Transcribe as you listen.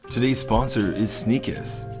Today's sponsor is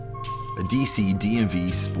Sneakers, a DC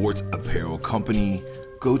DMV sports apparel company.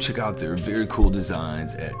 Go check out their very cool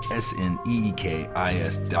designs at sneekis.com.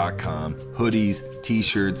 Hoodies,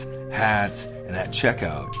 t-shirts, hats, and at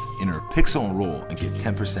checkout, enter Pixel and Roll and get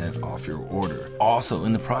 10% off your order. Also,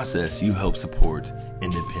 in the process, you help support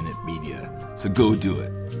independent media. So go do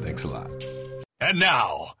it. Thanks a lot. And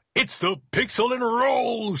now, it's the Pixel and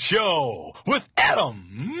Roll Show with Adam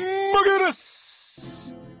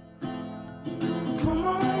McGinnis. Come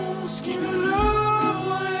on, skin love,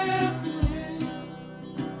 what happened?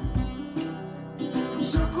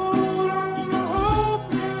 Circle on the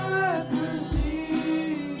hope and leprosies.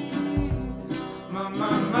 My.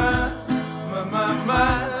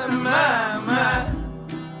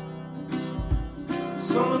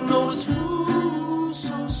 Someone noticed food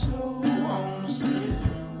so slow on the slip.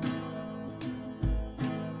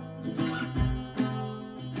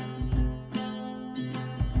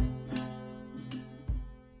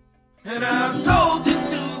 And I'm told you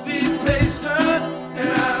to be patient, and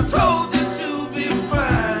I'm told you to be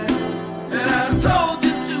fine, and I'm told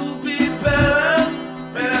you to be balanced,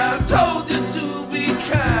 and I'm told you to be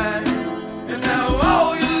kind, and now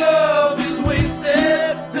all your love is wasted,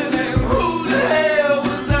 and then who the hell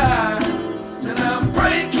was I? And I'm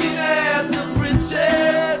breaking at the bridges,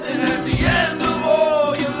 and at the end of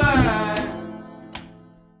all your lives.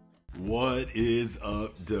 What is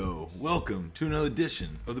up, doe? Welcome to another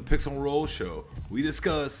edition of the Pixel and Roll Show. We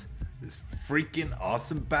discuss this freaking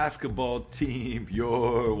awesome basketball team,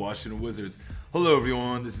 your Washington Wizards. Hello,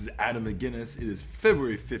 everyone. This is Adam McGinnis. It is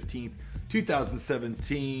February 15th,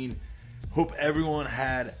 2017. Hope everyone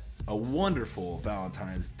had a wonderful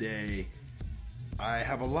Valentine's Day. I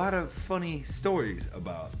have a lot of funny stories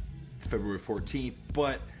about February 14th,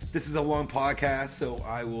 but this is a long podcast, so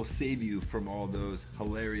I will save you from all those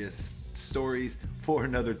hilarious stories for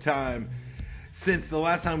another time. Since the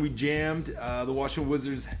last time we jammed, the Washington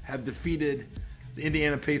Wizards have defeated the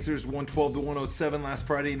Indiana Pacers 112-107 last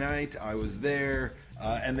Friday night. I was there,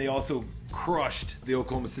 and they also crushed the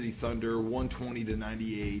Oklahoma City Thunder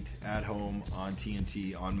 120-98 at home on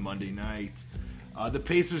TNT on Monday night. The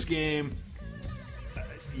Pacers game,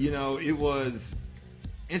 it was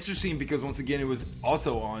interesting because once again it was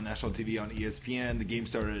also on national TV on ESPN. The game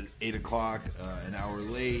started at 8 o'clock, an hour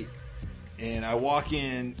late, and I walk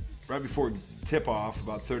in right before tip-off,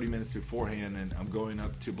 about 30 minutes beforehand, and I'm going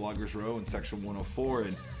up to Bloggers Row in section 104,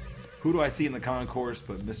 and who do I see in the concourse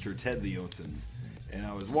but Mr. Ted Leonsons? And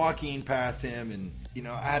I was walking past him, and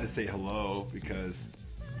I had to say hello because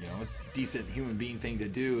it's a decent human being thing to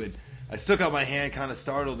do, and I stuck out my hand, kind of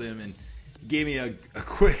startled him, and he gave me a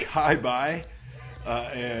quick hi-bye.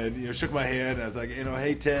 And shook my hand, and I was like,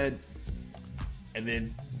 hey Ted, and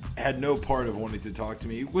then had no part of wanting to talk to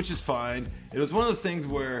me, which is fine. It was one of those things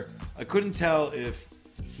where I couldn't tell if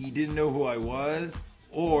he didn't know who I was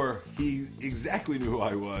or he exactly knew who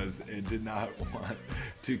I was and did not want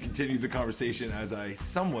to continue the conversation, as I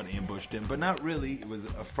somewhat ambushed him, but not really. It was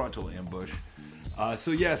a frontal ambush.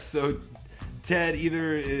 So Ted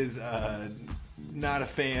either is not a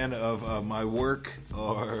fan of my work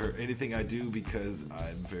or anything I do because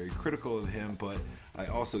I'm very critical of him, but I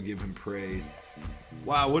also give him praise.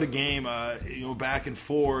 Wow, what a game. Back and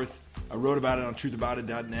forth. I wrote about it on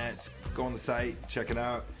truthaboutit.net. Go on the site, check it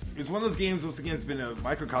out. It was one of those games, once again, it's been a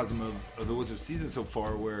microcosm of the Wizards season so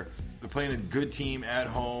far, where they're playing a good team at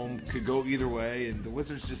home, could go either way, and the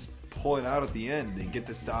Wizards just pull it out at the end. They get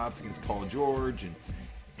the stops against Paul George,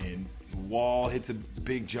 and Wall hits a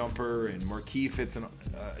big jumper, and Markieff hits a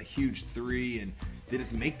huge three, and they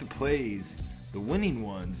just make the plays, the winning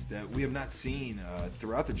ones that we have not seen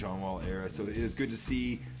throughout the John Wall era. So it is good to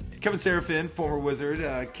see Kevin Seraphin, former Wizard,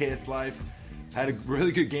 KS Life, had a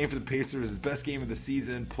really good game for the Pacers, his best game of the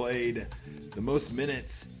season, played the most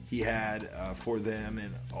minutes he had for them,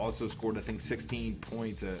 and also scored, I think, 16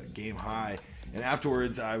 points, a game high. And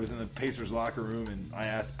afterwards, I was in the Pacers locker room, and I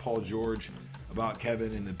asked Paul George about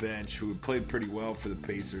Kevin and the bench, who had played pretty well for the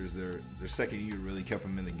Pacers. Their second unit really kept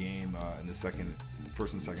them in the game in the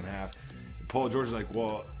first and second half. And Paul George was like,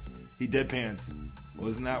 well, he deadpans. Well,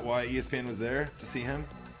 isn't that why ESPN was there, to see him?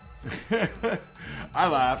 I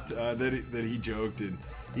laughed that he joked, and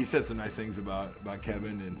he said some nice things about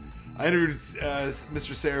Kevin. And I interviewed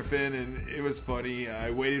Mr. Seraphin, and it was funny.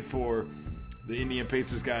 I waited for the Indiana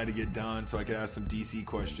Pacers guy to get done so I could ask some DC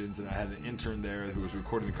questions, and I had an intern there who was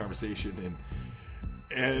recording the conversation.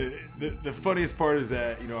 And the funniest part is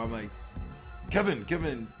that, I'm like, Kevin,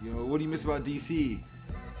 what do you miss about DC?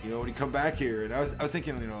 When you come back here? And I was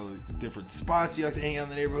thinking, different spots you like to hang out in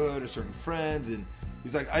the neighborhood or certain friends. And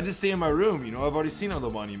he's like, I just stay in my room. I've already seen all the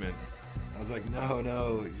monuments. And was like,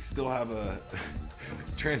 no, you still have a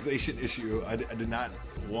translation issue. I did not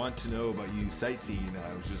want to know about you sightseeing.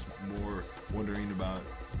 I was just more wondering about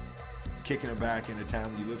kicking it back in a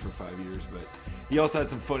town that you lived for 5 years. But he also had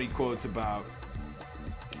some funny quotes about,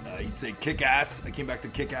 he'd say, kick ass. I came back to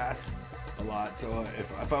kick ass a lot. So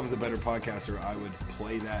if I was a better podcaster, I would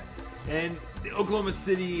play that. And the Oklahoma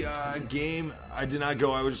City game, I did not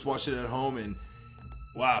go. I would just watch it at home and,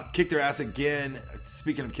 wow, kicked their ass again.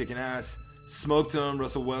 Speaking of kicking ass, smoked them.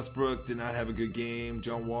 Russell Westbrook did not have a good game.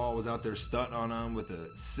 John Wall was out there stunting on him with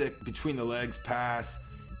a sick between the legs pass.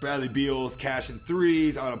 Bradley Beal's cashing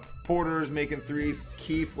threes. Otto Porter's making threes.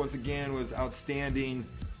 Keith, once again, was outstanding,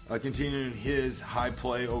 continuing his high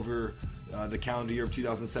play over the calendar year of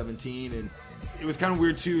 2017. And it was kind of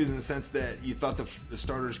weird, too, in the sense that you thought the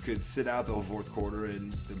starters could sit out the whole fourth quarter,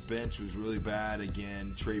 and the bench was really bad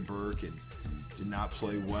again. Trey Burke and did not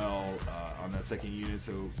play well on that second unit,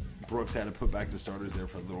 so Brooks had to put back the starters there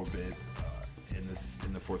for a little bit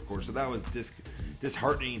in the fourth quarter. So that was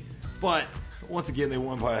disheartening. But once again, they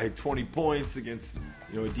won by 20 points against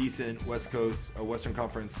a decent Western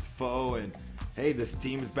Conference foe. And hey, this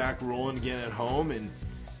team is back rolling again at home, and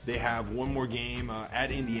they have one more game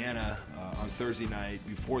at Indiana on Thursday night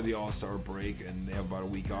before the All-Star break, and they have about a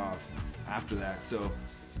week off after that. So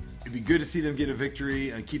it'd be good to see them get a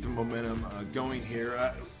victory and keep the momentum going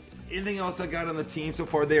here. Anything else I got on the team so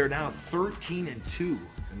far? They are now 13-2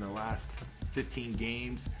 in their last 15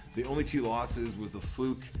 games. The only two losses was the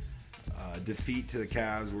fluke defeat to the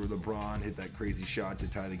Cavs, where LeBron hit that crazy shot to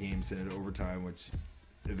tie the game, send it to overtime, which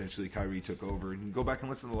eventually Kyrie took over. You can go back and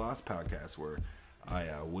listen to the last podcast where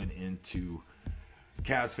I went into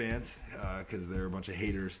Cavs fans because they're a bunch of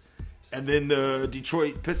haters. And then the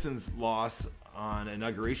Detroit Pistons loss on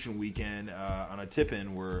inauguration weekend on a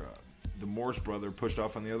tip-in where the Morse brother pushed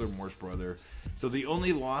off on the other Morse brother. So the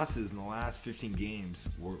only losses in the last 15 games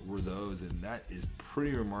were those, and that is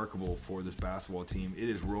pretty remarkable for this basketball team. It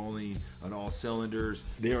is rolling on all cylinders.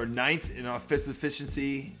 They are 9th in offensive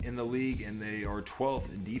efficiency in the league, and they are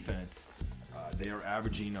 12th in defense. They are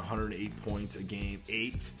averaging 108 points a game,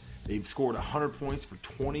 8th. They've scored 100 points for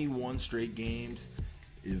 21 straight games.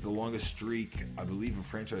 It is the longest streak, I believe, in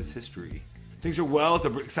franchise history. Things are well. It's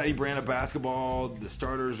an exciting brand of basketball. The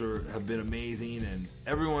starters have been amazing, and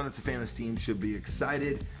everyone that's a fan of this team should be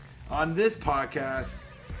excited. On this podcast,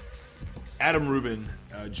 Adam Rubin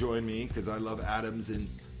joined me because I love Adams, and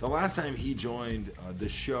the last time he joined the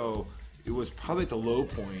show, it was probably at the low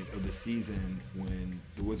point of the season when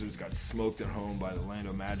the Wizards got smoked at home by the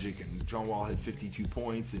Orlando Magic, and John Wall had 52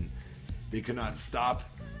 points, and they could not stop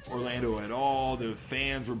Orlando at all. The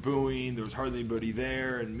fans were booing. There was hardly anybody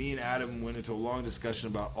there. And me and Adam went into a long discussion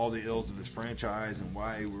about all the ills of this franchise and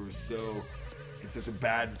why we were in such a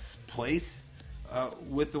bad place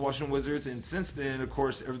with the Washington Wizards. And since then, of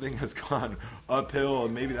course, everything has gone uphill.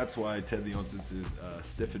 And maybe that's why Ted Leonsis is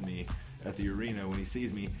stiffing me at the arena when he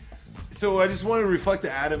sees me. So I just wanted to reflect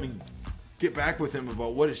to Adam and get back with him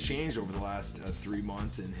about what has changed over the last 3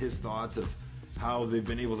 months and his thoughts of how they've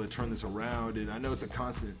been able to turn this around. And I know it's a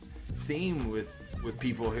constant theme with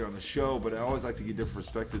people here on the show, but I always like to get different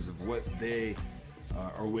perspectives of what they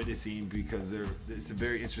are witnessing, because it's some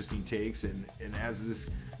very interesting takes. And as this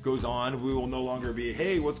goes on, we will no longer be,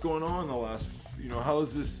 hey, what's going on in the last, how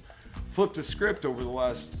has this flipped the script over the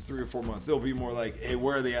last 3 or 4 months? It'll be more like, hey,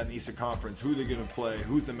 where are they at in the Eastern Conference? Who are they going to play?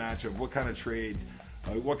 Who's the matchup? What kind of trades?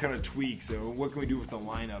 What kind of tweaks? What can we do with the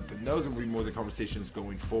lineup? And those will be more the conversations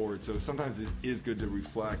going forward. So sometimes it is good to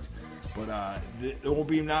reflect, but there will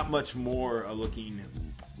be not much more looking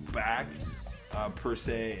back per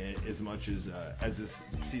se, as much as this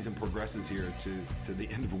season progresses here to the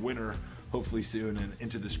end of winter, hopefully soon, and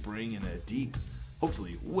into the spring, and a deep,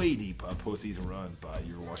 hopefully way deep postseason run by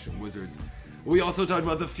your Washington Wizards. We also talked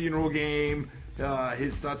about the funeral game.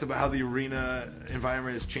 His thoughts about how the arena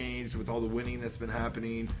environment has changed with all the winning that's been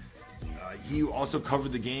happening. He also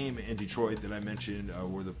covered the game in Detroit that I mentioned,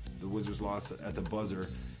 where the Wizards lost at the buzzer,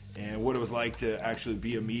 and what it was like to actually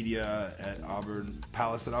be a media at Auburn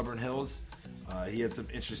Palace at Auburn Hills. He had some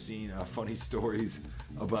interesting, funny stories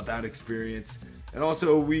about that experience. And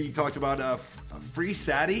also, we talked about a Free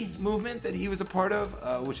Sadie movement that he was a part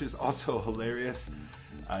of, which is also hilarious.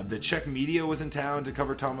 The Czech media was in town to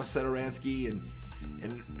cover Thomas Satoransky, and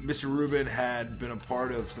Mr. Rubin had been a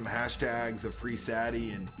part of some hashtags of Free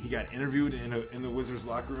Sadie, and he got interviewed in the Wizards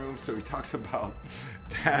locker room. So he talks about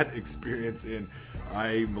that experience, and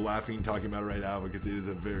I'm laughing talking about it right now because it is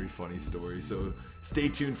a very funny story. So stay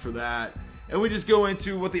tuned for that. And we just go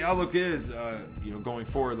into what the outlook is, going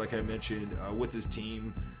forward, like I mentioned, with this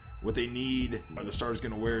team. what they need. Are the stars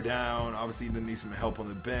going to wear down? Obviously, they need some help on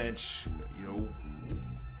the bench. You know,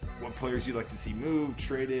 what players you'd like to see moved,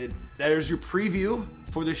 traded. There's your preview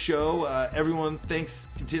for the show. Everyone, thanks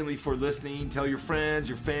continually for listening. Tell your friends,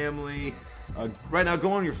 your family. Right now,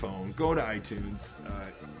 go on your phone. Go to iTunes.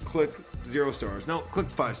 Click 0 stars. No, click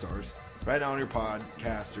 5 stars. Right now on your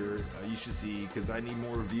podcaster, you should see, because I need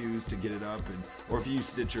more reviews to get it up, or if you use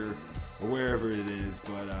Stitcher or wherever it is.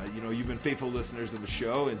 But you know, you've been faithful listeners of the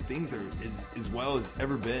show, and things are as well as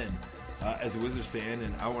ever been as a Wizards fan.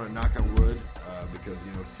 And I want to knock on wood because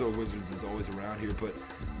you know, so Wizards is always around here. But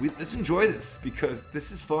let's enjoy this, because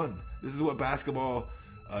this is fun. This is what basketball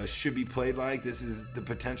should be played like. This is the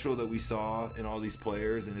potential that we saw in all these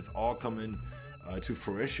players, and it's all coming to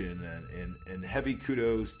fruition, and heavy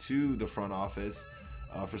kudos to the front office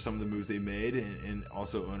for some of the moves they made, and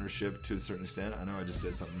also ownership to a certain extent. I know I just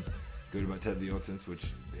said something good about Ted Leotsins, which,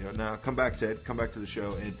 you know, now come back, Ted, come back to the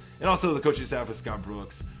show, and also the coaching staff with Scott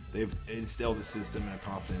Brooks. They've instilled a system and a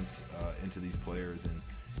confidence into these players, and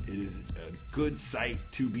it is a good sight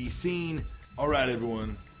to be seen. All right,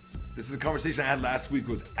 everyone, this is a conversation I had last week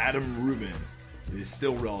with Adam Rubin. It is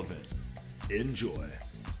still relevant. Enjoy.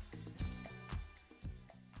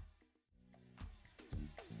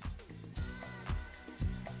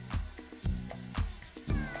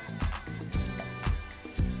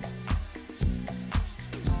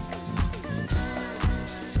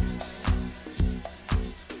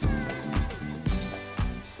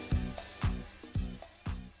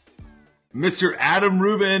 Mr. Adam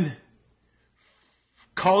Rubin,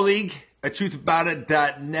 colleague at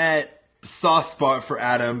truthaboutit.net, soft spot for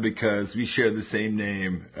Adam because we share the same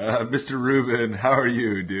name. Mr. Rubin, how are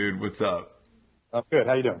you, dude? What's up? I'm good.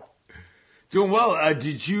 How you doing? Doing well.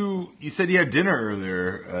 You said you had dinner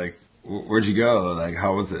earlier. Like, where'd you go? Like,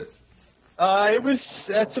 how was it? It was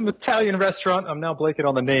at some Italian restaurant. I'm now blanking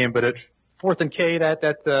on the name, but at 4th and K,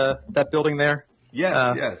 that building there.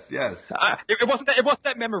 Yes. It wasn't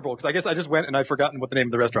that memorable because I guess I just went and I'd forgotten what the name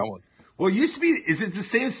of the restaurant was. Well, it used to be. Is it the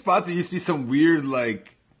same spot that used to be some weird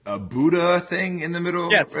like Buddha thing in the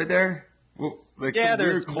middle? Yes. Right there. Well, like some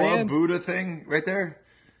weird club Buddha thing right there.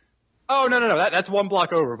 Oh no, that's one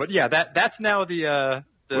block over. But yeah, that's now the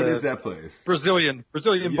what is that place? Brazilian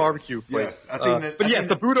barbecue place. Yes,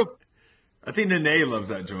 the Buddha. I think Nene loves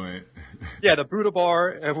that joint. Yeah, the Buddha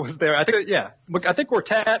bar was there. I think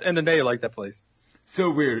Quartet and Nene like that place.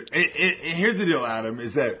 So weird. Here's the deal, Adam,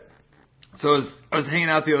 is that I was hanging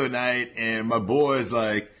out the other night, and my boy's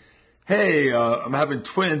like, hey, I'm having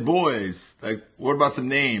twin boys. Like, what about some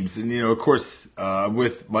names? And, you know, of course,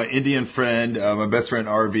 with my Indian friend, my best friend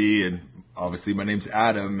RV, and obviously my name's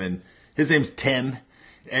Adam, and his name's Tim.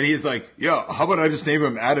 And he's like, yo, how about I just name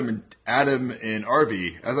him Adam and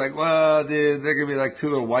RV? I was like, well, dude, they're going to be like two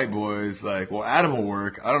little white boys. Like, well, Adam will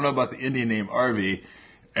work. I don't know about the Indian name RV.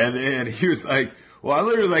 And then he was like, well, I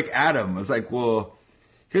literally like Adam. I was like, well,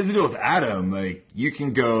 here's the deal with Adam. Like, you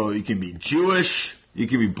can be Jewish, you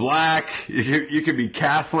can be black, you can be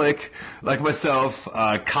Catholic, like myself.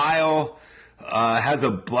 Kyle has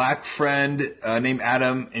a black friend named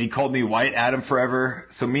Adam, and he called me White Adam forever.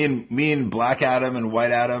 So me and Black Adam and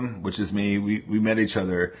White Adam, which is me, we met each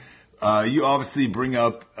other. You obviously bring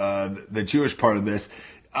up the Jewish part of this.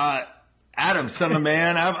 Adam, son of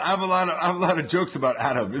man. I have a lot of jokes about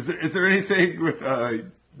Adam. Is there anything with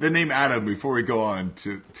the name Adam before we go on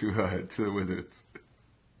to the Wizards?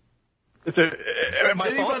 Is it my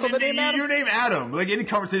thoughts on the name Adam? Your name Adam. Like any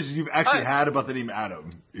conversations you've actually had about the name Adam,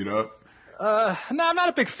 you know? No, I'm not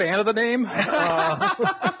a big fan of the name. And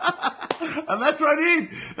that's what I need.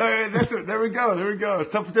 There we go.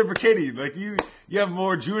 Self-deprecating. Like you have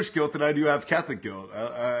more Jewish guilt than I do have Catholic guilt.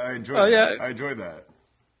 I enjoy that. Yeah. I enjoy that.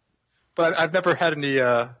 But I've never had any,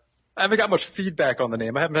 I haven't got much feedback on the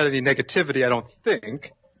name. I haven't had any negativity, I don't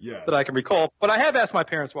think, that I can recall. But I have asked my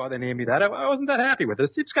parents why they named me that. I wasn't that happy with it.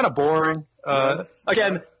 It seems kind of boring.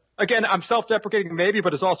 Again, I'm self-deprecating maybe,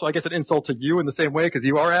 but it's also, I guess, an insult to you in the same way because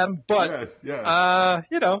you are Adam. But,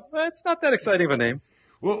 you know, it's not that exciting of a name.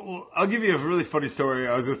 Well, I'll give you a really funny story.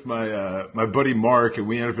 I was with my buddy Mark, and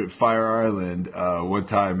we ended up at Fire Island one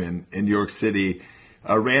time in New York City.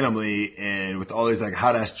 Randomly, and with all these like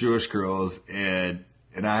hot ass Jewish girls, and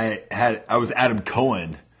I was Adam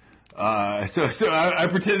Cohen. So I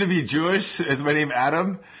pretended to be Jewish as my name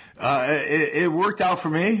Adam. It worked out for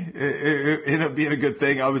me. It ended up being a good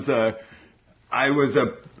thing. I was a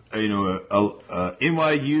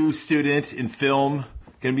NYU student in film.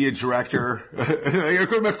 Gonna be a director. Of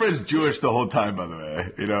course, my friend's Jewish the whole time, by the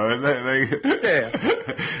way. You know, and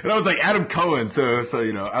I was like Adam Cohen. So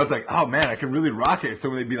you know, I was like, oh man, I can really rock it.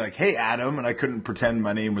 So they'd be like, hey Adam, and I couldn't pretend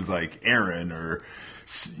my name was like Aaron or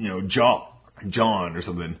John or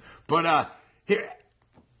something. But here,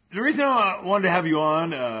 the reason I wanted to have you on,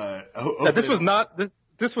 this was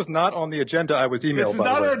not on the agenda. I was emailed. This is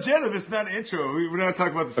not an agenda. This is not an intro. We're not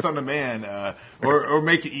talking about the Son of Man, or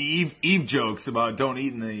making Eve jokes about don't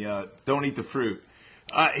eat the fruit.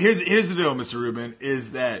 Here's the deal, Mr. Rubin,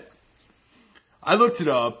 is that I looked it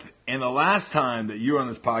up, and the last time that you were on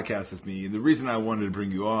this podcast with me, the reason I wanted to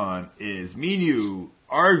bring you on is me and you,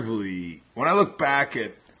 arguably, when I look back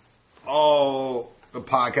at all the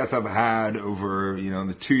podcasts I've had over,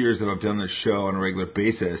 the 2 years that I've done this show on a regular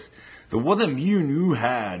basis, the one that me and you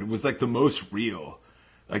had was like the most real,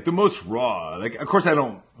 like the most raw. Like, of course, I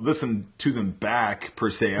don't listen to them back per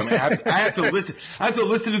se. I mean, I have to listen. I have to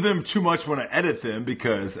listen to them too much when I edit them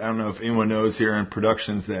because I don't know if anyone knows here in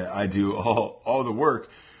productions that I do all the work.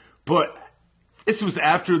 But this was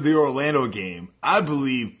after the Orlando game. I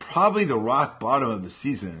believe probably the rock bottom of the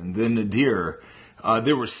season. The nadir.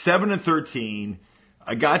 They were 7-13.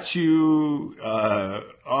 I got you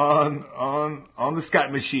on the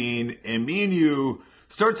Skype machine, and me and you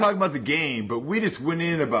started talking about the game, but we just went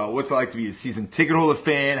in about what's it like to be a season ticket holder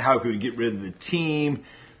fan, how could we get rid of the team,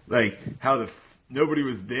 like how nobody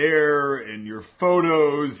was there, and your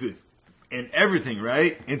photos and everything,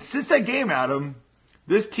 right? And since that game, Adam,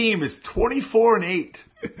 this team is 24-8.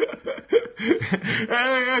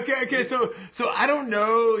 Okay. So I don't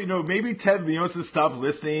know. Maybe Ted Leonsis stopped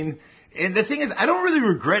listening. And the thing is, I don't really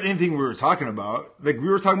regret anything we were talking about. Like, we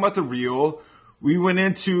were talking about the real. We went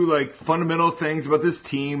into, like, fundamental things about this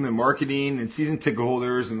team and marketing and season ticket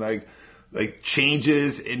holders and, like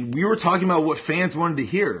changes. And we were talking about what fans wanted to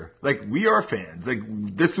hear. Like, we are fans. Like,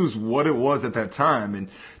 this was what it was at that time.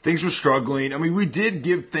 And things were struggling. I mean, we did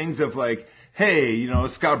give things of, like, hey,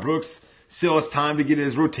 Scott Brooks still has time to get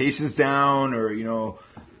his rotations down, or,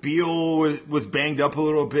 Beal was banged up a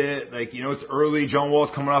little bit. Like, it's early. John Wall's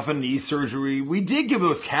coming off a knee surgery. We did give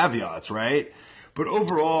those caveats, right? But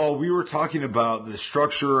overall, we were talking about the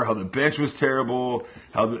structure, how the bench was terrible,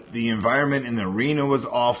 how the environment in the arena was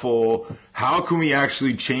awful. How can we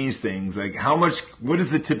actually change things? Like, what is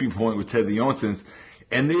the tipping point with Ted Leonsis?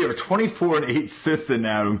 And they are 24-8 since then,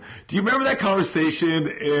 Adam. Do you remember that conversation?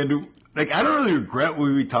 And, like, I don't really regret what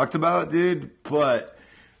we talked about, dude, but,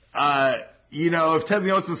 if Ted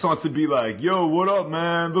Leonsis wants to be like, yo, what up,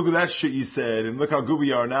 man? Look at that shit you said, and look how good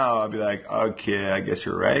we are now, I'll be like, okay, I guess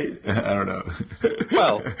you're right. I don't know.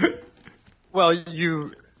 well,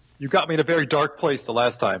 you got me in a very dark place the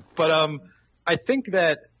last time. But I think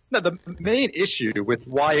that the main issue with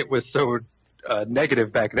why it was so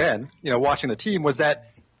negative back then, watching the team, was that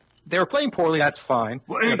they were playing poorly. That's fine.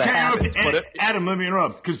 Well, Adam, let me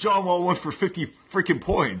interrupt, because John Wall went for 50 freaking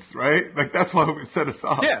points, right? Like, that's why it set us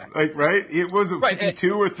off. Yeah. Like, right? It was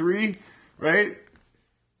 52 or 3, right?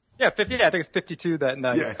 Yeah, 50. Yeah, I think it's 52 that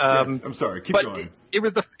night. Yes. I'm sorry. Keep going. It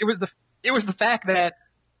was the fact that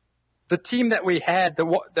the team that we had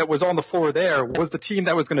that was on the floor there was the team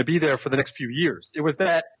that was going to be there for the next few years. It was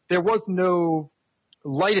that there was no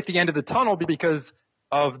light at the end of the tunnel because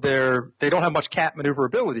of they don't have much cap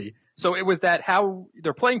maneuverability. So it was that how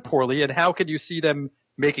they're playing poorly, and how could you see them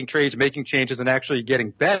making trades, making changes, and actually getting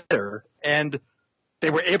better? And they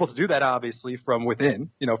were able to do that, obviously, from within,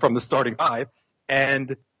 from the starting five.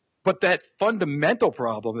 But that fundamental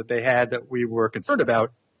problem that they had that we were concerned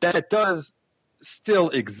about, that it does still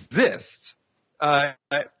exist.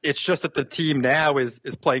 It's just that the team now is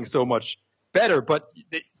playing so much better, but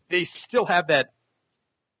they still have that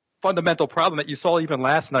fundamental problem that you saw even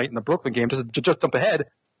last night in the Brooklyn game. Just jump ahead,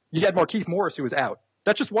 you had Markieff Morris, who was out.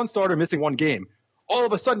 That's just one starter missing one game. All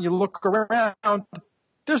of a sudden, you look around,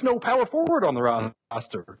 there's no power forward on the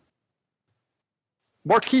roster.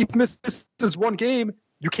 Markieff misses one game,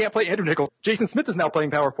 you can't play Andrew Nickel. Jason Smith is now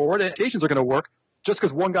playing power forward, and occasions are going to work just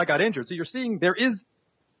because one guy got injured. So you're seeing there is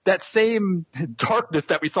that same darkness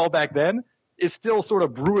that we saw back then is still sort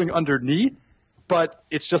of brewing underneath, but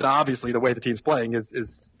it's just obviously the way the team's playing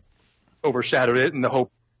is overshadowed it, and the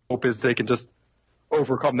hope is they can just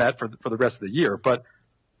overcome that for the rest of the year. But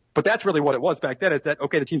that's really what it was back then, is that,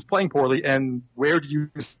 okay, the team's playing poorly, and where do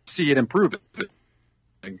you see it improving?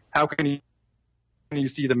 How can you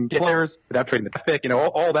see them get players without trading the pick?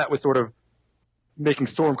 All that was sort of making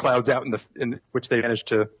storm clouds out in which they managed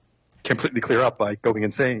to completely clear up by going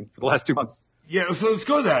insane for the last 2 months. Yeah, so let's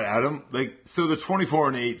go to that, Adam. So the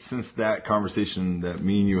 24-8 since that conversation that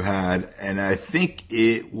me and you had, and I think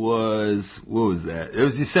it was, what was that? It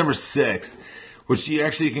was December 6th, which you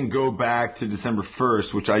actually can go back to December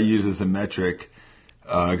 1st, which I use as a metric,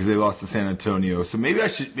 because they lost to San Antonio. So maybe I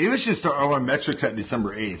should start all my metrics at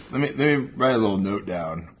December 8th. Let me write a little note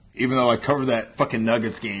down. even though I covered that fucking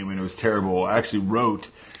Nuggets game and it was terrible, I actually wrote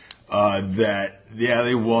that, yeah,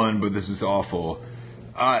 they won, but this was awful.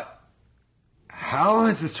 How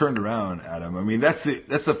has this turned around, Adam? I mean, that's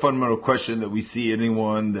the fundamental question that we see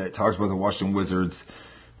anyone that talks about the Washington Wizards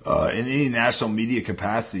in any national media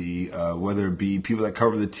capacity, whether it be people that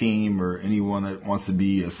cover the team or anyone that wants to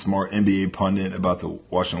be a smart NBA pundit about the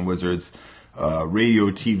Washington Wizards, radio,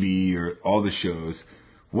 TV, or all the shows.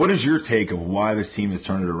 What is your take of why this team has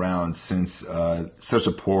turned it around since such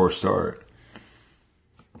a poor start?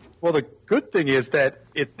 Well, the good thing is that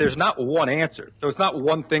there's not one answer. So it's not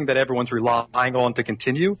one thing that everyone's relying on to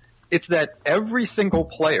continue. It's that every single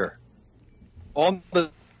player on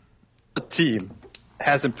the team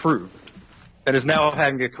has improved and is now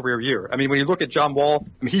having a career year. I mean, when you look at John Wall,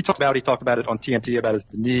 I mean, he talked about it on TNT about his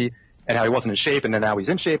knee and how he wasn't in shape, and then now he's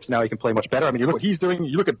in shape, so now he can play much better. I mean, you look what he's doing.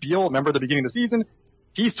 You look at Beal, remember the beginning of the season?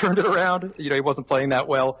 He's turned it around. You know, he wasn't playing that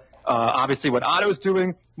well. Obviously, what Otto's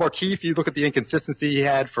doing, Markieff, you look at the inconsistency he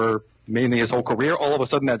had for mainly his whole career, all of a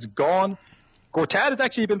sudden that's gone. Gortat has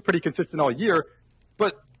actually been pretty consistent all year,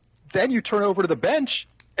 but then you turn over to the bench,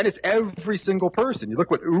 and it's every single person. You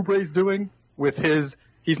look what Oubre's doing with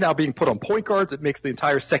he's now being put on point guards. It makes the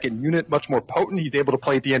entire second unit much more potent. He's able to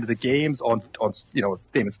play at the end of the games on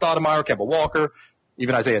Damon Stoudemire, Kemba Walker,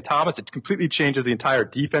 even Isaiah Thomas. It completely changes the entire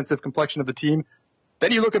defensive complexion of the team.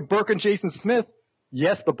 Then you look at Burke and Jason Smith.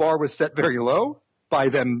 Yes, the bar was set very low by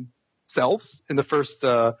themselves in the first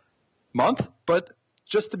month, but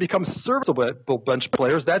just to become serviceable bench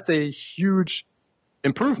players, that's a huge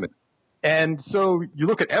improvement. And so you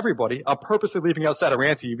look at everybody. I'm purposely leaving out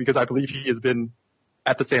Satoransky because I believe he has been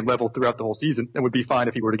at the same level throughout the whole season and would be fine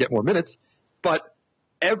if he were to get more minutes. But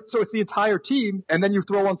so it's the entire team, and then you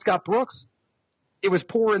throw on Scott Brooks. It was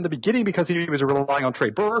poor in the beginning because he was relying on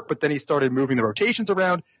Trey Burke, but then he started moving the rotations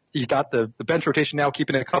around. He got the bench rotation now,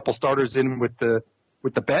 keeping a couple starters in with the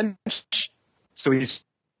bench. So he's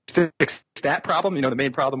fixed that problem. You know, the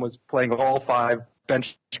main problem was playing all 5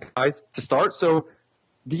 bench guys to start. So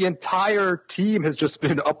the entire team has just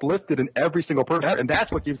been uplifted in every single person, and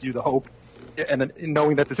that's what gives you the hope. And then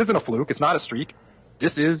knowing that this isn't a fluke, it's not a streak.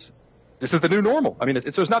 This is the new normal. I mean,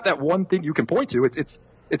 there's not that one thing you can point to. It's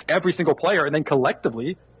every single player, and then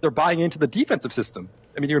collectively they're buying into the defensive system.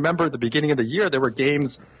 I mean, you remember at the beginning of the year there were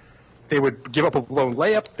games they would give up a blown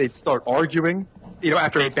layup, they'd start arguing. You know,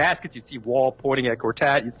 after 8 baskets, you'd see Wall pointing at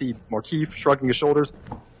Gortat, you'd see Markieff shrugging his shoulders.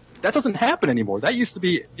 That doesn't happen anymore. That used to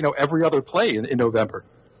be, every other play in November.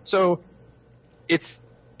 So it's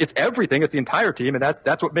everything. It's the entire team, and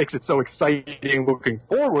that's what makes it so exciting looking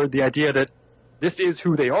forward. The idea that this is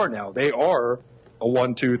who they are now. They are a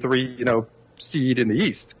 1, 2, 3, seed in the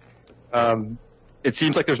East. It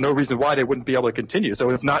seems like there's no reason why they wouldn't be able to continue. So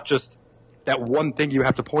it's not just that one thing you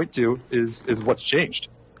have to point to is what's changed.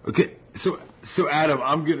 Okay, so Adam,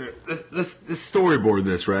 I'm gonna let's storyboard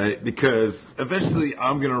this, right? Because eventually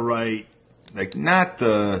I'm gonna write not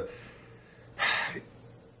the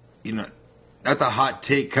hot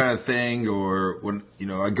take kind of thing, or when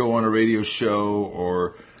I go on a radio show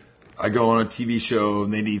or I go on a TV show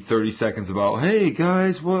and they need 30 seconds about, hey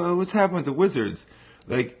guys, what's happening with the Wizards?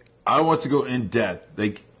 I want to go in depth.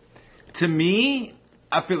 To me,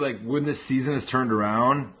 I feel like when this season has turned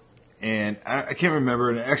around, and I can't remember,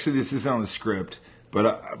 and actually this isn't on the script,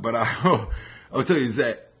 but I'll tell you is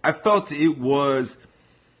that I felt it was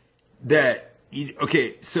that,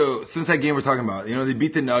 okay, so since that game we're talking about, they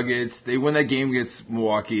beat the Nuggets, they win that game against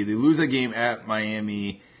Milwaukee, they lose that game at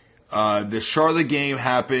Miami, the Charlotte game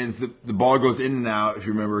happens, the ball goes in and out, if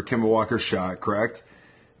you remember, Kemba Walker's shot, correct?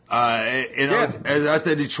 And I was at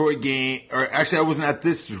the Detroit game, or actually I wasn't at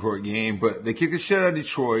this Detroit game, but they kicked the shit out of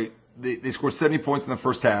Detroit. They scored 70 points in the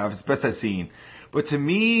first half. It's the best I've seen. But to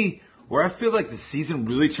me, where I feel like the season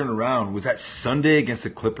really turned around was that Sunday against the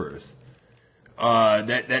Clippers.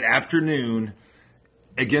 That afternoon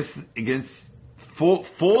against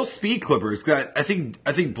full speed Clippers. 'Cause I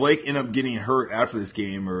think Blake ended up getting hurt after this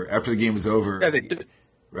game, or after the game was over. Yeah, they did.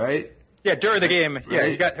 Right? Yeah, during the game. Right? Yeah,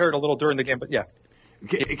 he got hurt a little during the game, but yeah.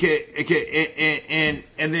 Okay,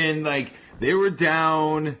 and then they were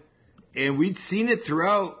down, and we'd seen it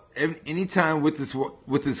throughout. Anytime with this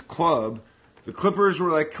club, the Clippers were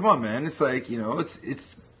like, "Come on, man!" It's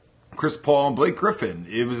it's Chris Paul and Blake Griffin.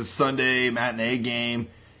 It was a Sunday matinee game,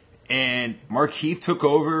 and Markieff took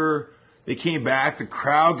over. They came back. The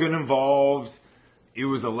crowd got involved. It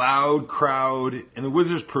was a loud crowd, and the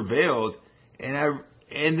Wizards prevailed. And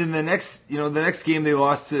then the next game they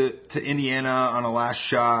lost to Indiana on a last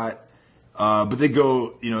shot, but they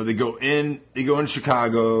go in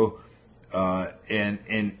Chicago,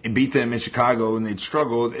 and beat them in Chicago, and they'd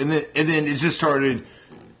struggled, and then it just started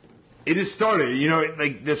it just started,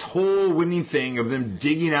 like this whole winning thing of them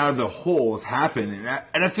digging out of the holes happened.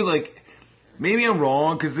 And I feel like maybe I'm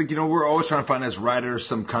wrong because, like, we're always trying to find as writers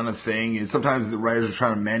some kind of thing. And sometimes the writers are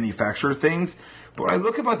trying to manufacture things. But when I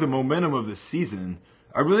look about the momentum of the season,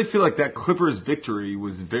 I really feel like that Clippers victory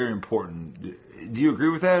was very important. Do you agree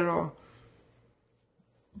with that at all?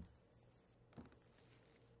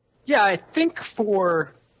 Yeah, I think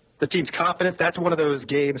for the team's confidence, that's one of those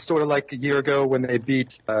games, sort of like a year ago when they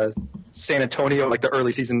beat San Antonio, like the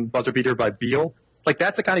early season buzzer beater by Beal. Like,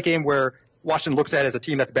 that's the kind of game where Washington looks at it as a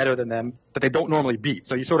team that's better than them, but they don't normally beat.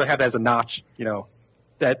 So you sort of have that as a notch,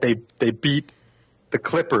 that they beat the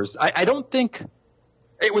Clippers. I don't think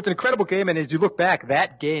it was an incredible game, and as you look back,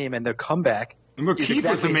 that game and the comeback.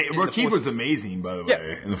 Markieff was amazing, by the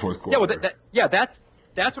way, in the fourth quarter.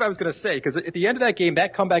 That's what I was going to say, because at the end of that game,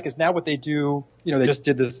 that comeback is now what they do. They just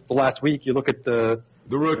did this the last week. You look at the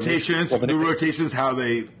rotations, how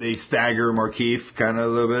they stagger Markieff kind of a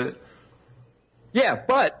little bit. Yeah,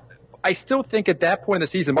 but I still think at that point in the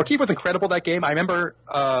season, Markieff was incredible that game. I remember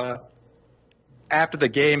after the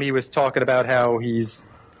game, he was talking about how he's,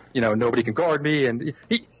 nobody can guard me, and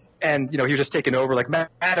he was just taking over, like,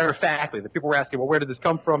 matter of factly. The people were asking, well, where did this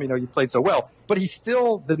come from? You played so well. But he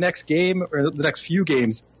still, the next game, or the next few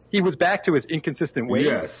games, he was back to his inconsistent ways.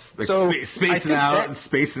 Yes, like so spacing out and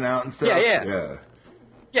stuff.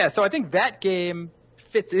 Yeah, so I think that game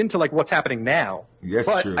fits into, like, what's happening now. Yes,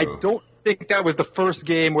 but true. I don't think that was the first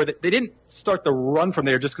game where they didn't start the run from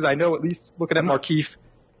there, just because I know, at least looking at Markieff.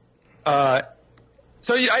 I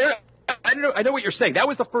know what you're saying. That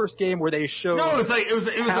was the first game where they showed. No, it was like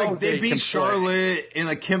they beat Charlotte and,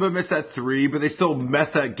 like, Kemba missed that 3, but they still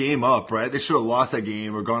messed that game up, right? They should have lost that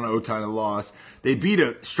game or gone to OT and lost. They beat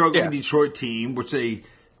a struggling Detroit team, which they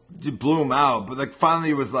blew them out. But, like, finally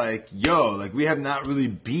it was like, we have not really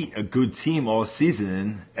beat a good team all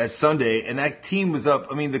season at Sunday, and that team was up.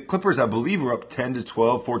 I mean, the Clippers, I believe, were up 10 to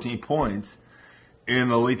 12, 14 points. In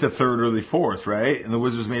the late the third, early fourth, right? And the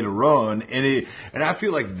Wizards made a run. And I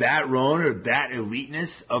feel like that run or that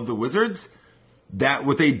eliteness of the Wizards, that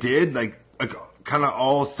what they did, like kind of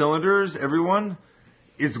all cylinders, everyone,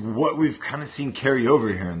 is what we've kind of seen carry over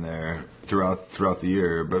here and there throughout the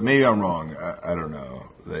year. But maybe I'm wrong. I don't know.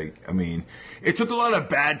 It took a lot of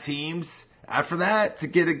bad teams after that to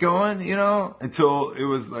get it going, until it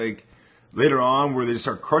was like later on where they just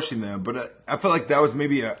start crushing them. But I feel like that was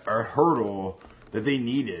maybe a hurdle that they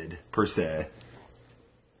needed, per se.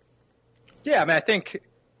 Yeah, I think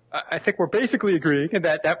we're basically agreeing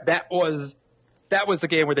that was the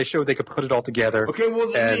game where they showed they could put it all together. Okay, well,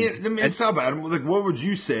 let me stop, Adam. Like, what would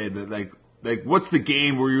you say that like what's the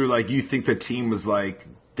game where you're like you think the team was like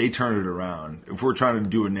they turned it around? If we're trying to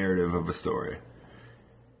do a narrative of a story.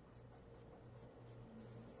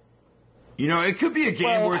 It could be a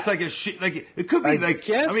game where it's like a shit. Like it could be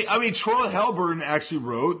I mean, Troy Hellburn actually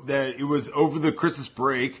wrote that it was over the Christmas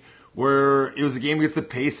break where it was a game against the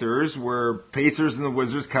Pacers, where Pacers and the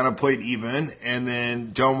Wizards kind of played even, and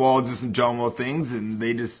then John Wall did some John Wall things, and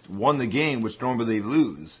they just won the game, which normally they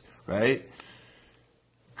lose, right?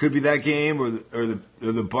 Could be that game or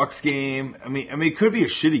the Bucks game. I mean, it could be a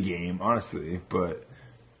shitty game, honestly, but.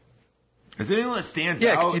 Is there anyone that stands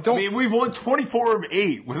out? I mean, we've won 24 of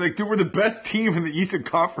 8. We're the best team in the Eastern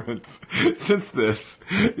Conference since this.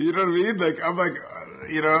 You know what I mean? Like, I'm like,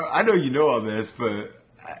 I know you know all this, but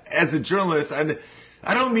as a journalist, I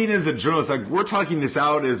don't mean as a journalist. Like, we're talking this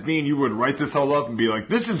out as me and you would write this all up and be like,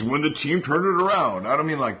 this is when the team turned it around. I don't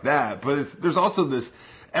mean like that. But there's also this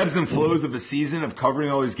ebbs and flows of a season of covering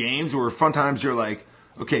all these games where sometimes you're like,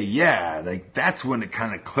 okay, yeah, like that's when it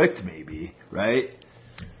kind of clicked maybe, right?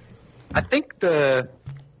 I think the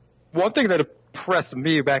one thing that impressed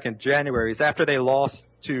me back in January is after they lost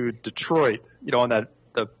to Detroit, on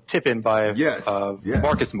the tip-in by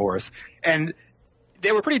Marcus Morris. And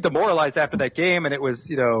they were pretty demoralized after that game, and it was,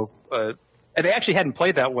 and they actually hadn't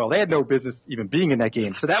played that well. They had no business even being in that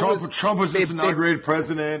game. So Trump was just inaugurated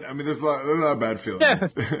president. I mean, there's a lot of bad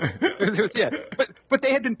feelings. Yeah, but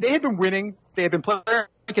they had been winning. They had been playing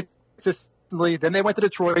consistently. Then they went to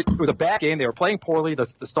Detroit. It was a bad game. They were playing poorly. The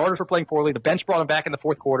starters were playing poorly. The bench brought them back in the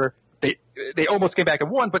fourth quarter. They almost came back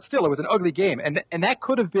and won, but still, it was an ugly game. And that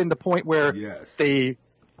could have been the point where they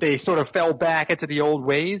sort of fell back into the old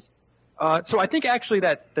ways. So I think actually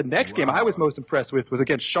that the next game I was most impressed with was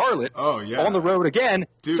against Charlotte on the road again.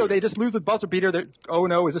 Dude. So they just lose the buzzer beater.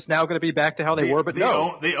 Is this now going to be back to how they were? But they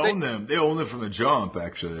own them. They owned them from the jump,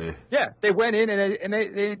 actually. Yeah, they went in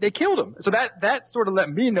and they killed them. So that sort of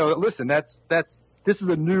let me know that, listen, this is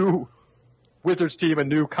a new Wizards team, a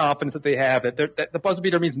new confidence that they have, that the buzzer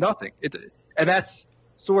beater means nothing. And that's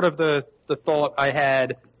sort of the thought I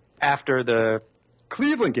had after the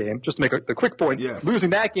Cleveland game, just to make the quick point,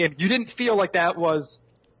 losing that game, you didn't feel like that was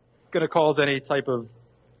going to cause any type of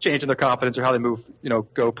change in their confidence or how they move,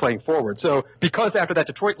 go playing forward. So because after that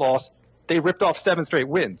Detroit loss, they ripped off 7 straight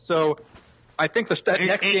wins. So I think that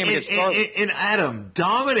next game against Charlotte. And Adam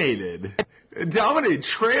dominated,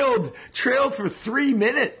 trailed for 3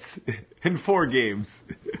 minutes in 4 games,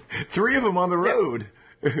 3 of them on the road.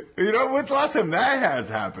 When's the last time that has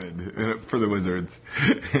happened for the Wizards?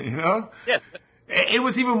 Yes. It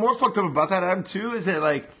was even more fucked up about that, Adam, too, is that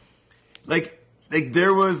like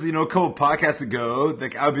there was, a couple podcasts ago,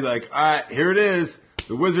 I'd be like, all right, here it is.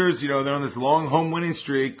 The Wizards, they're on this long home winning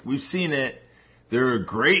streak. We've seen it. They're a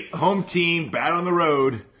great home team, bad on the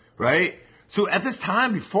road, right? So at this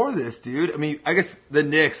time before this, dude, I mean, I guess the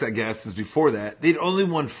Knicks, is before that. They'd only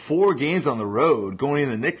won 4 games on the road going in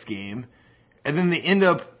the Knicks game. And then they end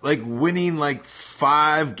up, winning,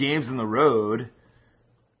 5 games on the road,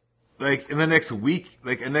 in the next week,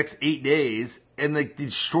 the next 8 days. And, they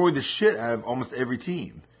destroyed the shit out of almost every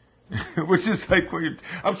team. Which is,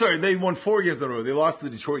 I'm sorry, they won 4 games on the road. They lost the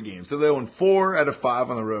Detroit game. So they won 4 out of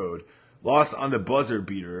 5 on the road. Lost on the buzzer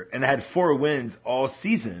beater, and had 4 wins all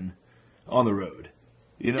season on the road.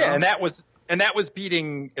 Yeah, and that was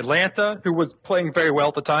beating Atlanta, who was playing very well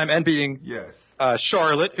at the time, and beating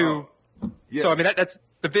Charlotte, who. Yes. So I mean, that's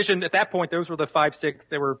division at that point. Those were the 5-6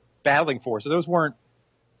 they were battling for. So those weren't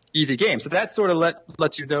easy games. So that sort of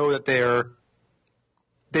lets you know that they've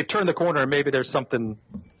turned the corner, and maybe there's something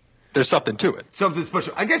to it. Something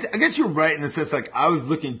special. I guess you're right in the sense I was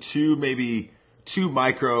looking too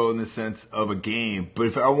micro in the sense of a game, but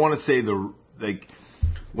if I want to say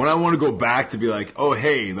when I want to go back to be oh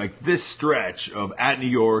hey, this stretch of at New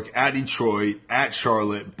York, at Detroit, at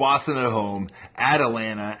Charlotte, Boston at home, at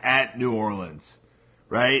Atlanta, at New Orleans,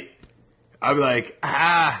 right? I'd be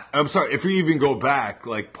I'm sorry, if we even go back,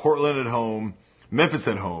 Portland at home, Memphis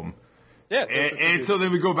at home. Yeah. And so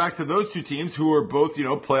then we go back to those 2 teams who were both,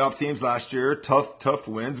 playoff teams last year, tough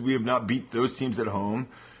wins. We have not beat those teams at home.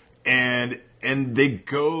 And they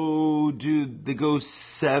go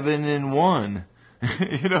 7-1,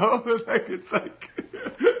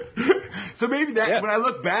 so maybe that, when I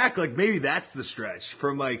look back, maybe that's the stretch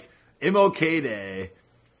from MLK Day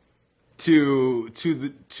to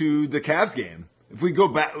the Cavs game. If we go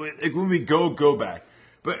back, when we go back,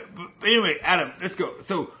 but anyway, Adam, let's go.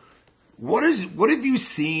 So what have you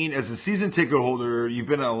seen as a season ticket holder? You've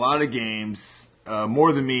been at a lot of games,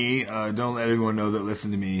 more than me. Don't let everyone know that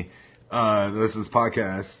listen to me. This is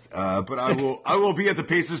podcast, but I will be at the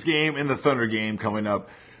Pacers game and the Thunder game coming up.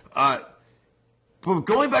 But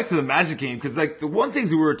going back to the Magic game, because the one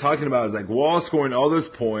things that we were talking about is Wall scoring all those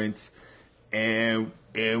points, and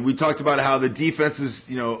we talked about how the defense is,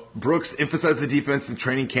 Brooks emphasized the defense in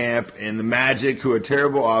training camp, and the Magic, who had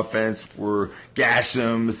terrible offense, were gashing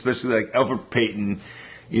them, especially Elfrid Payton.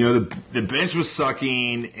 The bench was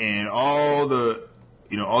sucking, and all the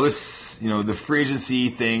free agency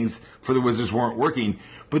things for the Wizards weren't working.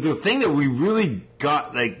 But the thing that we really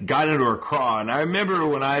got into our craw, and I remember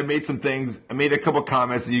when I made some things, I made a couple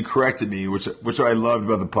comments and you corrected me, which I loved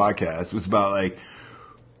about the podcast, was about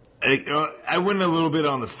I went a little bit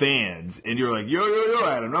on the fans, and you're yo,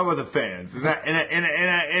 Adam, not about the fans. And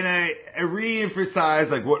I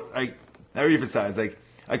re-emphasized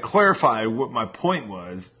I clarified what my point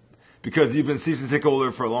was, because you've been season ticket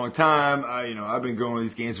holder for a long time. I've been going to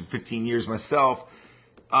these games for 15 years myself.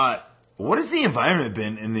 What has the environment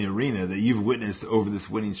been in the arena that you've witnessed over this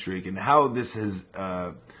winning streak, and how this has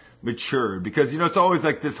matured? Because it's always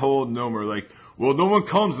this whole number, well, no one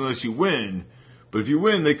comes unless you win, but if you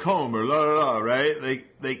win, they come, or la la la, right?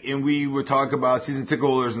 And we would talk about season ticket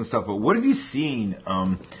holders and stuff. But what have you seen?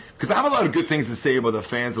 Because I have a lot of good things to say about the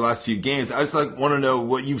fans the last few games. I just want to know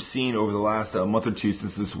what you've seen over the last month or 2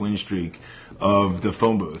 since this win streak of the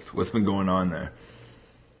phone booth. What's been going on there?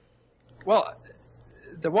 Well,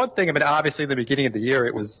 the one thing, obviously in the beginning of the year,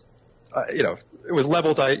 it was, it was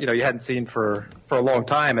levels you hadn't seen for a long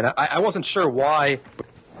time, and I wasn't sure why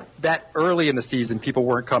that early in the season people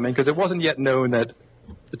weren't coming, because it wasn't yet known that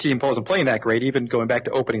the team wasn't playing that great. Even going back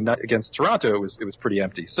to opening night against Toronto, it was pretty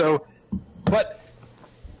empty. So, but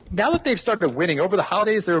now that they've started winning over the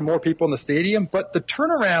holidays, there are more people in the stadium. But the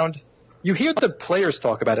turnaround, you hear the players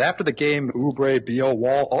talk about it after the game. Oubre, Beal,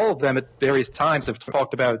 Wall, all of them at various times have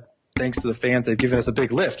talked about, thanks to the fans, they've given us a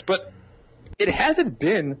big lift. But it hasn't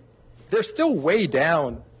been. They're still way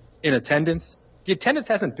down in attendance. The attendance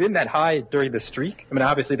hasn't been that high during the streak.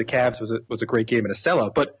 Obviously the Cavs was a great game and a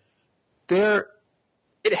sellout, but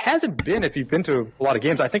it hasn't been. If you've been to a lot of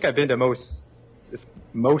games, I think I've been to most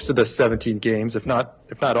of the 17 games, if not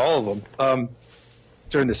all of them.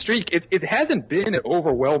 during the streak, it hasn't been an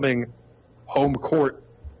overwhelming home court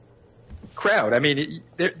crowd. I mean,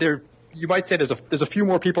 there you might say there's a few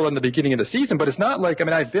more people in the beginning of the season, but it's not like, I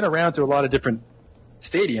mean, I've been around to a lot of different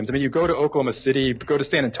stadiums. I mean, you go to Oklahoma City, go to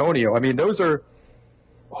San Antonio. I mean, those are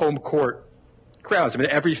home court crowds. I mean,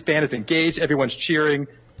 every fan is engaged, everyone's cheering,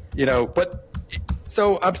 but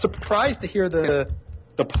so I'm surprised to hear the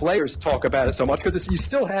players talk about it so much, because you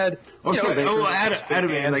still had.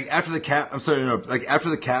 Adam, like after the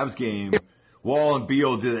Cavs game, Wall and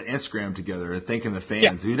Beal did an Instagram together thanking the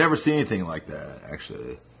fans. We've never seen anything like that,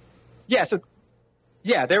 actually. Yeah. So,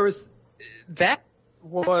 there was that. I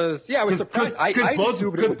was surprised.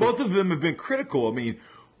 Because both of them have been critical. I mean,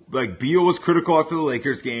 like Beal was critical after the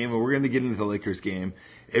Lakers game, and we're going to get into the Lakers game.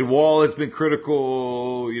 And Wall has been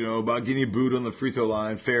critical, about getting booed on the free throw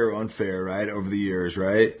line, fair or unfair, right, over the years,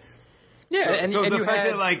 right? Yeah, so the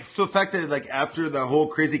fact that after the whole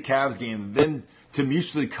crazy Cavs game, then to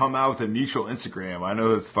mutually come out with a mutual Instagram. I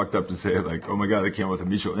know it's fucked up to say oh my God, they came out with a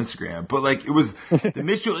mutual Instagram, but it was the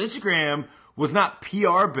mutual Instagram was not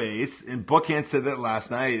PR based, and Buckhand said that last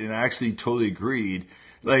night, and I actually totally agreed.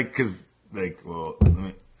 I don't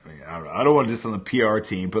want to diss on the PR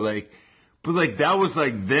team, but that was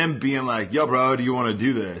them being like, yo, bro, do you want to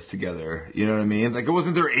do this together? You know what I mean? It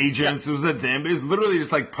wasn't their agents. Yeah. It was them. It was literally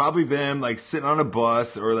just probably them, sitting on a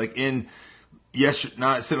bus or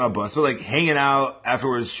not sitting on a bus, but hanging out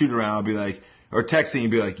afterwards, shooting around, or texting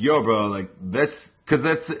and be like, yo, bro, because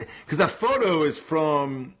that photo is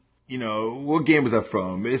from, what game was that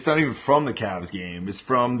from? It's not even from the Cavs game. It's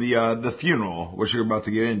from the funeral, which you're about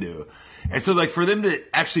to get into. And so for them to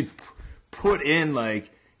actually put in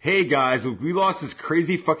hey guys, we lost this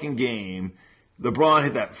crazy fucking game. LeBron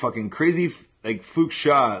hit that fucking crazy fluke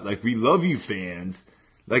shot. We love you fans.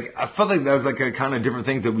 I felt like that was a kind of different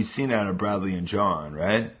things that we've seen out of Bradley and John,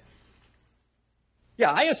 right?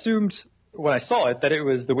 Yeah, I assumed when I saw it that it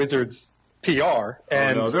was the Wizards' PR.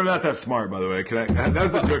 And no, they're not that smart, by the way. That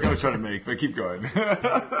was the joke I was trying to make, but keep going.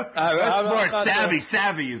 That's smart.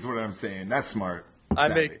 Savvy is what I'm saying. That's smart.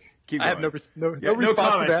 I have no response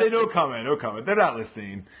comment. to that. Say no comment. They're not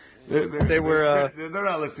listening. They're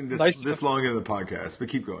not listening this long into the podcast. But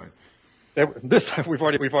keep going. We've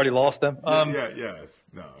already lost them. Yes.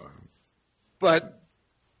 No. But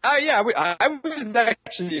I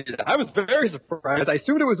was very surprised. I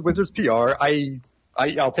assumed it was Wizards PR.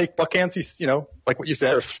 I'll take Buck Hansy's, like what you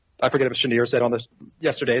said. Or I forget if Chenier said on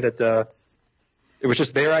yesterday that it was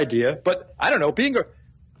just their idea. But I don't know.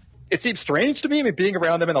 It seems strange to me. I mean, being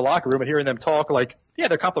around them in the locker room and hearing them talk,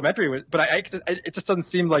 they're complimentary, but it just doesn't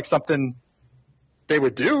seem like something they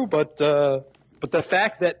would do. But the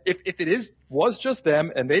fact that if it was just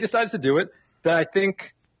them and they decided to do it, then I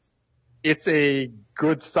think it's a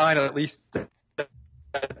good sign, at least that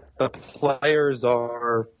the players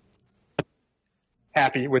are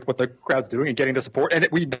happy with what the crowd's doing and getting the support. And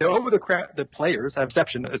we know the players have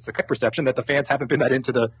perception. It's the perception that the fans haven't been that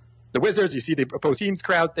into the Wizards. You see the opposed team's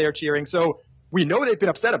crowd there cheering. So we know they've been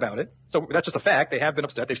upset about it. So that's just a fact. They have been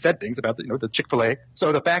upset. They've said things about the Chick-fil-A.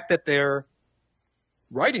 So the fact that they're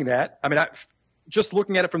writing that, I mean, just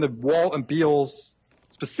looking at it from the Wall and Beals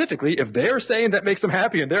specifically, if they're saying that makes them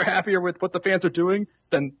happy and they're happier with what the fans are doing,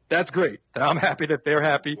 then that's great. Then I'm happy that they're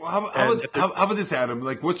happy. Well, how about this, Adam?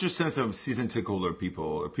 What's your sense of season ticket holder people,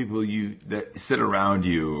 or people that sit around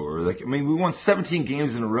you, or we won 17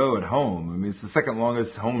 games in a row at home. I mean, it's the second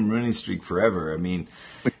longest home winning streak forever. I mean,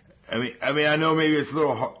 I know maybe it's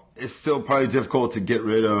still probably difficult to get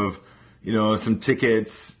rid of, some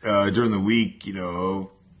tickets during the week,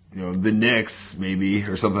 the Knicks maybe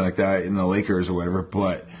or something like that, in the Lakers or whatever.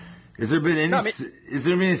 But has there been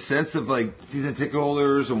any sense of season ticket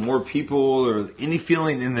holders or more people or any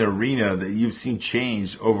feeling in the arena that you've seen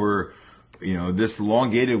change over, this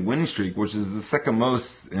elongated winning streak, which is the second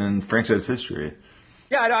most in franchise history?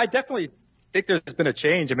 Yeah, I definitely think there's been a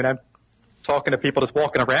change. I mean, I'm talking to people just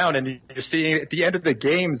walking around, and you're seeing at the end of the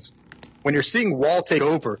games when you're seeing Wall take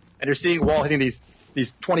over and you're seeing Wall hitting these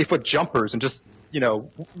 20-foot jumpers and just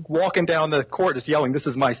walking down the court just yelling, "This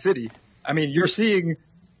is my city." I mean, you're seeing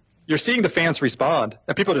the fans respond,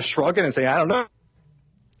 and people just shrugging and saying, "I don't know.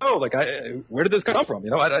 Where did this come from?"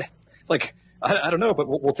 I don't know, but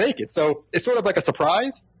we'll take it. So it's sort of like a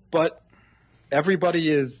surprise, but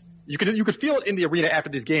everybody is. You could feel it in the arena after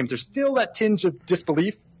these games. There's still that tinge of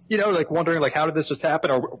disbelief, wondering how did this just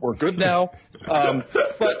happen? Or we're good now.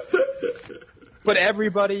 But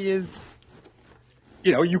everybody is.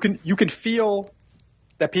 You can feel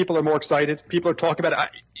that people are more excited. People are talking about it.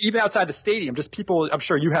 Even outside the stadium, just people, I'm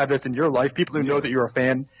sure you have this in your life, people who know that you're a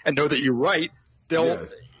fan and know that you write,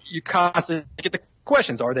 you constantly get the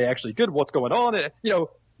questions. Are they actually good? What's going on?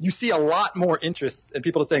 You see a lot more interest in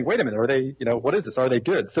people saying, wait a minute, are they, what is this? Are they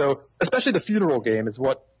good? So especially the funeral game is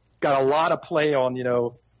what got a lot of play on,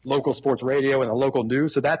 local sports radio and the local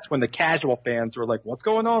news. So that's when the casual fans were like, what's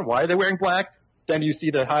going on? Why are they wearing black? Then you see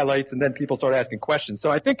the highlights and then people start asking questions. So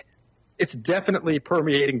I think it's definitely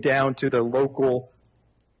permeating down to the local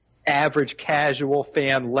average casual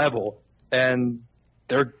fan level, and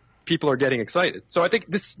people are getting excited. So I think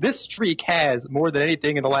this streak has, more than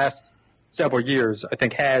anything in the last several years, I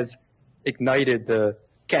think has ignited the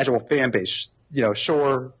casual fan base.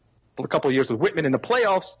 Sure, for a couple of years with Whitman in the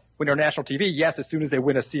playoffs, when they're national TV, yes, as soon as they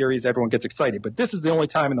win a series, everyone gets excited. But this is the only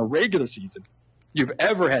time in the regular season you've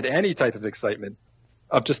ever had any type of excitement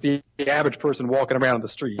of just the average person walking around the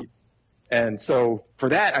street. And so for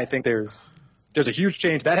that, I think there's a huge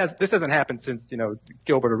change. This hasn't happened since,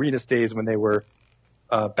 Gilbert Arenas days when they were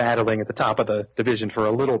battling at the top of the division for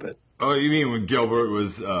a little bit. Oh, you mean when Gilbert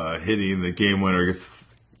was hitting the game winner against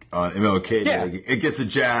MLK yeah. against the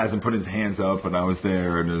Jazz and put his hands up, and I was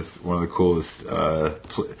there, and it was one of the coolest.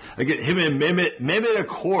 Him and Mehmet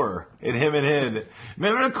Akor and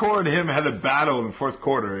Mehmet Akor and him had a battle in the fourth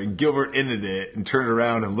quarter, and Gilbert ended it and turned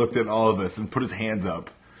around and looked at all of us and put his hands up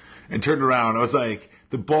and turned around. I was like,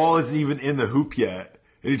 the ball isn't even in the hoop yet.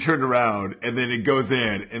 And he turned around, and then it goes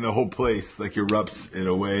in, and the whole place erupts in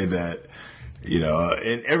a way that,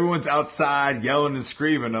 and everyone's outside yelling and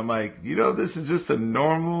screaming. I'm like, this is just a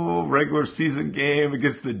normal regular season game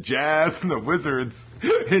against the Jazz and the Wizards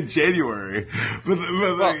in January. But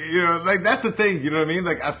that's the thing, you know what I mean?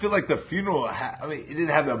 Like, I feel like the funeral, it didn't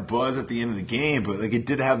have that buzz at the end of the game, but it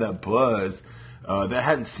did have that buzz that I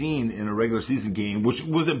hadn't seen in a regular season game, which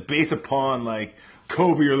wasn't based upon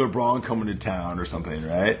Kobe or LeBron coming to town or something,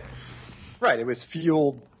 right? Right. It was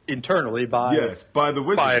fueled internally by the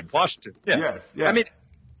Wizards, by Washington. Yeah. Yes. Yeah. I mean,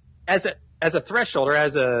 as a threshold or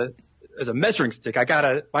as a measuring stick,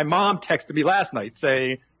 my mom texted me last night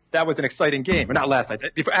saying that was an exciting game, or not last night,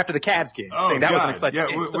 after the Cavs game, saying that was an exciting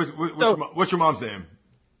game. What's your mom's name?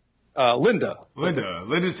 Linda. Linda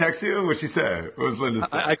texted you? What'd she say? What was Linda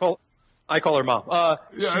say? I call her mom. I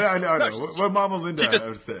know. What Mama Linda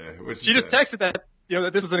would say? She just texted that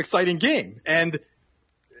that this was an exciting game, and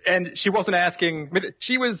she wasn't asking.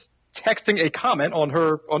 She was texting a comment on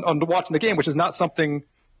watching the game, which is not something.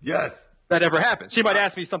 Yes. That ever happens. She might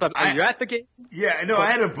ask me sometimes, "Are you at the game?" Yeah, no. I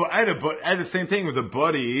had the same thing with a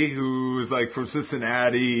buddy who was from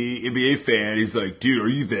Cincinnati, NBA fan. He's like, "Dude, are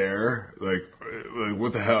you there?" Like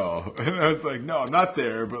what the hell? And I was like, "No, I'm not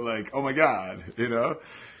there," but oh my god,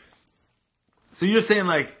 So you're saying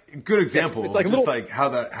good example, it's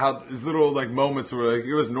how these little moments where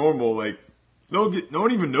it was normal, no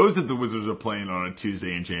one even knows that the Wizards are playing on a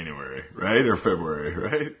Tuesday in January, right, or February,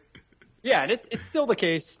 right? Yeah, and it's still the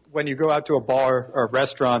case when you go out to a bar or a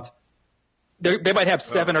restaurant. They might have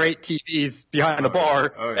 7 or 8 TVs behind the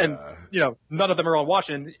bar, and none of them are on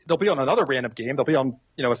watching. They'll be on another random game. They'll be on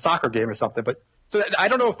a soccer game or something. But so I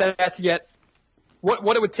don't know if that's yet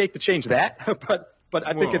what it would take to change that, but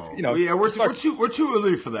I think it's yeah, we're too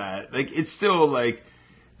early for that. It's still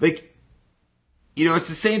it's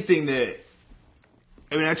the same thing that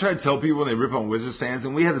I try to tell people when they rip on Wizards fans,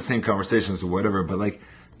 and we have the same conversations or whatever. But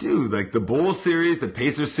dude, the Bulls series, the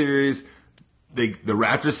Pacers series, the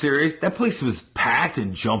Raptors series, that place was packed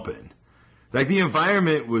and jumping. The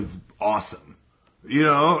environment was awesome,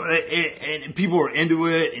 and people were into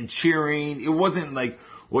it and cheering. It wasn't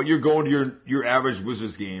what you're going to your average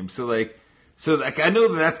Wizards game. So I know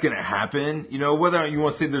that's going to happen, whether you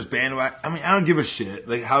want to say there's bandwagon. I don't give a shit,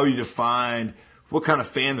 how you define what kind of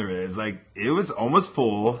fan there is. It was almost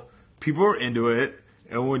full. People were into it.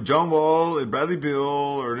 And when John Wall and Bradley Beal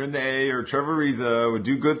or Nene or Trevor Ariza would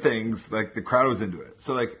do good things, the crowd was into it.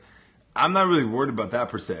 So, I'm not really worried about that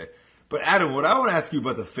per se. But, Adam, what I want to ask you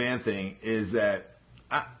about the fan thing is that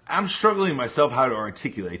I'm struggling myself how to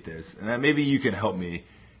articulate this, and that maybe you can help me,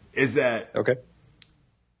 is that... Okay.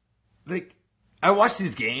 I watch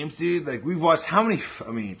these games, dude. We've watched how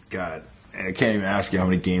many... God, I can't even ask you how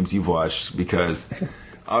many games you've watched because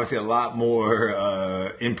obviously a lot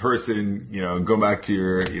more in person, going back to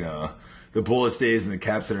your, the Bullets days and the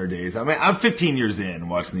Cap Center days. I'm 15 years in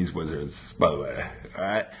watching these Wizards, by the way. All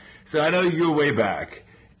right? So I know you go way back.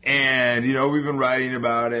 And, we've been writing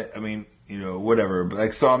about it. Whatever.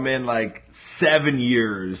 But so I'm in 7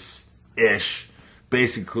 years-ish,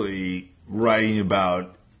 basically writing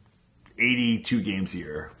about 82 games a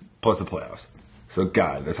year, plus the playoffs. So,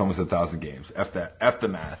 God, that's almost 1,000 games. F that. F the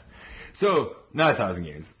math. So, not 1,000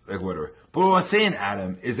 games. Whatever. But what I'm saying,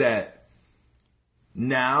 Adam, is that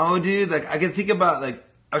now, dude, I can think about,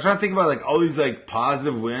 I was trying to think about like all these like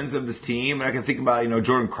positive wins of this team, and I can think about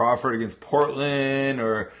Jordan Crawford against Portland,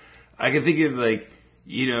 or I can think of like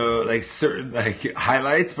like certain like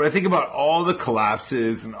highlights, but I think about all the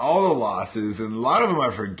collapses and all the losses, and a lot of them I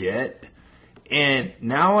forget. And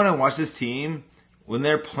now when I watch this team, when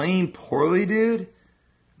they're playing poorly, dude,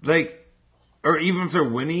 like, or even if they're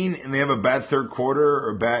winning and they have a bad third quarter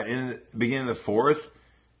or bad in the beginning of the fourth,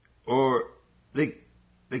 or like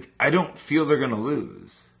I don't feel they're gonna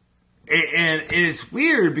lose. And it's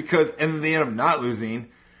weird because, and they end up not losing,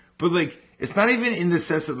 but like, it's not even in the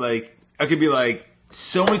sense that like, I could be like,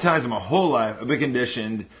 so many times in my whole life, I've been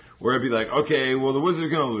conditioned where I'd be like, okay, well, the Wizards are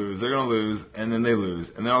going to lose. They're going to lose, and then they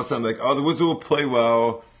lose. And then all of a sudden, I'm like, oh, the Wizards will play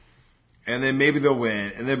well, and then maybe they'll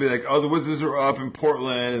win. And they'll be like, oh, the Wizards are up in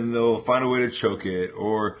Portland, and they'll find a way to choke it.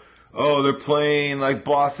 Or, oh, they're playing like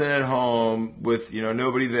Boston at home with,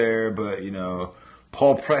 nobody there, but,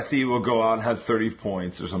 Paul Pressey will go out and have 30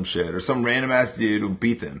 points or some shit, or some random ass dude will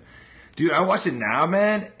beat them. Dude, I watch it now,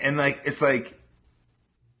 man, and like it's like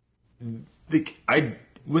when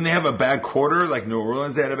they have a bad quarter, like New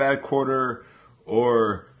Orleans they had a bad quarter,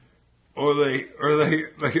 or like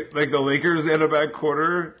the Lakers they had a bad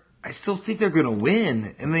quarter. I still think they're gonna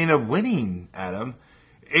win, and they end up winning, Adam.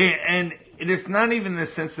 And it's not even the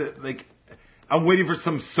sense that like I'm waiting for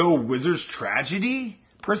some Wizards tragedy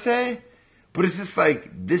per se. But it's just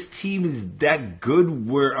like, this team is that good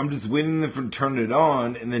where I'm just waiting for them to turn it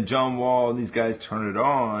on, and then John Wall and these guys turn it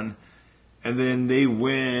on, and then they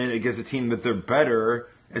win against a team that they're better,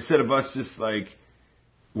 instead of us just like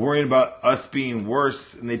worrying about us being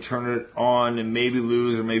worse, and they turn it on and maybe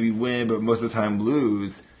lose or maybe win, but most of the time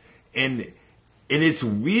lose. And it's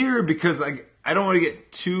weird because like I don't want to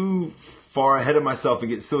get too far ahead of myself and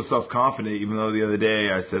get so self-confident, even though the other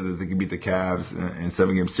day I said that they could beat the Cavs in a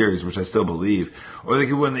 7-game series, which I still believe, or they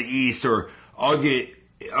could win the East, or I'll get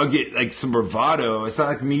like some bravado. It's not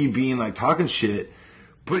like me being like talking shit,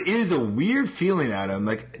 but it is a weird feeling, Adam.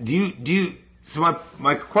 Like, do you, so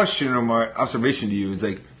my question or my observation to you is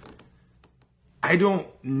like, I don't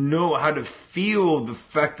know how to feel the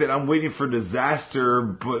fact that I'm waiting for disaster,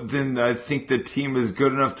 but then I think the team is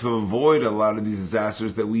good enough to avoid a lot of these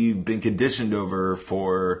disasters that we've been conditioned over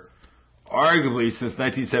for arguably since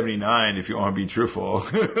 1979, if you want to be truthful.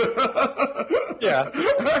 Yeah.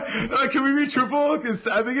 Can we be truthful? Because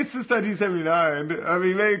I think it's since 1979. I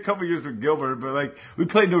mean, maybe a couple years with Gilbert, but like we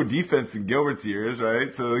played no defense in Gilbert's years,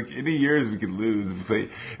 right? So like any years we could lose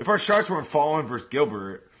if our shots weren't falling versus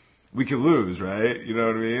Gilbert. We could lose, right? You know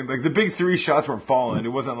what I mean? Like, the big three shots weren't falling. It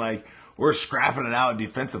wasn't like we're scrapping it out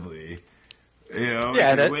defensively.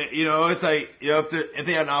 Yeah, it's like, if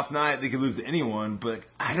they had an off night, they could lose to anyone. But like,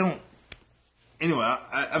 I don't. Anyway,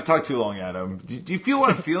 I've talked too long, Adam. Do you feel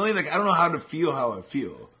what I'm feeling? Like, I don't know how to feel how I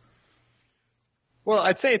feel. Well,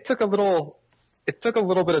 I'd say it took a little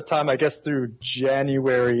bit of time, I guess, through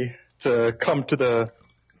January to come to the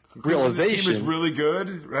realization. This team is really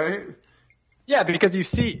good, right? Yeah, because you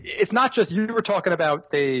see, it's not just you were talking about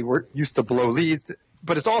they were used to blow leads,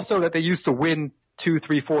 but it's also that they used to win 2,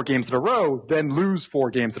 3, 4 games in a row, then lose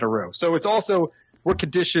 4 games in a row. So it's also, we're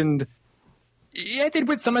conditioned,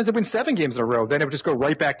 sometimes they'd win 7 games in a row, then it would just go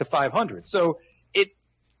right back to 500. So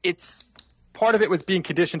it's part of it was being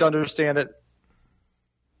conditioned to understand that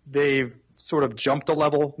they've sort of jumped a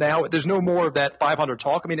level now. There's no more of that 500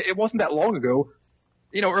 talk. I mean, it wasn't that long ago.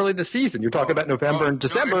 Early in the season. You're talking about November and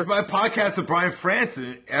December. It's my podcast with Brian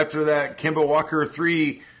Franson after that Kemba Walker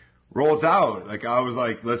 3 rolls out. Like, I was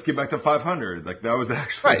like, let's get back to 500. Like, that was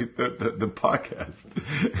actually right. the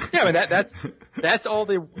podcast. Yeah, I mean, that's all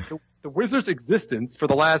the Wizards' existence for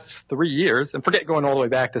the last 3 years, and forget going all the way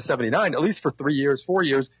back to 79, at least for 3 years, 4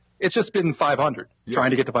 years, it's just been 500. Yes. Trying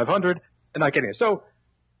to get to 500 and not getting it. So,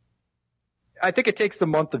 I think it takes the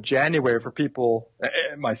month of January for people,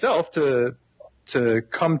 myself, to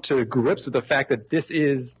come to grips with the fact that this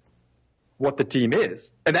is what the team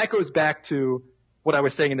is. And that goes back to what I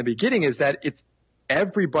was saying in the beginning, is that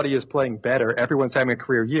everybody is playing better. Everyone's having a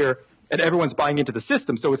career year and everyone's buying into the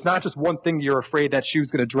system. So it's not just one thing you're afraid that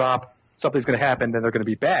shoe's going to drop, something's going to happen, then they're going to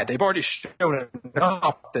be bad. They've already shown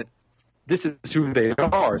enough that this is who they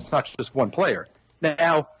are. It's not just one player.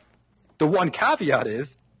 Now, the one caveat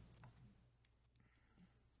is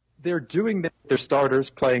they're doing their starters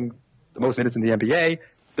playing the most minutes in the NBA.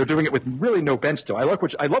 They're doing it with really no bench still. I love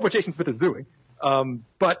what Jason Smith is doing.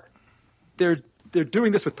 But they're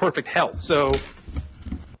doing this with perfect health. So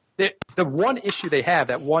the one issue they have,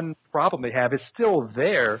 that one problem they have, is still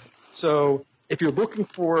there. So if you're looking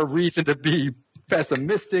for a reason to be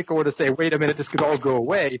pessimistic or to say, wait a minute, this could all go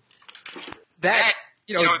away, that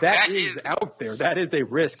is out there. That is a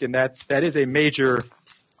risk, and that is a major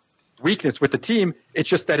weakness with the team. It's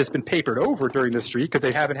just that it's been papered over during the streak because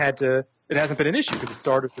they haven't had to. It hasn't been an issue because the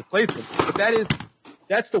starters have played them. But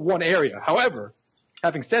that's the one area. However,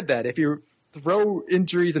 having said that, if you throw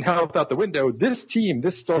injuries and health out the window, this team,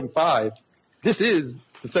 this starting five, this is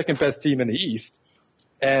the second best team in the East,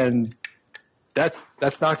 and that's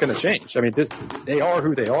not going to change. I mean, they are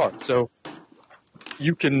who they are. So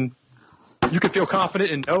you can feel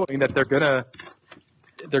confident in knowing that they're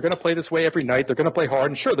gonna play this way every night. They're gonna play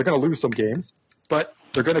hard, and sure, they're gonna lose some games, but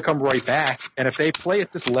they're gonna come right back. And if they play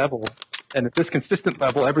at this level and at this consistent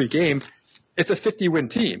level every game, it's a 50-win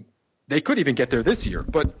team. They could even get there this year.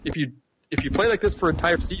 But if you play like this for an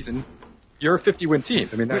entire season, you're a 50-win team.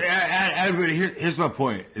 I mean, here's my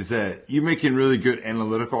point: is that you're making really good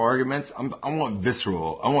analytical arguments. I want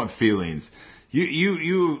visceral. I want feelings.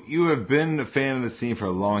 You have been a fan of the scene for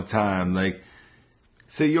a long time. Like,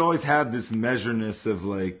 so you always have this measureness of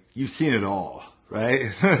like you've seen it all,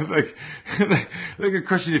 right? like a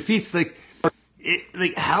crushing defeats. Like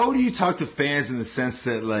how do you talk to fans in the sense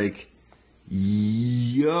that like,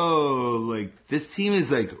 yo, like this team is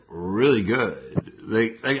like really good.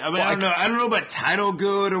 Like I mean, I don't know about title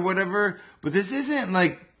good or whatever, but this isn't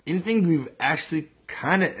like anything we've actually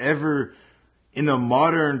kind of ever in a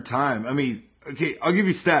modern time. I mean, okay, I'll give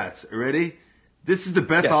you stats. Ready? This is the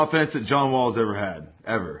best offense that John Wall's ever had,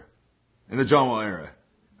 ever, in the John Wall era.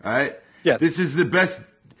 All right? Yes. This is the best.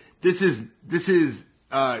 This is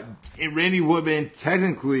Randy Woodman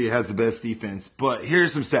technically has the best defense, but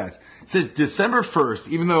here's some stats. It says December 1st,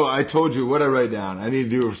 even though I told you what I write down, I need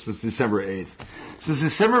to do it since December 8th. Since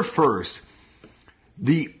December 1st,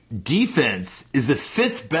 the defense is the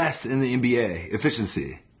 5th best in the NBA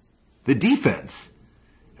efficiency. The defense.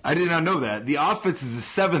 I did not know that. The offense is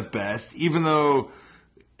the 7th best, even though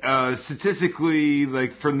statistically,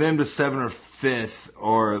 like from them to 7 or 5th,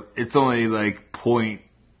 or it's only like point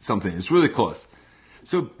something. It's really close.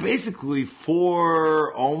 So basically,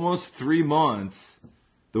 for almost 3 months,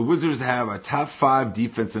 the Wizards have a top 5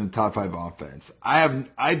 defense and a top 5 offense.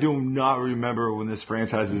 I do not remember when this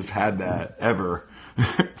franchise has had that ever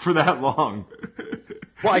for that long.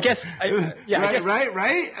 Well, I guess,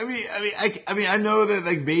 right. I mean, I know that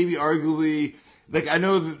like maybe arguably, like I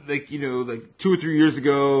know that like 2 or 3 years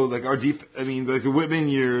ago, like our like the Whitman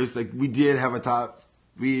years, like we did have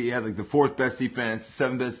we had like the 4th best defense,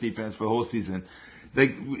 7th best defense for the whole season.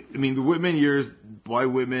 Like, I mean, the Whitman years, why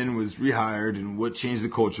Whitman was rehired and what changed the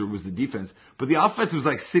culture was the defense. But the offense was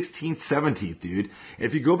like 16th, 17th, dude.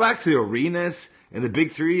 If you go back to the Arenas and the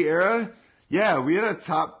Big Three era, yeah, we had a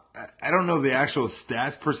top, I don't know the actual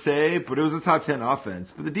stats per se, but it was a top 10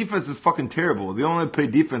 offense. But the defense was fucking terrible. The only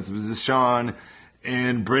played defense was Deshaun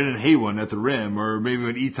and Brandon Haywood at the rim, or maybe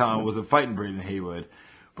when Eton wasn't fighting Brandon Haywood.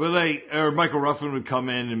 But like, or Michael Ruffin would come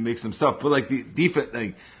in and make some stuff. But like the defense,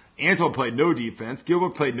 like, Antoine played no defense.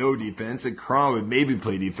 Gilbert played no defense. And Cron would maybe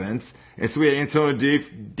play defense. And so we had Antonio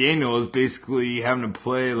Daniels basically having to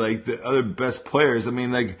play like the other best players. I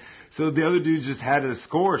mean, like, so the other dudes just had to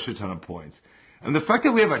score a shit ton of points. And the fact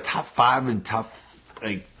that we have a top 5 and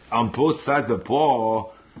like on both sides of the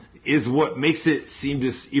ball is what makes it seem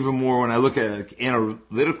just even more, when I look at it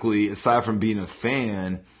analytically, aside from being a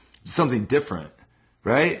fan, something different,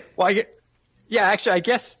 right? Well, I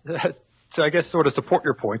guess. So I guess sort of support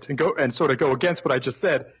your point and sort of go against what I just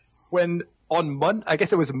said. When on I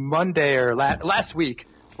guess it was Monday or last week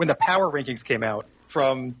when the power rankings came out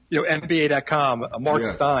from NBA.com, Mark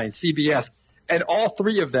Stein, CBS, and all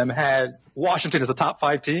 3 of them had Washington as a top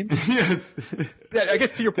 5 team. Yes. Yeah, I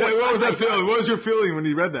guess to your point. What was that feeling? What was your feeling when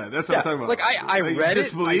you read that? That's what I'm talking about. Like I read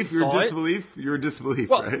disbelief? it. Your disbelief? Your disbelief,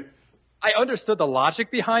 well, right? I understood the logic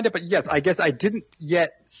behind it, but yes, I guess I didn't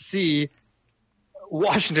yet see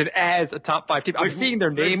Washington as a top 5 team. I'm seeing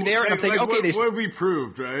their name there, and I'm saying, okay, what have we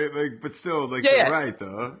proved, right? Like, but still, like, they're right,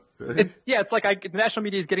 though. Right? It's like the national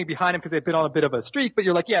media is getting behind them because they've been on a bit of a streak, but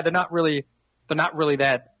you're like, yeah, they're not really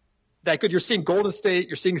that good. You're seeing Golden State,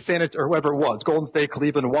 you're seeing San Antonio, or whoever it was, Golden State,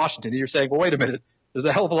 Cleveland, and Washington, and you're saying, well, wait a minute, there's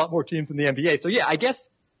a hell of a lot more teams in the NBA. So yeah, I guess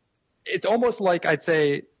it's almost like, I'd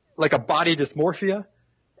say, like a body dysmorphia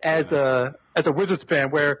as a Wizards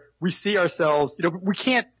fan, where we see ourselves, we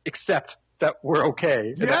can't accept that we're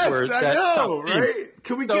okay. Yes, I know, right?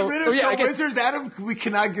 Can we get rid of Wizards, Adam? We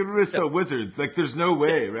cannot get rid of Wizards. Like, there's no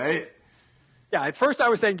way, right? Yeah, at first I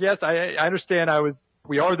was saying, yes, I understand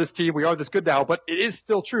we are this team, we are this good now, but it is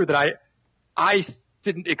still true that I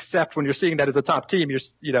didn't accept when you're seeing that as a top team,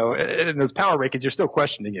 in those power rankings, you're still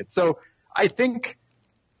questioning it. So I think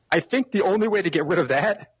the only way to get rid of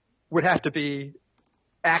that would have to be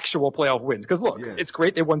actual playoff wins. Because look, it's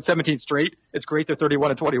great they won 17 straight. It's great they're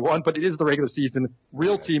 31-21, but it is the regular season.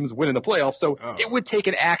 Real teams win in the playoffs. So it would take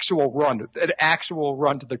an actual run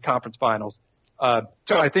to the conference finals.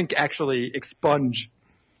 So I think actually expunge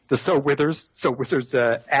the So Withers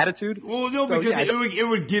attitude. Well, no, because it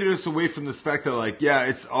would get us away from this fact that, like, yeah,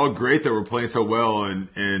 it's all great that we're playing so well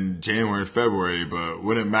in January and February, but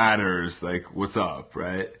when it matters, like, what's up,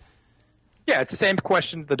 right? Yeah, it's the same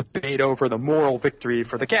question, the debate over the moral victory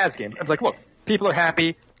for the Cavs game. I'm like, look, people are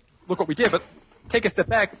happy. Look what we did. But take a step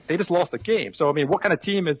back. They just lost a game. So, I mean, what kind of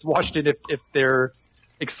team is Washington if they're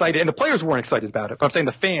excited? And the players weren't excited about it. But I'm saying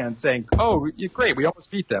the fans saying, oh, you're great. We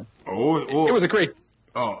almost beat them. It was a great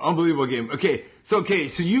 – oh, unbelievable game. Okay, so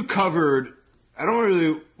you covered. I don't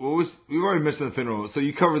really. We've already mentioned the funeral. So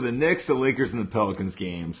you covered the Knicks, the Lakers, and the Pelicans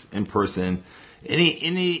games in person.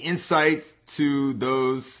 Any insight to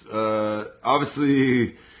those?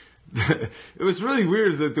 Obviously, it was really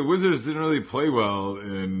weird that the Wizards didn't really play well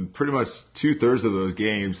in pretty much 2/3 of those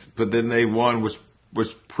games, but then they won,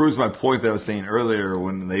 which proves my point that I was saying earlier.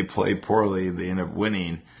 When they play poorly, they end up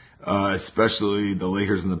winning. Especially the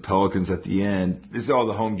Lakers and the Pelicans at the end. These are all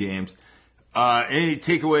the home games. Any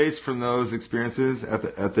takeaways from those experiences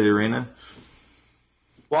at the arena?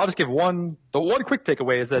 Well, I'll just give one. The one quick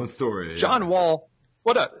takeaway is that story, John Wall.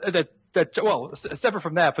 Separate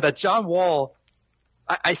from that, but that John Wall,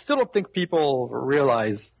 I still don't think people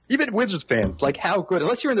realize, even Wizards fans, like how good.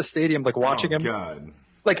 Unless you're in the stadium, like watching him, God.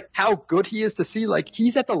 Like how good he is to see. Like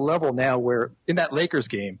he's at the level now where in that Lakers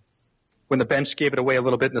game, when the bench gave it away a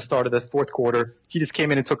little bit in the start of the fourth quarter, he just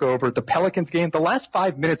came in and took over. The Pelicans game, the last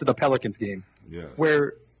 5 minutes of the Pelicans game,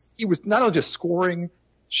 where he was not only just scoring,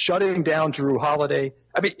 shutting down Drew Holiday.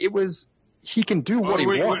 I mean, he can do what he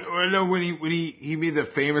wants. When he made the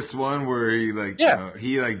famous one where he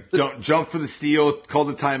jumped for the steal, called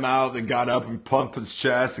the timeout, then got up and pumped his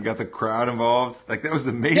chest and got the crowd involved. Like, that was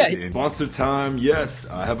amazing. Yeah, sponsor time. Yes,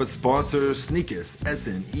 I have a sponsor, Sneakers,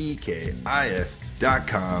 SNEKIS.com.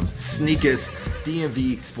 Sneakers,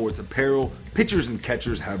 DMV sports apparel. Pitchers and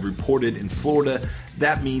catchers have reported in Florida.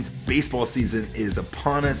 That means baseball season is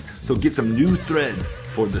upon us. So get some new threads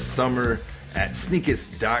for the summer at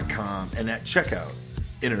Sneakers.com, and at checkout,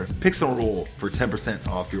 enter Pixel Roll for 10%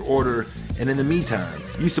 off your order. And in the meantime,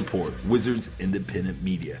 you support Wizards Independent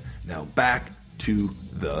Media. Now back to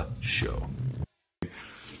the show.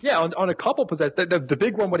 Yeah, on a couple possessions, the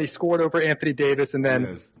big one when he scored over Anthony Davis and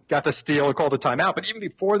then got the steal and called the timeout. But even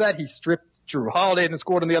before that, he stripped Drew Holiday and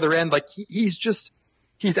scored on the other end. Like he's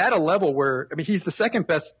at a level where, I mean, he's the second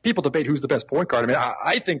best. People debate who's the best point guard. I mean,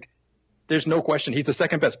 I think there's no question he's the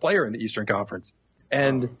second best player in the Eastern Conference.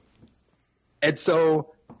 And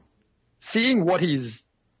so seeing what he's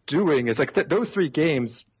doing is like those three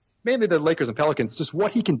games, mainly the Lakers and Pelicans, just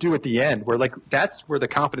what he can do at the end, where like that's where the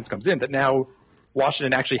confidence comes in, that now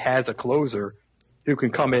Washington actually has a closer who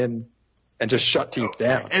can come in and just shut teams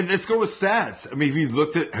down. And let's go with stats. I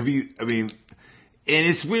mean, and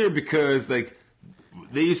it's weird because like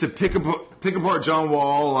they used to pick apart John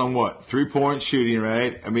Wall on 3-point shooting,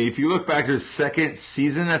 right? I mean, if you look back to his second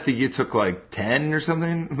season, I think he took like 10 or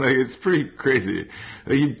something. Like, it's pretty crazy.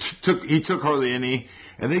 Like, he took hardly any,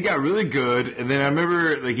 and they got really good. And then I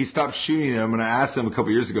remember like he stopped shooting them, and I asked him a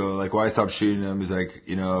couple years ago like why he stopped shooting them. He's like,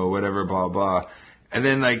 whatever, blah blah. And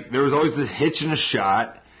then like there was always this hitch in a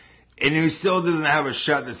shot, and he still doesn't have a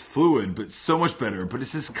shot that's fluid, but so much better. But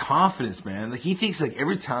it's this confidence, man. Like he thinks like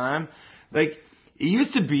every time, like. It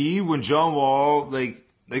used to be when John Wall, like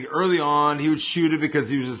early on, he would shoot it because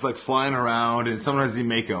he was just like flying around, and sometimes he'd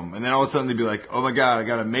make them. And then all of a sudden they'd be like, oh my God, I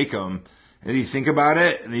got to make them. And he'd think about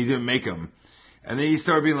it, and then he didn't make them. And then he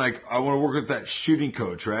started being like, I want to work with that shooting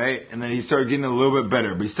coach, right? And then he started getting a little bit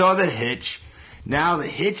better. But he still had that hitch. Now the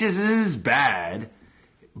hitch isn't as bad.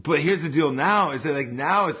 But here's the deal now, is that like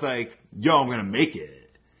now it's like, yo, I'm going to make it.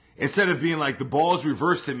 Instead of being like, the ball's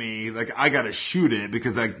reversed to me, like, I gotta shoot it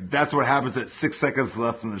because, like, that's what happens at 6 seconds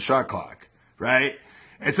left on the shot clock, right?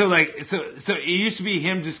 And so, like, so it used to be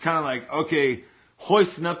him just kind of like, okay,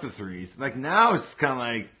 hoisting up the threes. Like, now it's kind of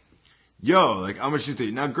like, yo, like, I'm gonna shoot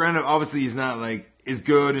three. Now, granted, obviously he's not, like, as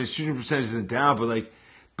good and his shooting percentage isn't down,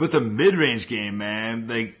 but the mid-range game, man,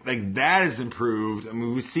 like that has improved. I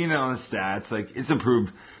mean, we've seen it on the stats. Like, it's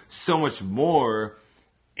improved so much more.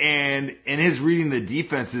 And his reading the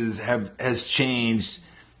defenses has changed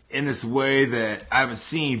in this way that I haven't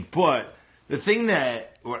seen. But the thing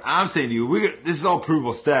that what I'm saying to you, this is all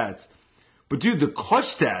provable stats. But dude, the clutch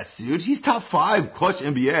stats, dude, he's top 5 clutch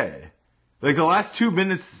NBA. Like the last 2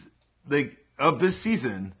 minutes of this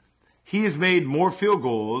season, he has made more field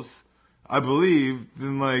goals, I believe,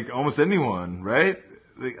 than like almost anyone, right?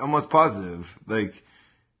 Like almost positive. Like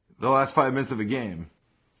the last 5 minutes of the game.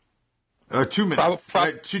 2 minutes.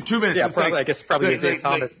 Right? Two minutes. Yeah, it's probably, like, I guess probably Isaiah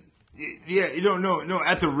Thomas. Yeah, you don't know. No,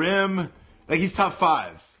 at the rim, like he's top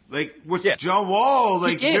 5. Like with John Wall,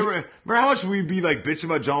 like remember how much we'd be like bitching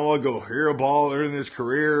about John Wall go hero ball early in his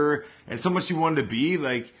career, and so much he wanted to be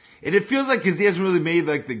like. And it feels like because he hasn't really made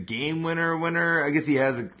like the game winner. I guess he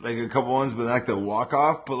has like a couple ones, but like the walk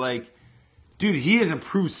off. But like, dude, he has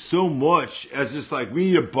improved so much as just like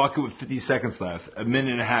we need a bucket with 50 seconds left, a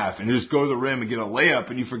minute and a half, and just go to the rim and get a layup,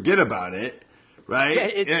 and you forget about it,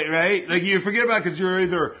 right? Right? Like you forget about it because you're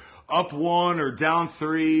either up 1 or down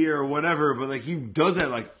 3 or whatever. But like he does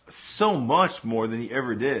that like so much more than he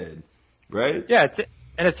ever did, right? Yeah,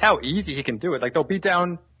 it's how easy he can do it. Like they'll be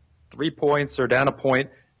down 3 points or down a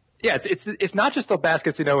point. Yeah, it's not just the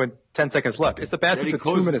baskets, in 10 seconds left. It's the baskets with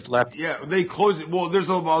 2 minutes left. Yeah, they close it. Well, there's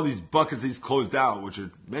all these buckets he's closed out, which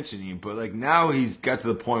are mentioning, but like now he's got to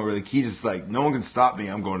the point where like he just like no one can stop me.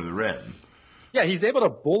 I'm going to the rim. Yeah, he's able to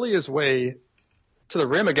bully his way to the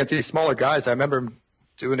rim against these smaller guys. I remember him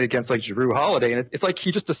doing it against like Jrue Holiday, and it's like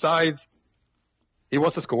he just decides he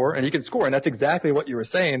wants to score and he can score, and that's exactly what you were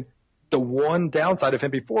saying. The one downside of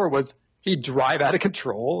him before was he'd drive out of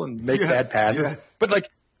control and make bad passes, but like.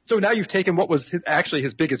 So now you've taken what was actually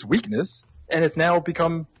his biggest weakness, and it's now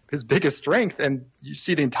become his biggest strength, and you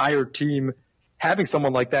see the entire team having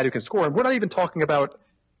someone like that who can score. And we're not even talking about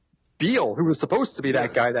Beal, who was supposed to be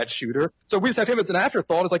that guy, that shooter. So we just have him as an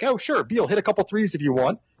afterthought. It's like, oh, sure, Beal, hit a couple threes if you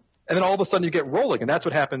want. And then all of a sudden you get rolling, and that's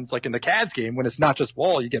what happens like in the Cavs game when it's not just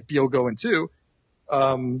Wall, you get Beal going too.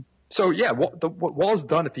 So, yeah, what Wall's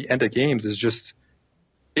done at the end of games is just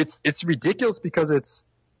it's ridiculous because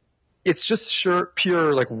it's just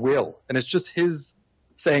pure like will, and it's just his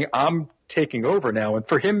saying, I'm taking over now. And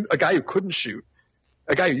for him, a guy who couldn't shoot,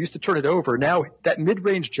 a guy who used to turn it over, now that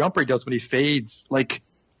mid-range jumper he does when he fades, like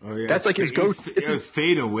that's like his go. It's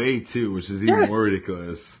fade away too, which is even more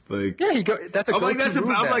ridiculous. Like that's a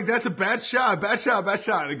that's a bad shot,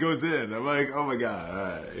 and it goes in. I'm like, oh my god, all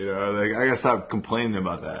right. Like I gotta stop complaining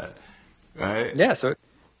about that, right? Yeah. So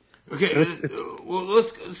okay, well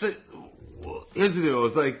let's. Here's the deal.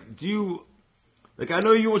 It's like, I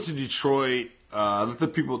know you went to Detroit. Let the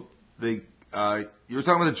people you were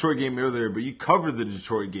talking about the Detroit game earlier, but you covered the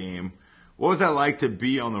Detroit game. What was that like to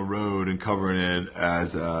be on the road and covering it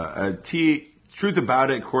as a Truth About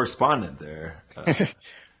It correspondent there?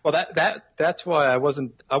 Well, that's why I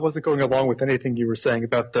wasn't going along with anything you were saying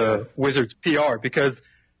about the Wizards PR because.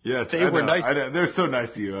 Yes, they were nice. I know. They're so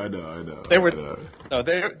nice to you. I know. They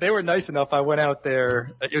were nice enough. I went out there.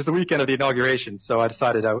 It was the weekend of the inauguration, so I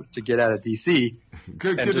decided to get out of DC.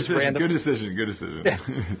 Good decision. Yeah.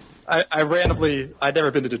 I'd never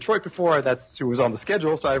been to Detroit before. That's who was on the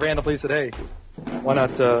schedule, so I randomly said, "Hey, why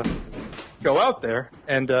not go out there?"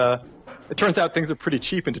 And it turns out things are pretty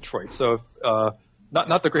cheap in Detroit, so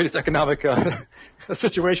not the greatest economic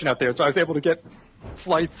situation out there. So I was able to get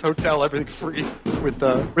flights, hotel, everything free with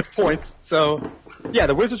points. So yeah,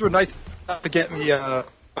 the Wizards were nice enough to get me a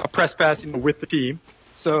press pass with the team.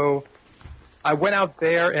 So I went out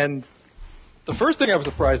there, and the first thing I was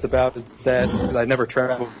surprised about is that because I never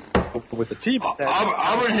traveled with the team.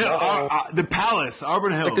 Auburn Hills, the Palace,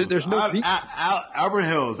 Auburn Hills. Like there's no Auburn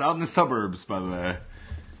Hills, out in the suburbs, by the way.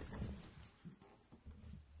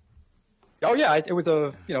 Oh yeah, it was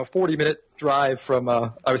a 40-minute drive from.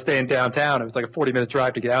 I was staying downtown. It was like a 40-minute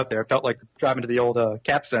drive to get out there. It felt like driving to the old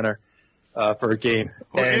Cap Center for a game.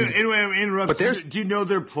 Well, anyway, interrupt. But do you know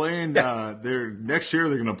they're playing? They're next year.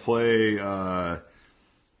 They're going to play.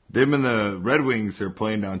 Them and the Red Wings are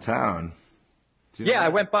playing downtown. I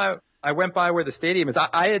went by where the stadium is.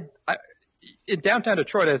 I had in downtown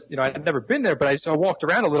Detroit. I had never been there, but I walked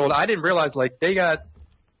around a little. And I didn't realize like they got.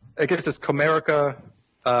 I guess it's Comerica.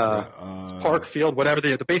 Park Field, whatever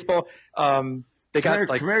the baseball. They got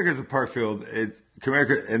Comerica's a park field. It's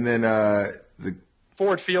Comerica, and then the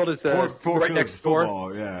Ford Field is the Ford right next door.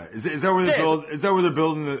 Football, yeah. Is that where they build? Is that where they're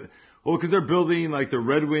building the? Well, because they're building like the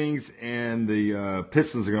Red Wings and the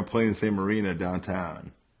Pistons are going to play in the same arena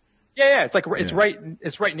downtown. Yeah. It's like it's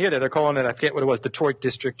right near there. They're calling it. I forget what it was, Detroit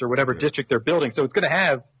District or whatever district they're building. So it's going to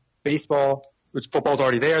have baseball. Which football's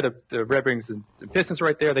already there. The Red Wings and Pistons are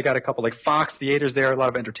right there. They got a couple like Fox theaters there, a lot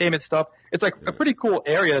of entertainment stuff. It's like a pretty cool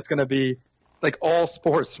area that's going to be like all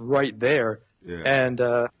sports right there. Yeah. And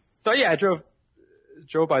I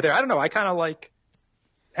drove by there. I don't know. I kind of like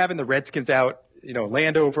having the Redskins out,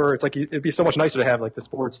 Landover. It's like it'd be so much nicer to have like the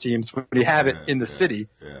sports teams when you have it in the city.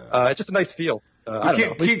 Yeah. It's just a nice feel. I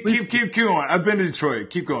don't know. Keep going. I've been to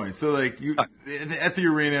Detroit. Keep going. So like you at the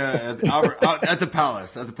arena at the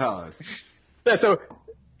Palace. Yeah, so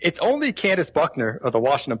it's only Candace Buckner of the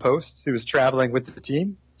Washington Post who was traveling with the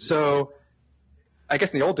team. So I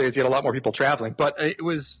guess in the old days you had a lot more people traveling, but it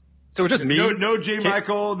was just me. No J.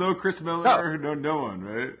 Michael, no Chris Miller, no one,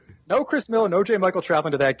 right? No Chris Miller, no J. Michael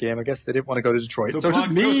traveling to that game. I guess they didn't want to go to Detroit. So Buck,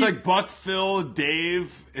 just me. So it's like Buck, Phil,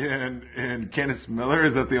 Dave, and Candace Miller.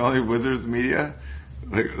 Is that the only Wizards media?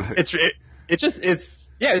 It's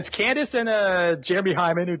Candace and Jeremy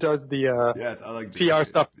Hyman who does the yes, I like PR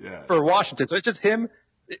stuff for Washington. So it's just him.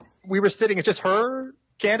 We were sitting. It's just her,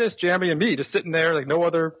 Candace, Jeremy, and me, just sitting there, like no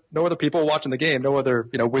other people watching the game, no other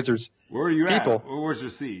Wizards. Where are you people. At? Where's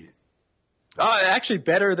your seat? Actually,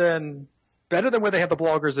 better than where they have the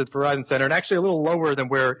bloggers at Verizon Center, and actually a little lower than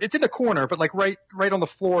where it's in the corner, but like right on the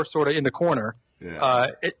floor, sort of in the corner. Yeah.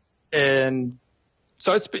 And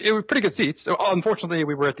so it was pretty good seats. So unfortunately,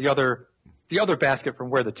 we were at the other basket from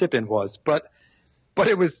where the tip-in was, but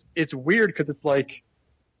it's weird because it's like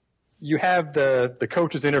you have the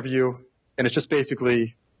coach's interview, and it's just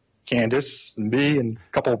basically Candace and me and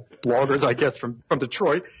a couple bloggers, I guess, from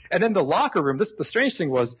Detroit, and then the locker room. The strange thing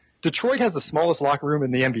was Detroit has the smallest locker room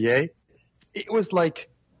in the NBA. It was like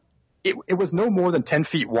it was no more than 10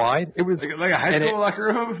 feet wide. It was like a high school locker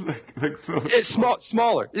room. It's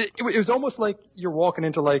smaller. It was almost like you're walking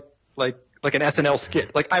into like an SNL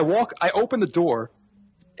skit. Like I open the door,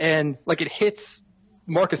 and like it hits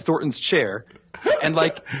Marcus Thornton's chair, and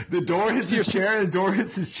like the door hits his chair. The door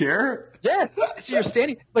hits his chair. Yes. So you're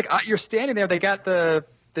standing there. They got the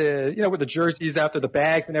with the jerseys out there, the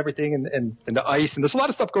bags and everything, and the ice, and there's a lot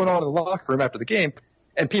of stuff going on in the locker room after the game,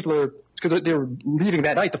 and people are. Because they were leaving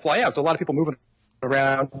that night to fly out, so a lot of people moving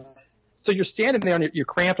around. So you're standing there and you're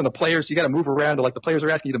cramped, and the players, you got to move around. Like the players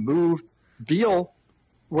are asking you to move. Beal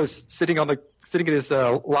was sitting in his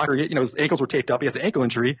locker. His ankles were taped up. He has an ankle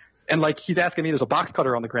injury, and like he's asking me. There's a box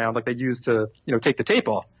cutter on the ground, like they use to take the tape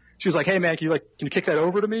off. She was like, "Hey man, can you kick that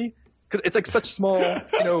over to me?" Because it's like such small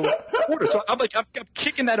quarter. So I'm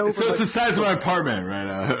kicking that over. So it's the size of my apartment right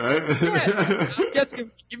now. Right? Yeah, yes,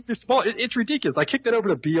 even small. It's ridiculous. I kicked it over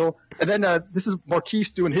to Beal, and then this is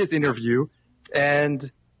Marquise doing his interview,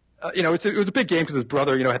 and it was a big game because his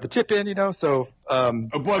brother, had the tip in, So. By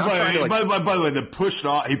the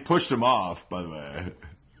way, he pushed him off. By the way.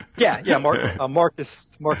 Yeah.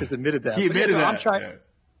 Marcus admitted that. He admitted that.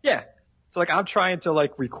 Yeah. So like I'm trying to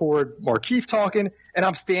like record Markieff talking, and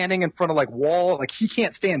I'm standing in front of like Wall, like he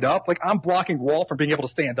can't stand up, like I'm blocking Wall from being able to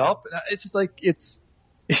stand up. It's just like it's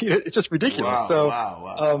just ridiculous.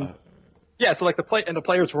 Wow. So like the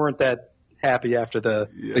players weren't that happy after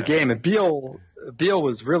the game, and Beal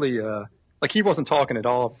was really like he wasn't talking at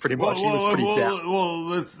all. Pretty much, he was pretty down. Well,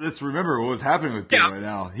 let's remember what was happening with Beal right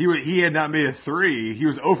now. He had not made a three. He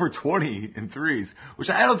was over 20 in threes, which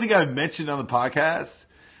I don't think I've mentioned on the podcast.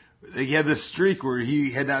 He had this streak where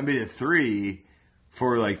he had not made a three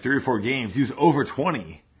for like 3 or 4 games. He was over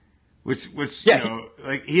 20, which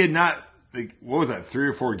he had not, like, what was that, 3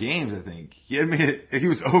 or 4 games, I think. He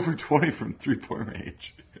was over 20 from 3-point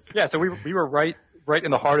range. Yeah, so we were right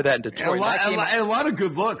in the heart of that in Detroit. And a lot of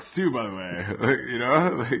good looks too, by the way.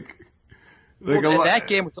 That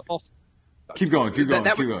game was also. Keep going.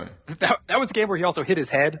 That was the game where he also hit his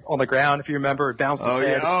head on the ground, if you remember. It bounced his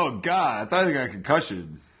head. Oh, God. I thought he got a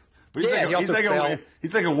concussion. But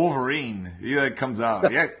he's like a Wolverine. He like comes out.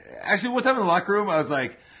 Yeah. Actually, one time in the locker room, I was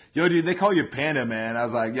like, "Yo, dude, they call you Panda, man." I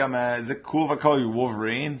was like, "Yeah, man, is it cool if I call you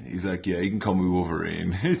Wolverine?" He's like, "Yeah, you can call me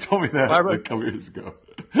Wolverine." He told me that like a couple years ago.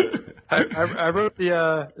 I wrote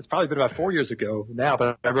it's probably been about 4 years ago now,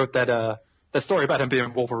 but I wrote that story about him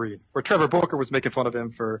being Wolverine, where Trevor Booker was making fun of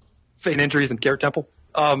him for faking injuries and Garrett Temple.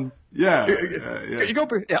 You go.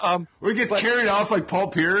 Where he gets carried off like Paul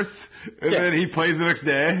Pierce, and then he plays the next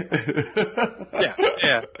day.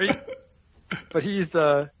 yeah. But he's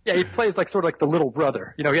he plays like sort of like the little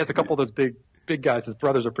brother. He has a couple of those big guys. His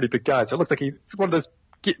brothers are pretty big guys. So it looks like he's one of those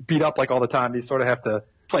get beat up like all the time. You sort of have to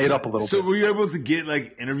play it up a little bit. So were you able to get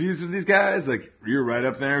like interviews with these guys? Like you were right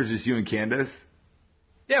up there, just you and Candace?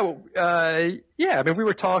 Yeah. Well, I mean, we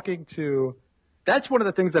were talking to. That's one of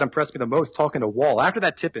the things that impressed me the most, talking to Wall after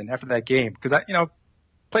that tip-in, after that game, because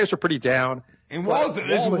players were pretty down. And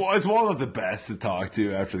is Wall not the best to talk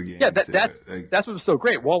to after the game? Yeah, that's what was so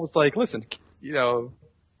great. Wall was like, listen,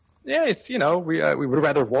 it's we would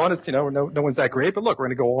rather have won. It's no one's that great, but look, we're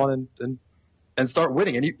going to go on and start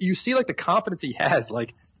winning. And you see like the confidence he has.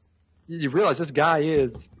 Like you realize this guy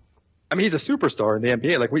is, I mean, he's a superstar in the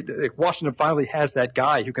NBA. Like Washington finally has that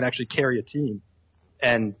guy who can actually carry a team,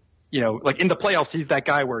 and. Like in the playoffs, he's that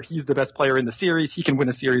guy where he's the best player in the series. He can win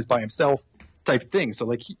a series by himself type thing. So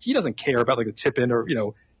like he doesn't care about like a tip in or,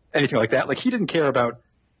 anything like that. Like he didn't care about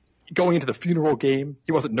going into the funeral game.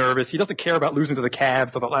 He wasn't nervous. He doesn't care about losing to the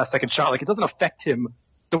Cavs on the last second shot. Like it doesn't affect him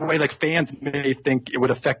the way like fans may think it would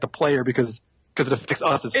affect the player because it affects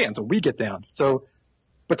us as fans when we get down. So,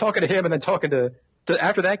 but talking to him and then talking to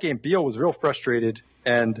after that game, Beal was real frustrated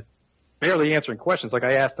and barely answering questions. Like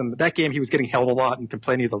I asked him that game, he was getting held a lot and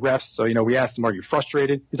complaining to the refs. So, we asked him, are you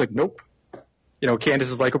frustrated? He's like, nope. Candace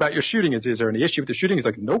is like, about your shooting. Is there any issue with your shooting? He's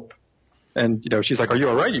like, nope. And, she's like, are you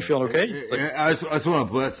all right? You feeling okay? He's like, I just want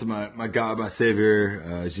to bless my God, my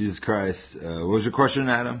Savior, Jesus Christ. What was your question,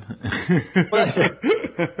 Adam?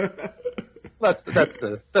 That's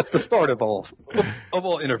the start of all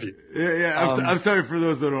interviews. Yeah. I'm sorry for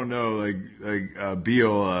those that don't know. Like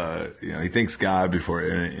Beal, he thanks God before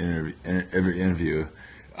every interview.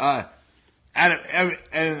 Adam,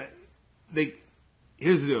 and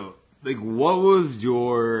here's the deal. Like, what was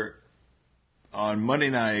your on Monday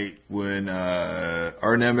night when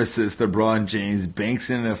our nemesis LeBron James banks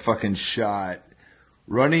in a fucking shot,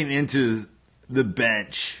 running into the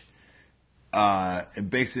bench, and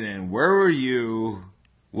banks it in? Where were you?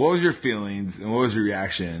 What was your feelings and what was your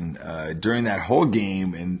reaction during that whole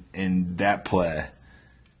game and that play?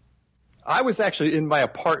 I was actually in my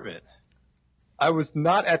apartment. I was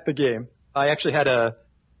not at the game. I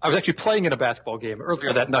was actually playing in a basketball game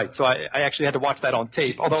earlier that night, so I actually had to watch that on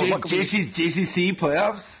tape. Although JCC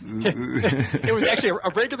playoffs? It was actually a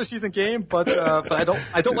regular season game, but I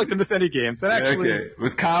don't like to miss any games. And actually, okay.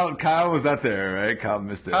 Was Kyle was not there, right? Kyle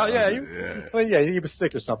missed it. He was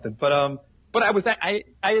sick or something. But I was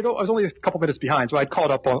only a couple minutes behind, so I'd caught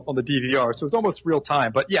up on the DVR, so it was almost real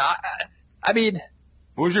time. But yeah, I mean,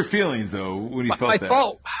 what was your feelings though when you felt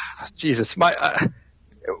that? Jesus,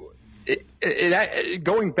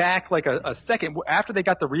 going back like a second after they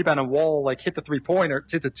got the rebound and Wall like hit the 3-pointer,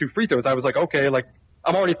 hit the 2 free throws, I was like, okay, like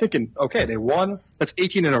I'm already thinking, okay, they won. That's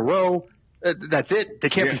 18 in a row. That's it. They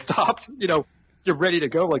can't be stopped. You're ready to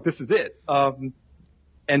go. Like this is it.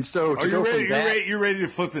 And so you're ready to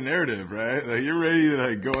flip the narrative, right? Like you're ready to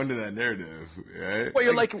like go into that narrative, right?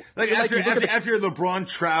 Well, after LeBron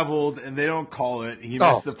traveled and they don't call it, he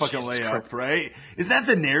missed the fucking layup, Christ. Right? Is that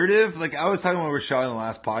the narrative? Like I was talking about Rashad in the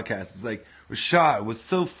last podcast. It's like Rashad was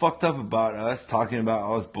so fucked up about us talking about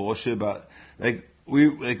all this bullshit about we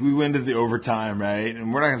went to the overtime, right?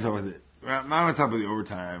 And we're not gonna talk about it. I'm not gonna talk about the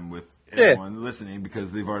overtime with everyone listening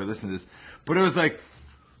because they've already listened to this. But it was like.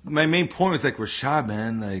 My main point was like Rashad,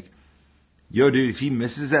 man, like, yo, dude, if he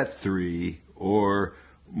misses that 3, or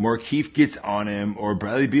Markieff gets on him, or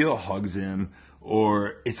Bradley Beal hugs him,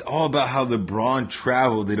 or it's all about how LeBron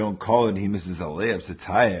traveled, they don't call it, and he misses a layup to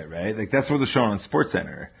tie it, right? Like that's what they're showing on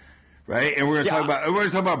SportsCenter, right? And we're gonna talk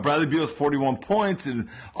about Bradley Beal's 41 points and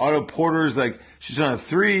Otto Porter's like she's on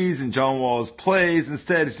 3s and John Wall's plays.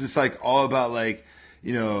 Instead, it's just like all about like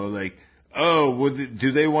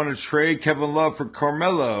do they want to trade Kevin Love for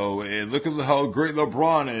Carmelo? And look at how great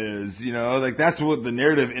LeBron is. Like that's what the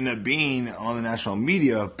narrative ended up being on the national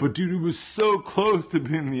media. But dude, it was so close to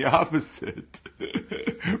being the opposite. Yeah,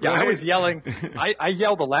 right? I was yelling. I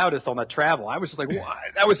yelled the loudest on that travel. I was just like, what?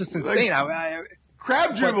 That was just insane.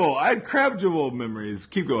 Crab dribble. I had crab dribble memories.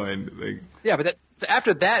 Keep going. So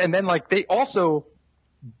after that, and then like they also.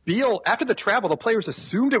 Beal, after the travel, the players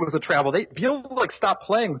assumed it was a travel. Beal stopped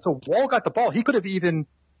playing, so Wall got the ball. He could have even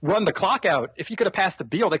run the clock out. If he could have passed to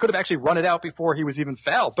Beal, they could have actually run it out before he was even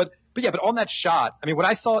fouled. But on that shot, I mean, when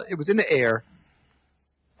I saw it was in the air,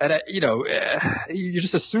 and you're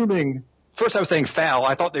just assuming. First, I was saying foul.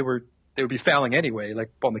 I thought they would be fouling anyway,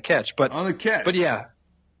 like on the catch. But on the catch, but yeah,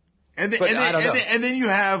 and then you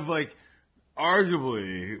have like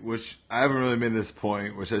arguably, which I haven't really made this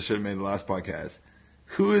point, which I should have made in the last podcast.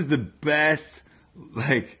 Who is the best,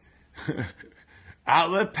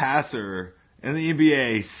 outlet passer in the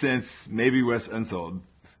NBA since maybe Wes Unseld?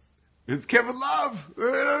 It's Kevin Love. You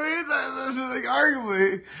know what I mean?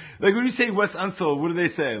 Arguably. When you say Wes Unseld, what do they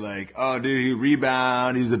say? Oh, dude, he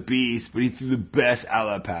rebounded, he was a beast, but he threw the best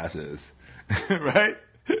outlet passes. Right?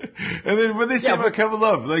 And then what they say about Kevin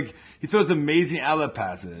Love? He throws amazing outlet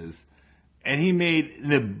passes, and he made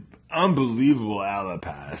an unbelievable outlet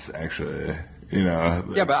pass, actually.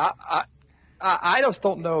 But I just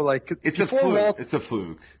don't know. It's a fluke. It's a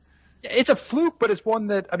fluke. It's a fluke, but it's one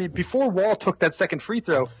that before Wall took that second free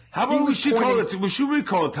throw. How about we should call it? Should we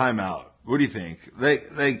call it timeout? What do you think?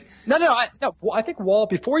 No. I think Wall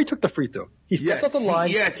before he took the free throw, he stepped up the line.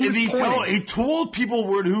 He told people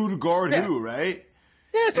who to guard who, right?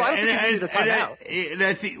 Yeah. So I don't think it's a timeout. And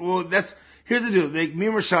I think here's the deal. Me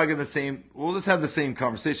and Rashad get the same. Well, let's have the same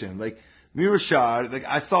conversation. Me and Rashad,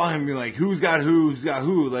 I saw him be who's got who?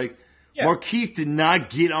 Markieff did not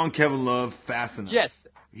get on Kevin Love fast enough. Yes.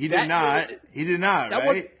 He did not,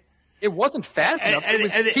 right? It wasn't fast enough.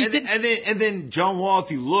 And then John Wall, if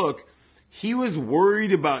you look, he was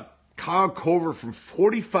worried about Kyle Korver from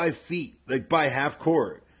 45 feet, like by half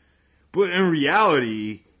court. But in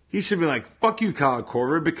reality, he should be like, fuck you, Kyle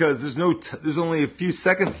Korver, because there's only a few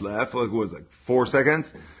seconds left. Like, what was it, like 4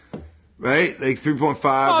 seconds? Right? Like 3.5.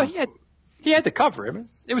 Oh, he had to cover him.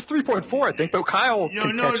 It was 3.4, I think, but Kyle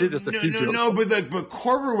can catch it just a few drills. No, but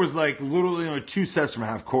Korver was like literally 2 steps from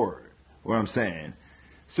half court. What I'm saying.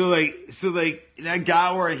 So that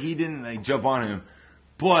guy where he didn't like jump on him,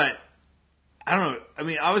 but I don't know. I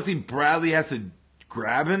mean, obviously Bradley has to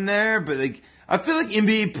grab him there, but like I feel like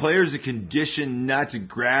NBA players are conditioned not to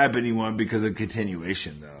grab anyone because of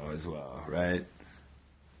continuation, though, as well, right?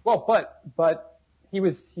 Well, but he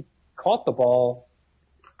caught the ball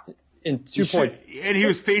in 2 point, and he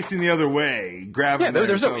was facing the other way, grabbing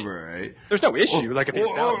over, right? There's no issue.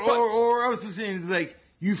 Or I was listening, like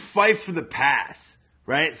you fight for the pass.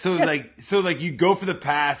 Right? So you go for the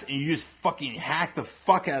pass and you just fucking hack the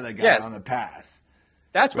fuck out of that guy on the pass.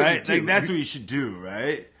 That's what you do. Like that's what you should do,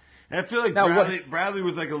 right? And I feel like Bradley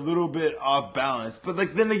was like a little bit off balance. But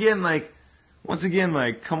like then again, like once again,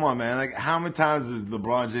 like come on, man. Like how many times does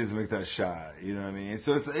LeBron James make that shot? You know what I mean?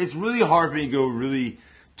 So it's really hard for me to go really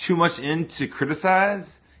too much in to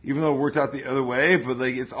criticize, even though it worked out the other way. But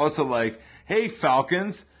like it's also like, hey,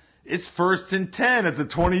 Falcons. It's 1st and 10 at the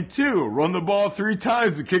 22. Run the ball 3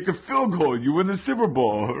 times and kick a field goal. You win the Super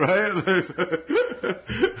Bowl, right?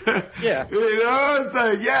 Yeah. You know, it's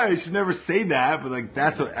like, yeah, you should never say that, but like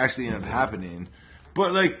that's what actually ended up happening.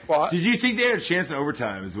 But like, did you think they had a chance in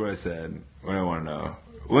overtime? Is what I said. What I want to know.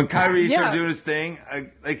 When Kyrie started doing his thing,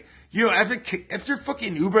 after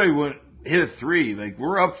fucking Oubre hit a 3, like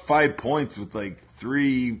we're up 5 points with like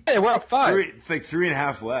 3. Hey, we're up 5. It's like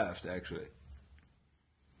 3.5 left, actually.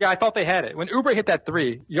 Yeah, I thought they had it. When Oubre hit that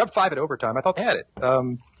 3, you're up 5 at overtime. I thought they had it.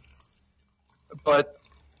 But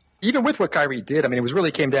even with what Kyrie did, I mean, it really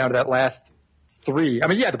came down to that last 3. I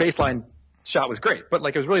mean, yeah, the baseline shot was great, but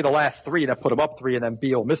like it was really the last 3 that put him up 3, and then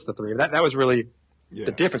Beal missed the 3. That was really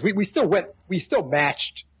the difference. We still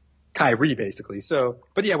matched Kyrie basically. So,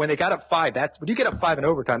 but yeah, when they got up 5, when you get up 5 in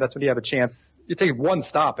overtime, that's when you have a chance. You take one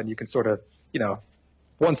stop and you can sort of,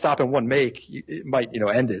 one stop and one make, it might,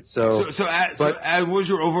 end it. So what was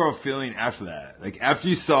your overall feeling after that? Like after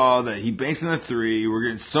you saw that he banks in the 3, we're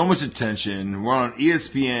getting so much attention. We're on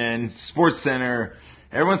ESPN, Sports Center,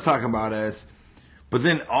 everyone's talking about us. But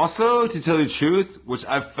then also, to tell you the truth, which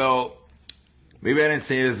I felt, maybe I didn't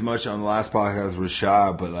say it as much on the last podcast with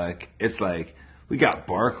Rashad, but like it's like we got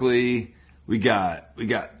Barkley, we got. I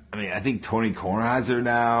mean, I think Tony Kornheiser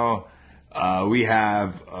now. We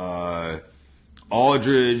have.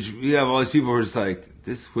 Aldridge, we have all these people who are just like,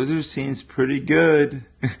 this Wizards team's pretty good.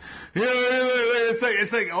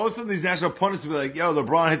 It's like all of a sudden these national pundits will be like, yo,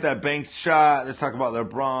 LeBron hit that bank shot. Let's talk about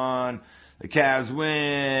LeBron. The Cavs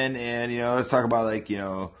win. And, let's talk about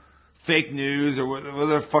fake news or what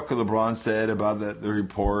the fuck LeBron said about the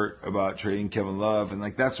report about trading Kevin Love. And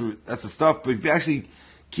like, that's the stuff. But if you actually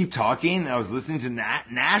keep talking, I was listening to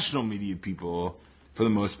national media people for the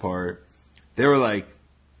most part. They were like,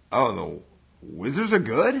 oh, the Wizards are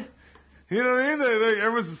good? You know what I mean?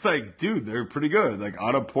 Everyone's just like, dude, they're pretty good. Like,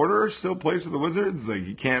 Otto Porter still plays for the Wizards. Like,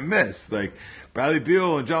 you can't miss. Like, Bradley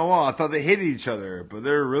Beal and John Wall, I thought they hated each other, but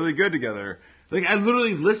they're really good together. Like, I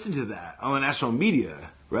literally listened to that on the national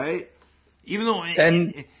media, right? Even though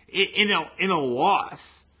in a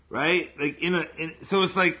loss, right? Like, so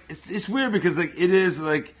it's like, it's weird because, like, it is,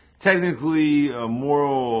 like, technically a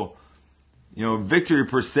moral, victory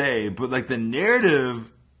per se, but, like, the narrative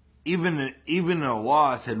even a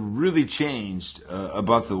loss had really changed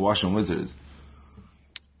about the Washington Wizards.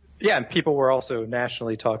 Yeah, and people were also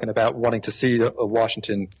nationally talking about wanting to see a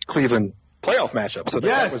Washington-Cleveland playoff matchup. So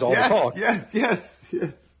that was all the talk. Yes.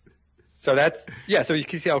 So so you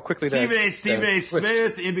can see how quickly Stephen A.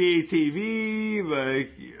 Smith, NBA TV,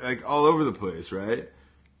 like all over the place, right?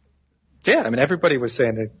 Yeah, I mean, everybody was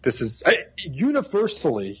saying that this is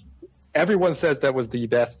universally, everyone says that was the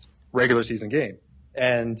best regular season game.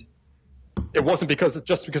 And it wasn't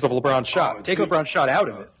just because of LeBron's shot. Take LeBron's shot out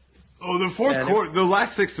of it. Oh, the fourth quarter, the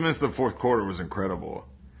last 6 minutes of the fourth quarter was incredible.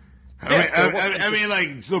 I mean, like,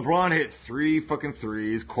 LeBron hit 3 fucking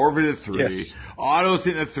threes. Korver hit 3. Yes. Otto's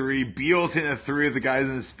hitting a 3. Beal's hitting a 3 of the guys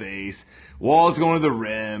in his face. Wall's going to the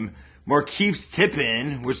rim. Markeith's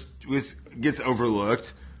tip-in, which gets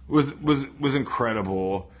overlooked, was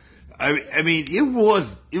incredible. I mean, it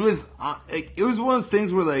was one of those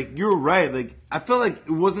things where, like, you were right. Like, I felt like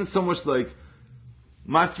it wasn't so much like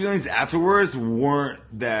my feelings afterwards weren't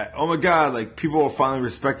that, oh my God, like people will finally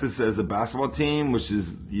respect us as a basketball team, which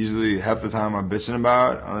is usually half the time I'm bitching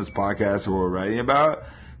about on this podcast or we're writing about.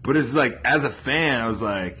 But it's like, as a fan, I was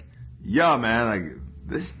like, yeah, man, like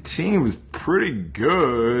this team was pretty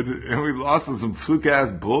good, and we lost to some fluke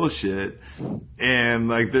ass bullshit, and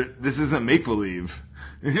like this isn't make believe,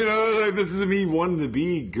 you know, like this isn't me wanting to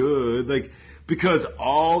be good, like because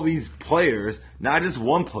all these players, not just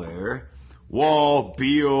one player, Wall,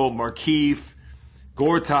 Beal, Markeith,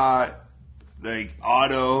 Gortat, like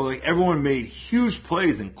Otto, like everyone made huge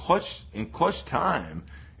plays in clutch time,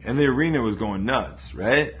 and the arena was going nuts,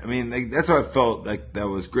 right? I mean, like, that's what I felt like that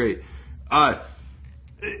was great. Like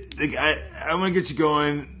I want to get you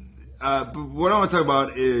going, but what I want to talk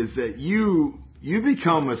about is that you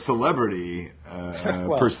become a celebrity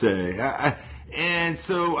well, per se. And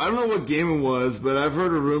so I don't know what game it was, but I've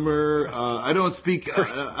heard a rumor. I don't speak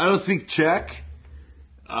Czech.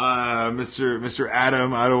 Mr.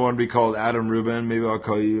 Adam, I don't want to be called Adam Rubin. Maybe I'll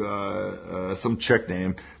call you some Czech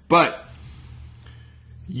name. But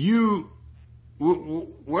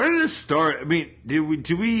where did this start? I mean,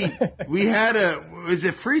 we had was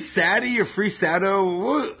it Free Sadie or Free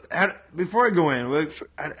Sado? Before I go in, was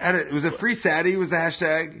it Free Sadie was the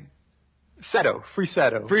hashtag? Sado, Free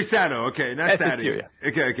Sado. Free Sado, okay, not Sadie. Yeah.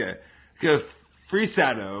 Okay. Free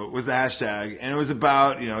Sado was the hashtag, and it was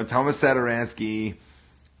about, Thomas Sadaransky,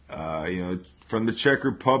 from the Czech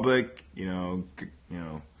Republic,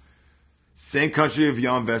 same country of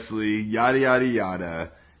Jan Vesely, yada, yada,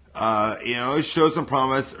 yada. It showed some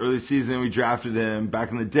promise early season. We drafted him back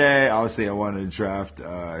in the day. Obviously, I wanted to draft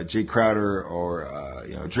Jay Crowder or,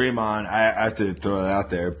 Draymond. I have to throw that out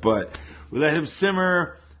there. But we let him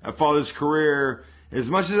simmer. I followed his career. As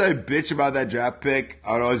much as I bitch about that draft pick,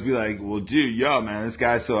 I would always be like, well, dude, man, this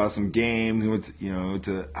guy still has some game. He went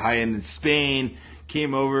to high end in Spain,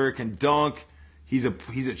 came over, can dunk. He's a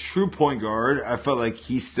true point guard. I felt like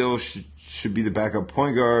he still should be the backup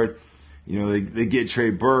point guard. They get Trey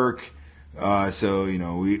Burke. So,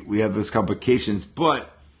 we have those complications. But,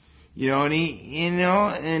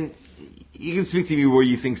 and you can speak to me where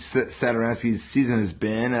you think Sadaransky's season has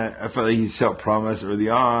been. I felt like he showed promise early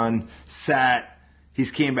on. He's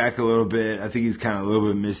came back a little bit. I think he's kind of a little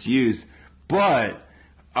bit misused. But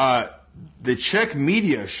the Czech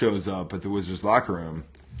media shows up at the Wizards locker room.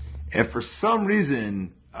 And for some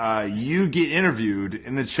reason, you get interviewed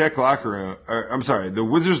in the Czech locker room, the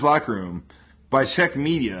Wizards locker room by Czech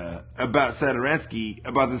media about Sadaransky,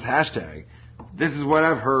 about this hashtag. This is what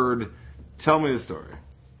I've heard. Tell me the story.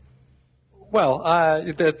 Well,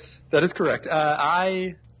 that is correct.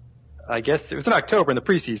 I guess it was in October in the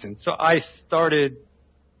preseason, so I started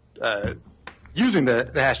using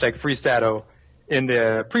the hashtag FreeSado in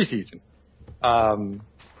the preseason,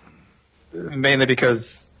 mainly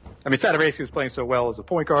because Sadaransky was playing so well as a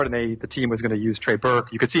point guard, and the team was going to use Trey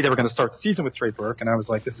Burke. You could see they were going to start the season with Trey Burke, and I was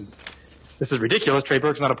like, this is ridiculous. Trey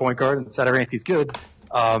Burke's not a point guard, and Sadaransky's good.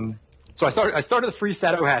 So I started the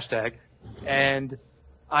FreeSado hashtag, and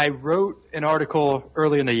I wrote an article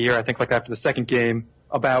early in the year, I think like after the second game,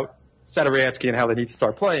 about Sadaransky and how they need to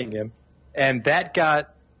start playing him. And that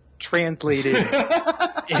got translated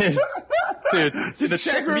into the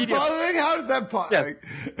Czech media. How does that pop? Yeah.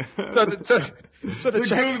 So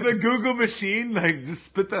the Google machine, just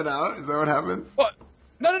spit that out? Is that what happens? Well,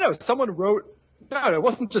 no. Someone wrote, no, it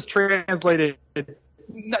wasn't just translated.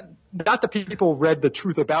 Not the people read the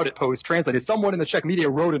truth about it post translated. Someone in the Czech media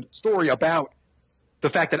wrote a story about the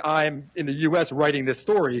fact that I'm in the U.S. writing this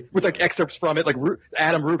story with excerpts from it,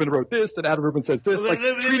 Adam Rubin wrote this and Adam Rubin says this,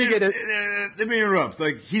 treating it. Let me interrupt.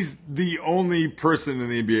 He's the only person in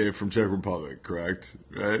the NBA from Czech Republic, correct?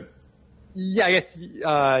 Right? Yeah, I guess.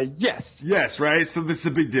 Yes. Yes, right. So this is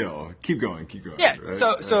a big deal. Keep going. Yeah. Right?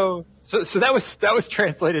 So that was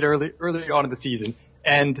translated early on in the season,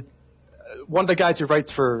 and one of the guys who writes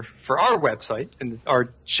for our website and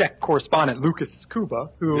our Czech correspondent, Lucas Kuba,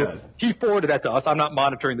 he forwarded that to us. I'm not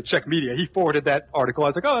monitoring the Czech media. He forwarded that article. I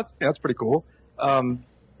was like, oh, that's pretty cool.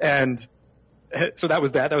 And so that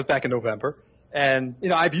was that. That was back in November. And,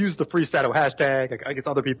 I've used the FreeSado hashtag. I guess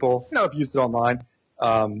other people, have used it online.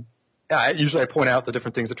 Usually I point out the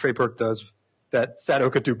different things that Trey Burke does that Sado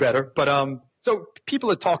could do better. But, so people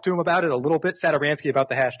had talked to him about it a little bit, Sadaransky, about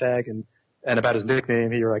the hashtag and about his nickname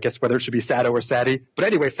here, I guess whether it should be Sado or Sadie. But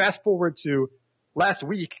anyway, fast forward to last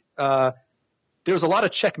week, there was a lot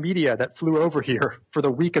of Czech media that flew over here for the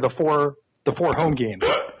week of the four home games,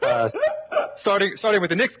 starting with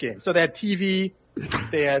the Knicks game. So they had TV,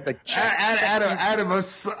 they had Adam,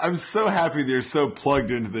 I'm so happy that you're so plugged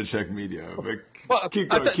into the Czech media. But keep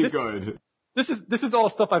going. This is all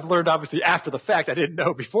stuff I've learned obviously after the fact. I didn't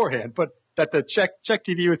know beforehand, but that the Czech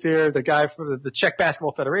TV was here, the guy from the Czech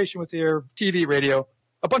Basketball Federation was here, TV, radio,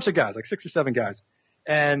 a bunch of guys, like 6 or 7 guys.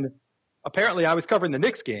 And apparently I was covering the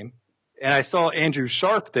Knicks game and I saw Andrew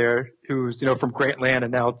Sharp there, who's, from Grantland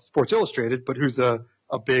and now Sports Illustrated, but who's a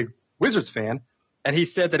big Wizards fan. And he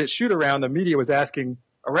said that at shoot around, the media was asking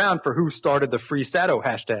around for who started the Free Sato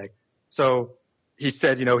hashtag. So he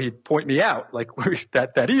said, he'd point me out like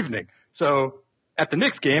that evening. So at the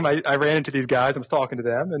Knicks game, I ran into these guys. I was talking to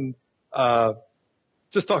them and,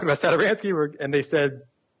 just talking about Satoransky, and they said,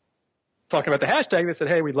 talking about the hashtag, they said,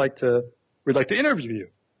 hey, we'd like to interview you.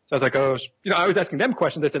 So I was like, oh, I was asking them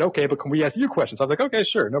questions. They said, okay, but can we ask you questions? I was like, okay,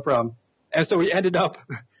 sure, no problem. And so we ended up,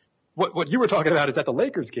 what you were talking about is at the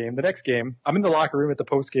Lakers game, the next game, I'm in the locker room at the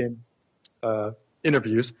post game,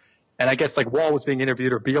 interviews. And I guess like Wall was being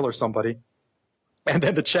interviewed or Beal or somebody. And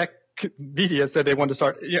then the Czech media said they wanted to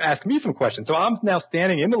start ask me some questions. So I'm now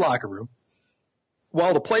standing in the locker room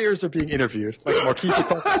while the players are being interviewed, like Marquise is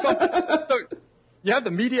talking something. So you have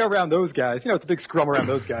the media around those guys. It's a big scrum around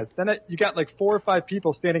those guys. Then you got like 4 or 5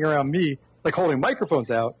 people standing around me, like holding microphones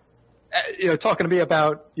out, talking to me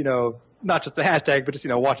about, not just the hashtag, but just,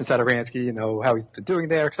 watching Satoransky, how he's been doing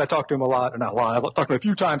there. Cause I talked to him a lot, or not a lot. I've talked to him a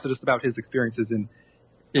few times just about his experiences in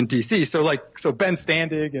DC. So Ben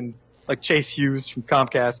Standig and like Chase Hughes from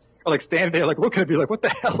Comcast are like standing there, like looking at me like, what the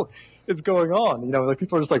hell is going on? Like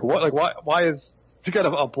people are just like, what, like why is you got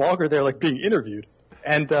a blogger there like being interviewed?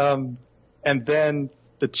 And then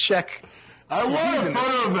the Czech. I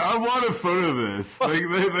want a photo of this. Like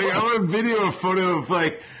I want a video, a photo of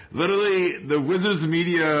like literally the Wizards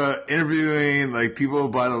media interviewing like people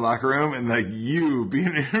by the locker room, and like you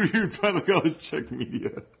being interviewed by like all the Czech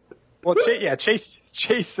media. Well, Chase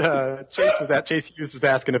Hughes was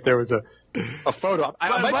asking if there was a photo.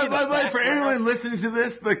 For anyone listening to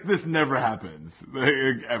this, like this never happens,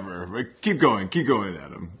 like, ever. Like, keep going,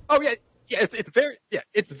 Adam. Oh yeah, it's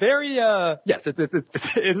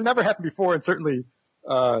never happened before, and certainly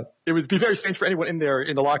it would be very strange for anyone in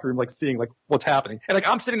the locker room, like seeing like what's happening. And like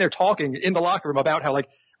I'm sitting there talking in the locker room about how like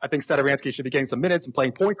I think Satoransky should be getting some minutes and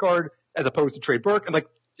playing point guard as opposed to Trey Burke, and like.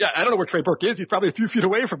 Yeah, I don't know where Trey Burke is. He's probably a few feet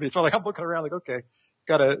away from me. So like I'm looking around like, okay,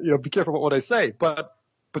 gotta, be careful about what I say. But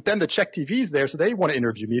then the Czech TV's there, so they want to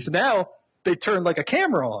interview me. So now they turn like a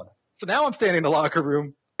camera on. So now I'm standing in the locker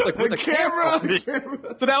room, like with a camera.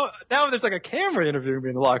 So now there's like a camera interviewing me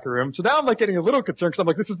in the locker room. So now I'm like getting a little concerned because I'm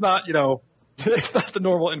like, this is not, it's not the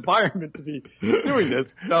normal environment to be doing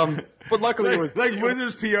this. But luckily it was like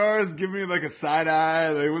Wizards PR is giving me like a side eye.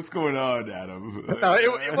 Like, what's going on, Adam? No,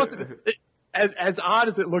 it wasn't. As odd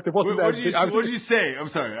as it looked, it wasn't. What did you say? I'm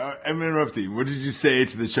sorry, I'm interrupting. What did you say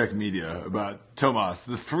to the Czech media about Tomas,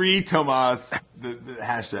 the free Tomas, the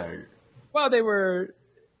hashtag? Well, they were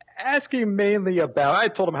asking mainly about. I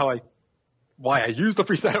told them why I used the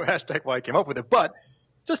free Sato hashtag, why I came up with it, but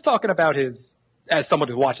just talking about as someone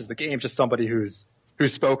who watches the game, just somebody who's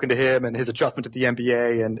spoken to him and his adjustment to the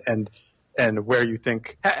NBA and where you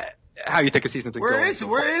think. How you think a season's been going?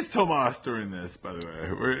 Where is Tomas during this, by the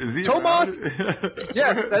way? Where is he? Tomas?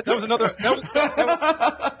 Yes, that was another.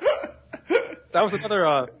 That was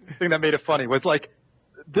another thing that made it funny. Was like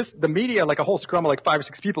the media, like a whole scrum of like 5 or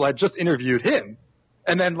 6 people, had just interviewed him,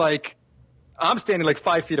 and then like I'm standing like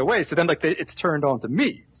 5 feet away. So then like it's turned on to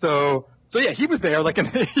me. So yeah, he was there. Like, and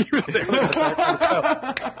he was there.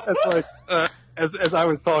 That's like as I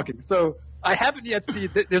was talking. So I haven't yet seen.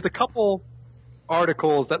 There's a couple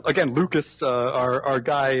articles that, again, Lucas, our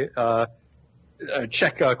guy,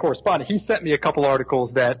 Czech correspondent, he sent me a couple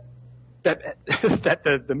articles that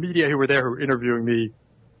the media who were there who were interviewing me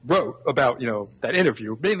wrote about, that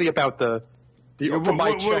interview, mainly about the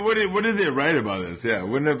what did they write about this? Yeah,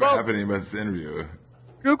 what ended up happening about this interview?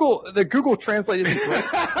 Google translated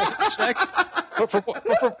Czech, but from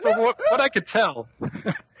what I could tell.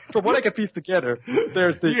 From what I could piece together,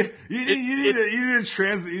 there's the you need a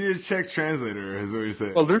Czech translator, is what you're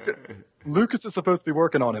saying. Well, Lucas is supposed to be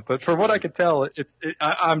working on it, but from what I could tell,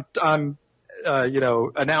 I'm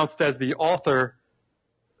announced as the author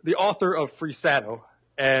of Free Sato,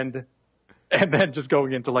 and then just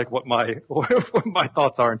going into like what my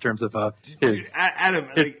thoughts are in terms of his Adam.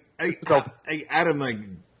 Adam, like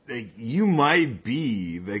you might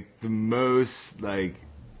be like the most like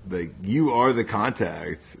you are the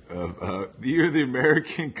contact of you're the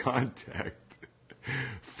American contact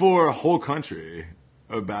for a whole country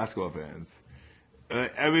of basketball fans.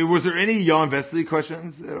 I mean, was there any Jan Vesely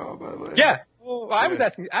questions at all, by the way? Yeah. Well,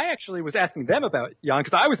 I actually was asking them about Jan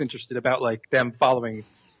because I was interested about like them following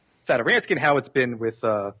Satoransky and how it's been with.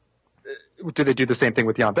 Do they do the same thing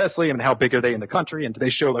with Jan Vesely, and how big are they in the country, and do they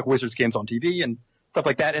show like Wizards games on TV and stuff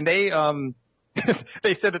like that? And they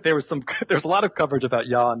they said that there was a lot of coverage about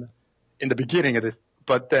Jan in the beginning of this,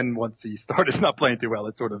 but then once he started not playing too well,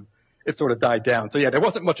 it sort of died down. So yeah, there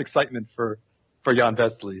wasn't much excitement for for Jan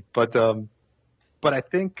Vesely. But I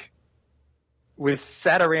think with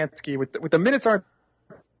Satoransky, with the minutes aren't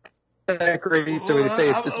that great, so we say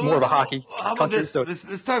it's more of a hockey country. This? So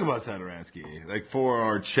let's talk about Satoransky. Like for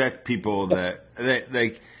our Czech people that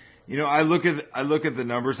like, you know, I look at the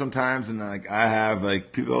numbers sometimes, and like I have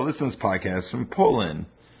like people that listen to this podcast from Poland,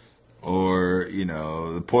 or you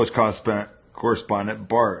know, the Polish correspondent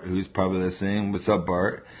Bart, who's probably listening. What's up,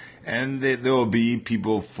 Bart? And there will be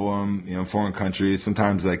people from, you know, foreign countries.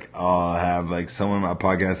 Sometimes, like, I'll have, like, someone on my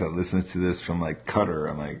podcast that listens to this from, like, Qatar.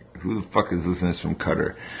 I'm like, who the fuck is listening to this from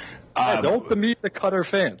Qatar? Don't demean the Qatar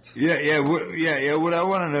fans. Yeah. What I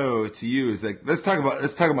want to know to you is, like, let's talk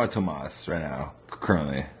about Tomas right now,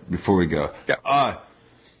 currently, before we go. Yeah.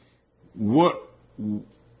 What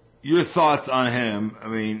your thoughts on him? I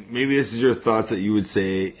mean, maybe this is your thoughts that you would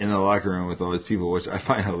say in the locker room with all these people, which I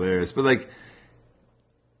find hilarious. But, like,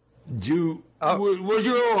 what's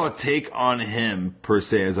your overall take on him per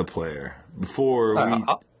se as a player before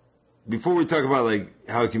we talk about like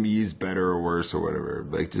how it can be used better or worse or whatever,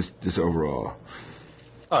 like just overall?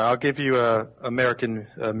 All right, I'll give you a American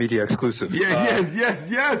media exclusive. Yes.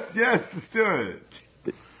 Let's do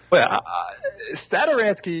it. Well,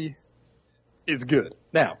 Satoransky is good.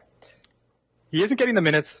 Now, he isn't getting the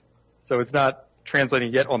minutes, so it's not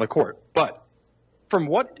translating yet on the court, but from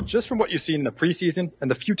what you've seen in the preseason and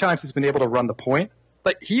the few times he's been able to run the point,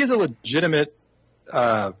 like he's a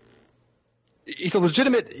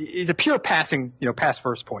pure passing, you know, pass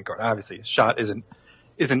first point guard. Obviously, his shot isn't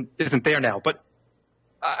there now, but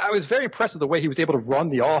I was very impressed with the way he was able to run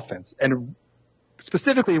the offense, and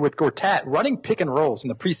specifically with Gortat running pick and rolls in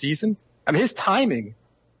the preseason. I mean, his timing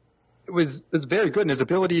was very good, and his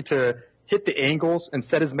ability to hit the angles and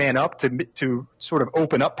set his man up to sort of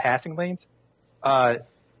open up passing lanes. I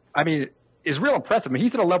mean, is real impressive. I mean,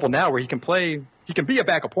 he's at a level now where he can be a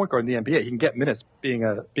backup point guard in the NBA. He can get minutes being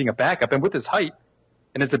a backup. And with his height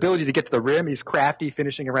and his ability to get to the rim, he's crafty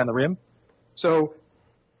finishing around the rim. So,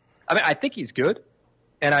 I mean, I think he's good.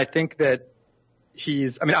 And I think that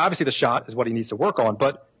obviously the shot is what he needs to work on,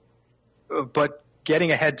 but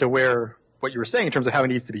getting ahead to where what you were saying in terms of how he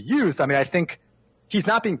needs to be used, I mean, I think he's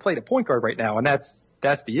not being played at point guard right now. And that's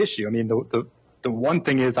the issue. I mean, the one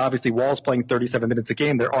thing is obviously Wall's playing 37 minutes a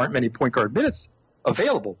game. There aren't many point guard minutes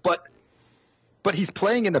available, but he's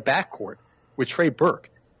playing in the backcourt with Trey Burke.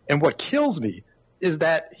 And what kills me is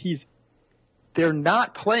that they're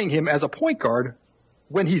not playing him as a point guard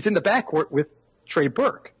when he's in the backcourt with Trey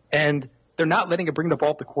Burke. And they're not letting him bring the ball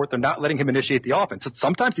up the court. They're not letting him initiate the offense. So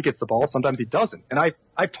sometimes he gets the ball, sometimes he doesn't. And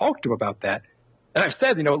I've talked to him about that. And I've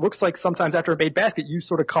said, you know, it looks like sometimes after a made basket, you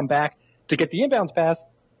sort of come back to get the inbounds pass,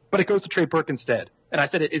 but it goes to Trey Burke instead. And I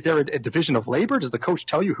said, is there a division of labor? Does the coach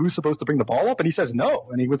tell you who's supposed to bring the ball up? And he says no.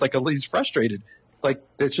 And he was like, he's frustrated. Like,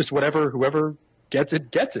 it's just whoever gets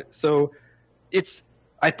it, gets it. So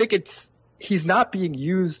I think he's not being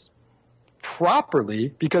used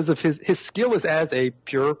properly because of his skill is as a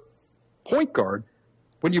pure point guard.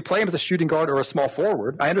 When you play him as a shooting guard or a small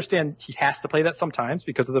forward, I understand he has to play that sometimes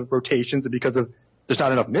because of the rotations and because of there's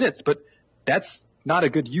not enough minutes, but that's not a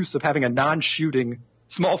good use of having a non-shooting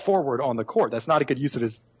small forward on the court. That's not a good use of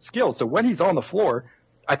his skills. So when he's on the floor,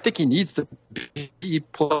 I think he needs to be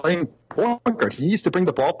playing point guard. He needs to bring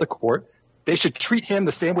the ball up the court. They should treat him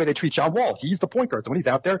the same way they treat John Wall. He's the point guard. So when he's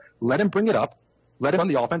out there, let him bring it up, let him run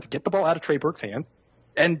the offense, get the ball out of Trey Burke's hands.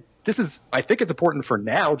 And I think it's important for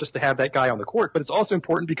now just to have that guy on the court, but it's also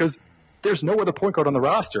important because there's no other point guard on the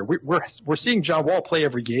roster. We're seeing John Wall play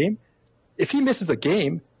every game. If he misses a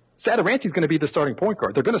game, Satoransky's going to be the starting point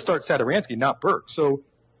guard. They're going to start Satoransky, not Burke. So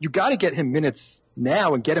you got to get him minutes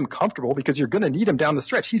now and get him comfortable because you're going to need him down the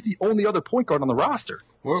stretch. He's the only other point guard on the roster.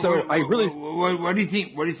 What do you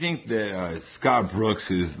think that Scott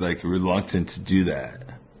Brooks is like reluctant to do that?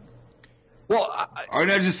 Well, or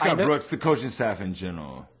not just Scott Brooks, the coaching staff in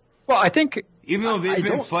general. Well, I think even though they've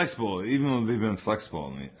been flexible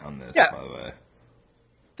on this, yeah, by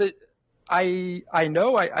the way. I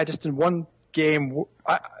know. I just in one game.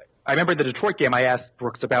 I remember the Detroit game. I asked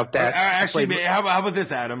Brooks about that. Actually, how about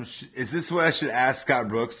this, Adam? Is this what I should ask Scott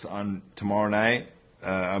Brooks on tomorrow night?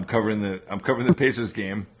 I'm covering the Pacers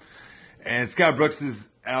game, and Scott Brooks is.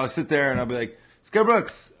 I'll sit there and I'll be like, Scott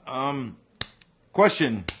Brooks,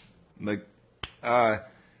 question, like,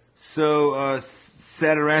 so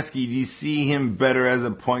Satoransky, do you see him better as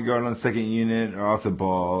a point guard on the second unit or off the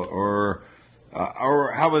ball, or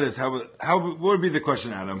how about this? What would be the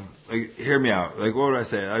question, Adam? Like, hear me out. Like, what would I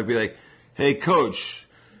say? I'd be like, hey, coach,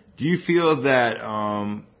 do you feel that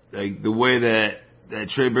like the way that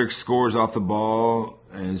Trey Burke scores off the ball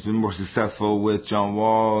and has been more successful with John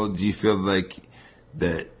Wall, do you feel like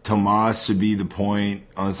that Tomas should be the point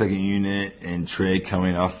on the second unit and Trey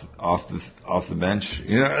coming off the bench.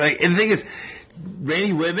 You know, like, and the thing is,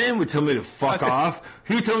 Randy Whitman would tell me to fuck off.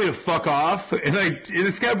 He would tell me to fuck off, and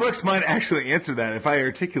and Scott Brooks might actually answer that if I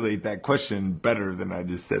articulate that question better than I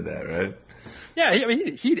just said that, right? Yeah,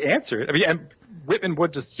 he'd answer it. I mean, and Whitman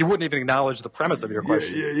he wouldn't even acknowledge the premise of your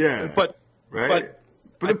question. Yeah. But right.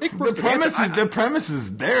 But the premise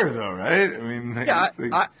is there, though, right? I mean,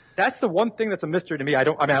 that's the one thing that's a mystery to me. I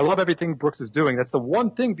love everything Brooks is doing. That's the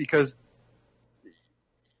one thing, because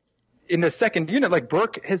in the second unit, like,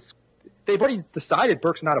 they've already decided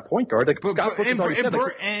Burke's not a point guard. Like, Scott Brooks has already said,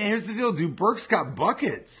 and here's the deal, dude. Burke's got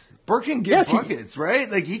buckets. Burke can get buckets, right?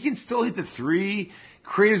 Like, he can still hit the three,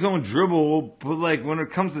 create his own dribble, but, like, when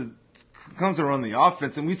it comes to run the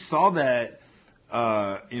offense, and we saw that,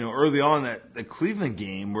 early on that Cleveland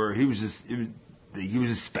game where he was just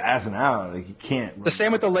spazzing out. Like, he can't. The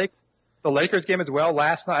same with the Lakers game as well.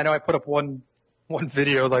 Last night, I know I put up one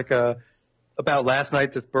video about last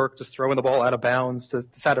night, just Burke just throwing the ball out of bounds to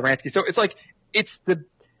Satoransky. So it's like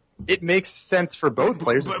it makes sense for both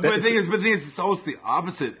players. But the thing is, it's always the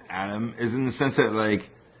opposite, Adam, is in the sense that, like,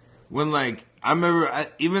 when, like, I remember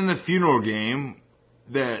even the funeral game,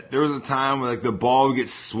 that there was a time where, like, the ball would get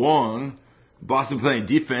swung, Boston playing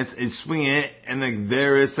defense, and swing it, and, like,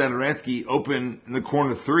 there is Satoransky open in the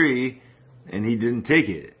corner three, and he didn't take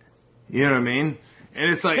it. You know what I mean?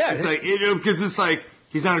 And it's like, because it's like,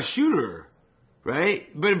 he's not a shooter, right?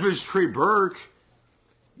 But if it's Trey Burke,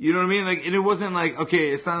 you know what I mean? Like, and it wasn't like, okay,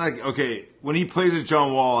 it's not like, okay, when he plays with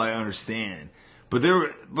John Wall, I understand. But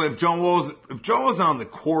if John Wall's not on the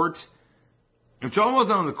court, like,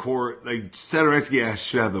 Satoransky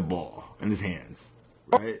should have the ball in his hands,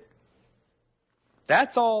 right?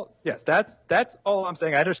 That's all. Yes, that's all I'm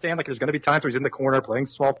saying. I understand, like, there's going to be times where he's in the corner playing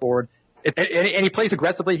small forward, and he plays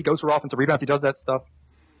aggressively. He goes for offensive rebounds. He does that stuff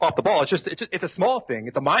off the ball. It's a small thing.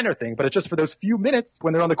 It's a minor thing, but it's just for those few minutes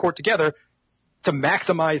when they're on the court together to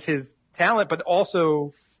maximize his talent, but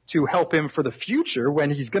also to help him for the future when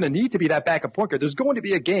he's going to need to be that backup point guard. There's going to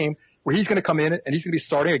be a game where he's going to come in and he's going to be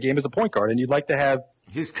starting a game as a point guard, and you'd like to have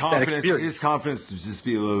his confidence to just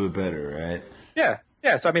be a little bit better, right? Yeah.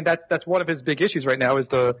 Yeah, so I mean that's one of his big issues right now is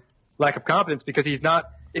the lack of confidence, because he's not.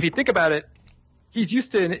 If you think about it, he's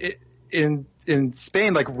used to in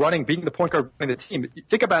Spain, like, being the point guard running the team.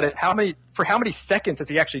 Think about it. How many seconds has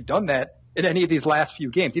he actually done that in any of these last few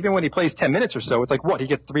games? Even when he plays 10 minutes or so, it's like he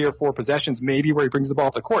gets 3 or 4 possessions maybe where he brings the ball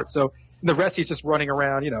up the court. So the rest he's just running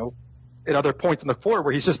around, at other points on the floor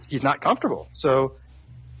where he's not comfortable. So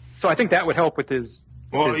I think that would help with his.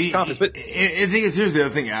 Well, the thing is, here's the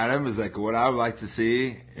other thing, Adam, is, like, what I would like to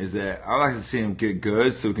see is that I would like to see him get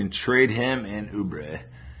good so we can trade him and Oubre.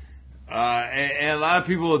 And a lot of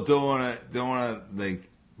people don't want to, like,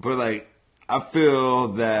 but, like, I feel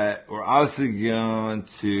that we're obviously going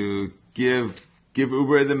to give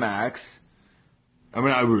Oubre the max. I mean,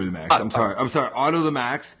 not Oubre the max. I'm sorry, Otto the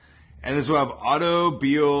max. And this will have Otto,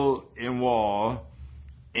 Beal, and Wall,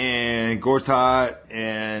 and Gortat,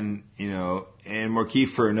 and, and Markieff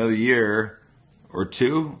for another year or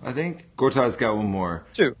 2, I think. Gortat's got 1 more.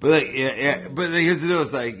 2. But, like, yeah. But, like, here's the deal.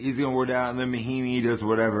 It's like, he's going to wear down, and then Mahinmi does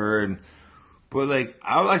whatever. But, like,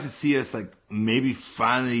 I would like to see us, like, maybe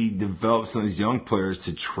finally develop some of these young players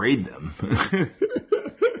to trade them.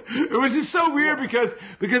 It was just so weird because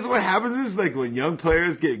what happens is, like, when young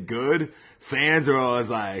players get good, fans are always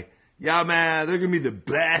like, yeah, man, they're going to be the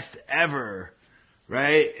best ever.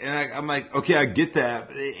 Right? And I'm like, okay, I get that.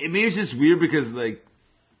 But maybe it's just weird because, like,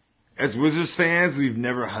 as Wizards fans, we've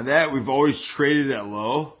never had that. We've always traded at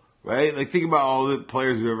low, right? Like, think about all the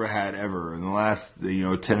players we've ever had ever in the last, 10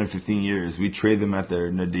 or 15 years. We trade them at their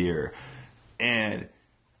nadir. And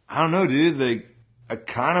I don't know, dude. Like, I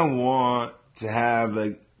kind of want to have,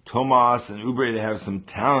 like, Tomas and Oubre to have some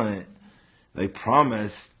talent, like,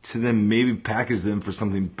 promised to them, maybe package them for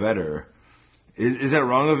something better. Is that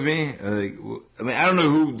wrong of me? Like, I mean, I don't know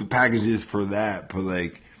who the package is for that, but,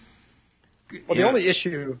 like, well, the only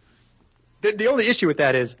issue with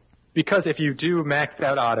that is because if you do max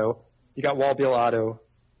out Otto, you got Wall, Beal, Otto.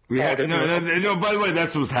 No. By the way,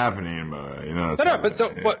 that's what's happening.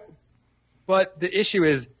 But the issue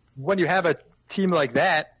is when you have a team like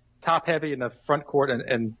that, top heavy in the front court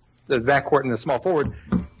and the back court and the small forward.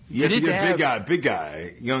 You need to have big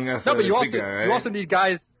guy, young athletic. No, but you also need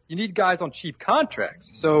guys. You need guys on cheap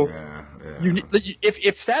contracts. So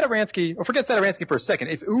if Satoransky, or forget Satoransky for a second,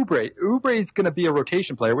 if Oubre is going to be a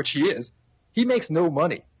rotation player, which he is, he makes no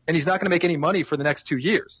money, and he's not going to make any money for the next 2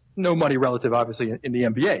 years. No money relative, obviously, in the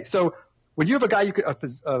NBA. So when you have a guy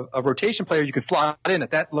a rotation player you can slot in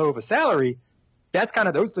at that low of a salary, those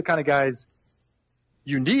are the kind of guys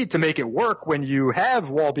you need to make it work when you have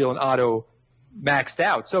Wallbeal and Otto maxed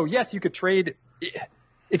out. So yes, you could trade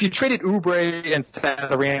if you traded Oubre and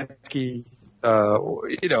Satoransky,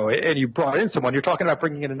 and you brought in someone. You're talking about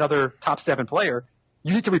bringing in another top 7 player.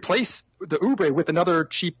 You need to replace the Oubre with another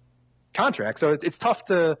cheap contract. So it's tough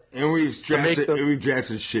to. And we've drafted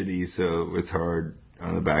shitty, so it's hard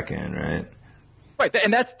on the back end, right? Right,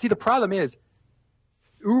 and the problem is,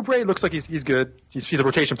 Oubre looks like he's good. He's a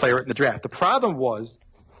rotation player in the draft. The problem was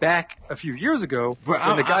back a few years ago when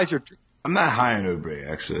the guys you're. I'm not high on Oubre,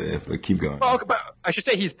 actually. If I keep going. Well, but I should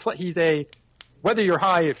say he's a whether you're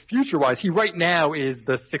high future wise, he right now is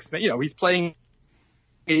the 6th man. He's playing.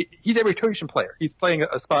 He's a rotation player. He's playing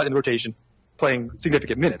a spot in the rotation, playing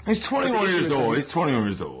significant minutes. He's 21 years old. He's 21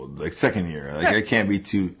 years old, like second year. Like I can't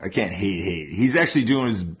hate. He's actually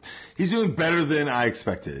he's doing better than I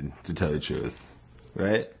expected, to tell you the truth.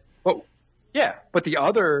 Right? Well, yeah, but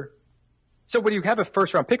so when you have a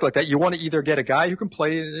first round pick like that, you want to either get a guy who can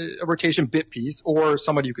play a rotation bit piece or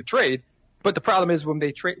somebody you could trade. But the problem is when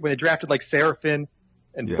they drafted like Serafin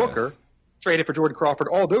and Booker, traded for Jordan Crawford,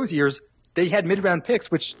 all those years, they had mid round picks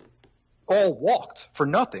which all walked for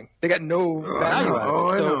nothing. They got no value out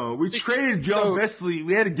of it. I know. We traded Jan Vesely.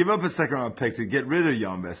 We had to give up a second round pick to get rid of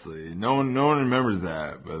Jan Vesely. No one remembers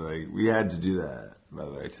that, but like we had to do that, by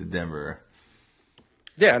the way, to Denver.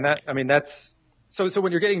 Yeah, and that's so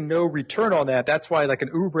when you're getting no return on that, that's why like an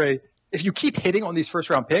Oubre, if you keep hitting on these first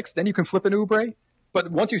round picks, then you can flip an Oubre.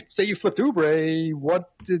 But once you say you flipped Oubre,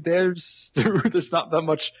 there's not that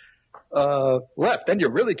much left. Then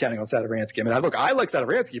you're really counting on Satoransky. I mean, I like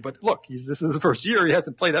Satoransky, but look, this is his first year. He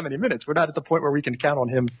hasn't played that many minutes. We're not at the point where we can count on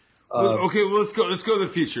him. Okay, well let's go to the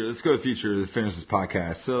future. Let's go to the future to finish this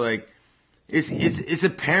podcast. So like, it's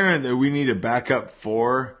apparent that we need a backup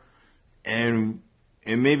 4, and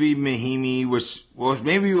maybe Mahimi,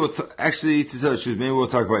 maybe we'll actually, to tell the truth, maybe we'll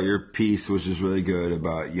talk about your piece, which is really good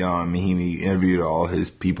about Jan Mahimi, interviewed all his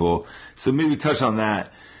people. So maybe touch on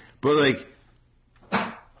that. But like,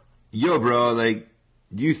 yo, bro, like,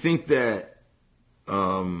 do you think that,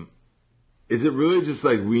 is it really just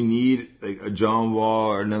like we need like a John Wall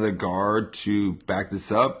or another guard to back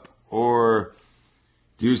this up? Or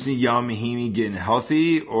do you see Jan Mahimi getting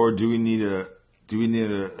healthy? Or do we need a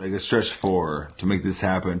stretch 4 to make this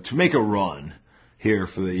happen, to make a run here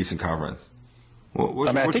for the Eastern Conference?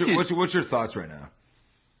 What's your thoughts right now?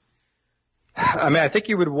 I mean, I think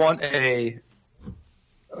you would want a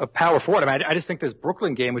power forward. I mean, I just think this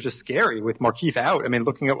Brooklyn game was just scary with Markieff out. I mean,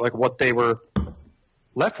 looking at like what they were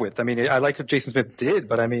left with. I mean, I liked what Jason Smith did,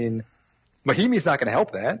 but I mean, Mahimi's not going to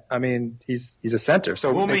help that. I mean, he's a center.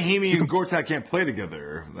 So Mahimi and Gortat can't play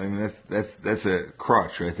together. I mean, that's a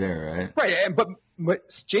crutch right there, right? Right, but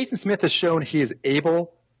Jason Smith has shown he is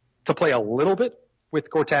able to play a little bit with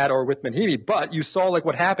Gortat or with Mahimi. But you saw like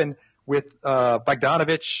what happened with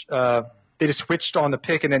Bogdanovich. They just switched on the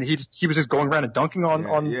pick, and then he was just going around and dunking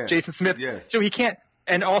on Jason Smith. Yes. So he can't.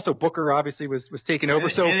 And also Booker obviously was taking over.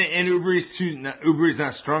 And Oubri's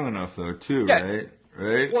not strong enough though, too, right?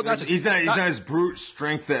 Right. Well, he's not as brute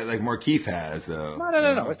strength that like Markieff has, though.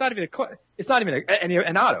 No. It's not even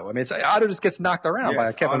an Otto. I mean, Otto just gets knocked around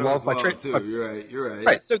by Kevin Love by trade. You're right.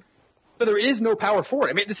 Right. So there is no power forward.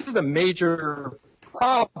 I mean, this is a major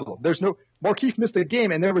problem. There's no Markieff missed a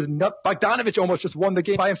game, and there was Bogdanovich almost just won the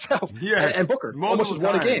game by himself. Yes. And Booker almost just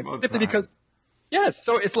won a game simply because. Yes.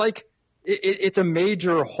 So it's like it's a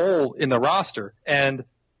major hole in the roster, and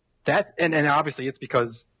obviously it's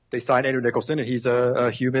because they signed Andrew Nicholson, and he's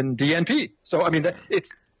a human DNP. So I mean,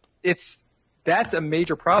 that's a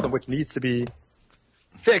major problem which needs to be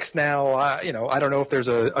fixed. Now, I don't know if there's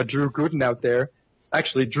a Drew Gooden out there.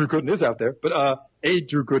 Actually, Drew Gooden is out there, but a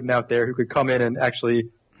Drew Gooden out there who could come in and actually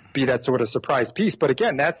be that sort of surprise piece. But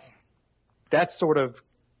again, that's sort of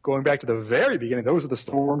going back to the very beginning. Those are the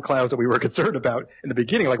storm clouds that we were concerned about in the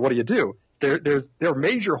beginning. Like, what do you do? There are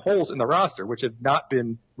major holes in the roster which have not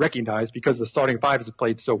been recognized because the starting 5 has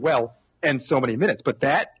played so well and so many minutes. But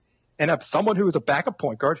that, and have someone who is a backup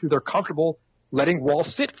point guard who they're comfortable letting Wall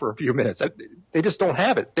sit for a few minutes. They just don't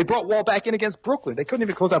have it. They brought Wall back in against Brooklyn. They couldn't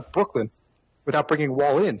even close out Brooklyn without bringing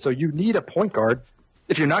Wall in. So you need a point guard.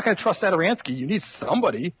 If you're not going to trust Satoransky, you need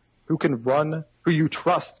somebody who can run, who you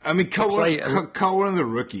trust. I mean, call one of the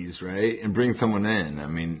rookies, right, and bring someone in. I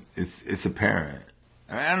mean, it's apparent.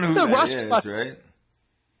 I don't know who that is, right?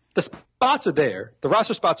 The spots are there. The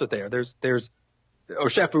roster spots are there. There's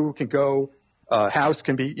Oshefu can go. House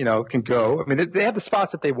can go. I mean, they have the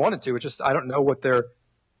spots if they wanted to. It's just I don't know what they're.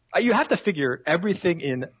 You have to figure everything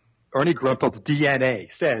in Ernie Grunfeld's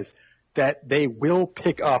DNA says that they will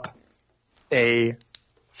pick up a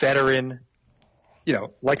veteran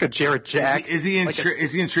like a Jarrett Jack. Is he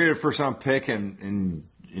in trade a first round pick and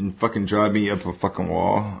fucking drive me up a fucking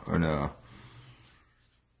wall or no?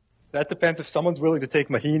 That depends if someone's willing to take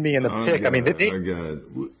Mahinmi in the pick. God, I mean,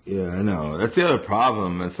 yeah, I know. That's the other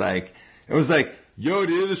problem. It was like, yo,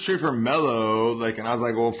 dude, let's trade for Melo. Like, and I was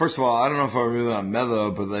like, well, first of all, I don't know if I really want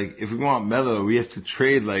Melo, but like, if we want Melo, we have to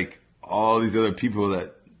trade like all these other people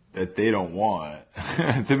that they don't want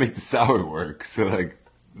to make the salary work. So like,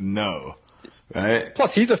 no, right?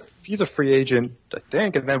 Plus, he's a free agent, I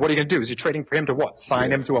think. And then what are you going to do? Is you trading for him to what?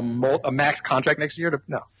 Sign him to a max contract next year?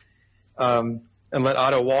 No. And let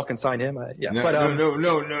Otto walk and sign him? Yeah. No.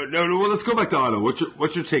 Well, let's go back to Otto.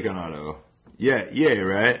 What's your take on Otto? Yeah,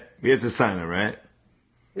 right? We have to sign him, right?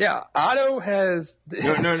 Yeah, Otto has.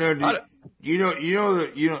 No. Otto,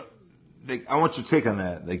 like, I want your take on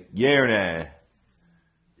that. Like, yeah or nay?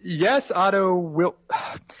 Yes, Otto will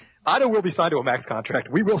be signed to a max contract.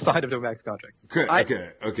 We will sign him to a max contract.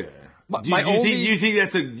 Okay. Do you think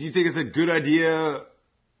it's a good idea?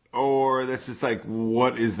 Or that's just like,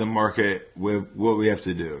 what is the market with what we have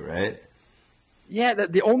to do, right? Yeah,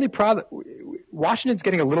 the only problem, Washington's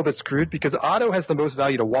getting a little bit screwed because Otto has the most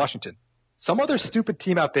value to Washington. Some other stupid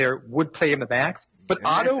team out there would play him the max, but and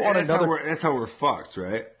Otto on another. That's how we're fucked,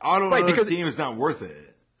 right? Otto on another team is not worth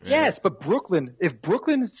it. Right? Yes, but if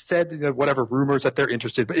Brooklyn said whatever rumors that they're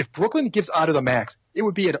interested, but if Brooklyn gives Otto the max, it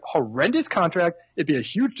would be a horrendous contract. It'd be a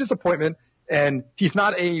huge disappointment. And he's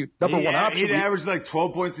not a number one option. He'd average like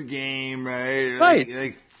 12 points a game, right? Right.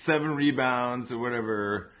 Like 7 rebounds or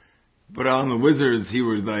whatever. But on the Wizards, he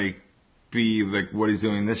would be like what he's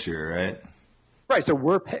doing this year, right? Right. So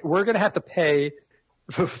we're going to have to pay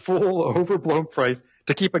the full overblown price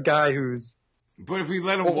to keep a guy who's. But if we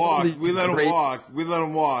let him walk, we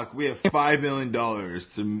have $5 million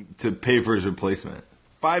to pay for his replacement.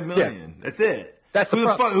 $5 million. Yeah. That's it. That's who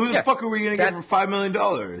the fuck are we going to get for $5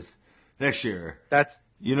 million? Next year. That's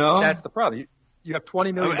the problem. You have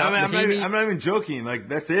 $20 million. I'm not even joking. Like,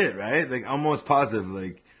 that's it, right? Like, I'm almost positive.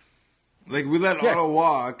 Like we let Otto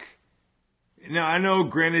walk. Now, I know,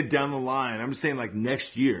 granted, down the line, I'm just saying, like,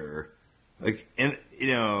 next year, like, in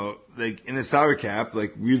the salary cap,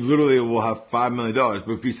 like, we literally will have $5 million. But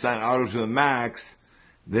if we sign Otto to the max,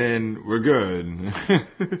 then we're good.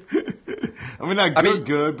 I mean, not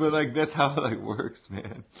good, but like, that's how it works,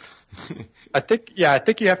 man. I think you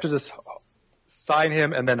have to just sign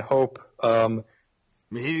him and then hope that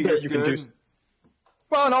you can do.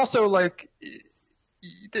 Well, and also like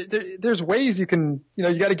there's ways you can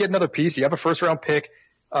you got to get another piece. You have a first round pick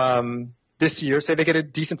this year. Say they get a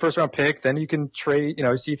decent first round pick, then you can trade.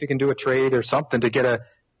 See if you can do a trade or something to get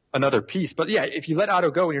another piece. But yeah, if you let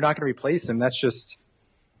Otto go and you're not going to replace him, that's just.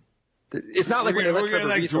 It's not like we're getting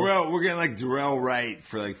like Durrell Wright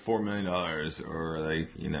for like $4 million or like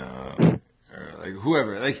or like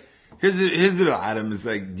whoever. Like here's the deal, Adam, is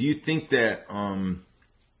like, do you think that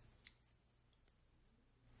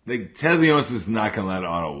like Ted Leonsis is not gonna let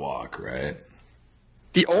Otto walk, right?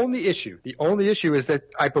 The only issue is that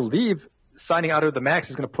I believe signing Otto to the max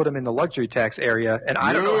is going to put him in the luxury tax area, and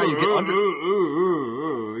I don't know how you get under.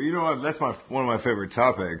 You know what? That's one of my favorite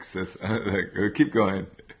topics. That's keep going.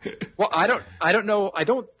 Well, I don't know. I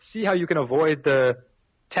don't see how you can avoid the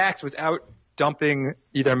tax without dumping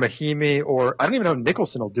either Mahinmi or I don't even know if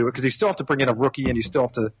Nicholson will do it because you still have to bring in a rookie and you still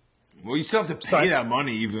have to. Well, you still have to pay that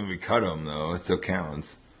money even if we cut him, though. It still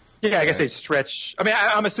counts. Yeah, I guess they stretch. I mean,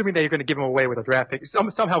 I'm assuming that you're going to give him away with a draft pick.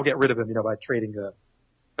 Somehow get rid of him, by trading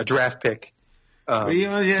a draft pick. But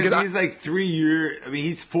he's like 3 year. I mean,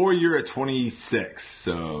 he's 4 year at 26.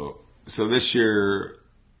 So this year.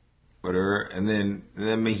 Whatever, and then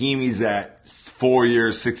Mahimi's at 4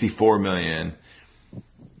 years, $64 million,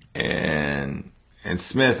 and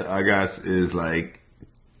Smith, I guess, is like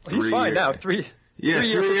 3 he's fine now. 3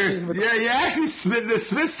 years. Yeah. Actually, the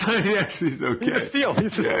Smith signing actually is okay. He's a steal.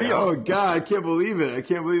 Oh God, I can't believe it. I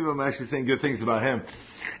can't believe I'm actually saying good things about him.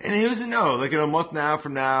 And he doesn't know. Like in a month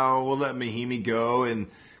from now, we'll let Mahinmi go, and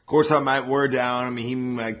of course I might wear down. And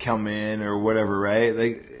Mahinmi might come in or whatever, right?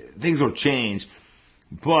 Like things will change.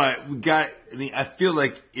 But I feel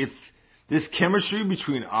like if this chemistry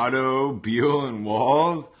between Otto, Beal, and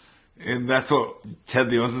Wall, and that's what Ted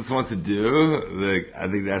Leonsis wants to do, like, I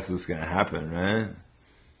think that's what's going to happen, right?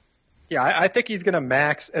 Yeah, I think he's going to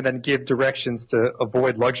max and then give directions to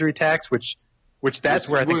avoid luxury tax, which that's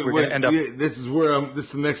where I think we're going to end up. This is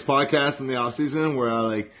the next podcast in the offseason where I,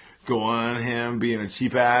 like, go on him being a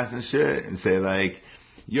cheap ass and shit and say, like,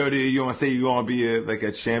 yo, dude, you want to say you want to be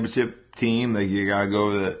a championship team, like you gotta go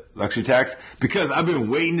with the luxury tax? Because I've been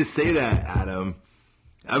waiting to say that, Adam.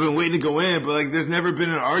 I've been waiting to go in, but like, there's never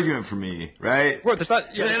been an argument for me, right? Well, there's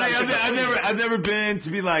not. Yeah, I've never been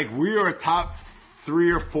to be like, we are a top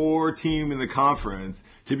 3 or 4 team in the conference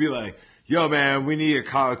to be like, yo, man, we need a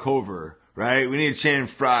Kyle Cover, right? We need a Shannon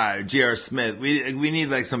Fry, J.R. Smith. We need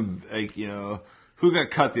like some, like, you know, who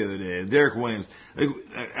got cut the other day? Derek Williams. Like,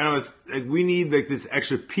 we need like this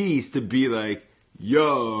extra piece to be like,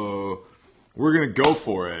 yo, we're gonna go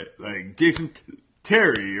for it. Like Jason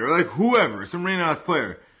Terry or like whoever, some random ass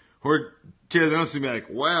player. Or Jason Jones would be like,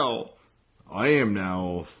 well, I am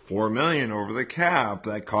now $4 million over the cap.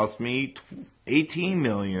 That cost me $18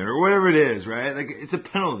 million or whatever it is, right? Like, it's a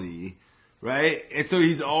penalty, right? And so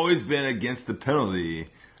he's always been against the penalty.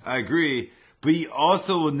 I agree. But he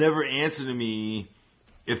also will never answer to me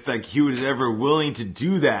if, like, he was ever willing to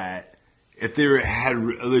do that if they had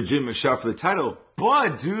a legitimate shot for the title.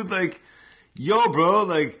 But, dude, like, yo, bro,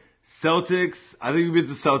 like, Celtics, I think we beat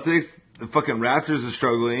the Celtics. The fucking Raptors are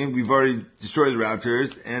struggling. We've already destroyed the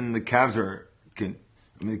Raptors, and the Cavs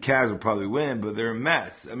the Cavs will probably win, but they're a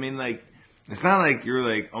mess. I mean, like, it's not like you're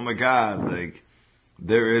like, oh my God, like,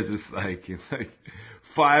 there is this, like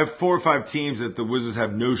 4 or 5 teams that the Wizards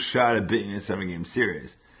have no shot at beating in a 7-game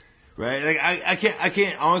series. Right? Like, I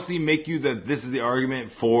can't honestly make you that this is the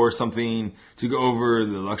argument for something to go over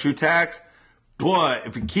the luxury tax, but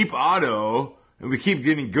if we keep Otto and we keep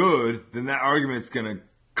getting good, then that argument's going to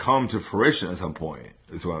come to fruition at some point,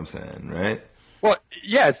 is what I'm saying, right? Well,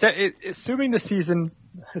 yeah, assuming the season,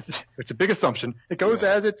 it's a big assumption. It goes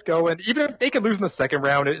as it's going. Even if they could lose in the second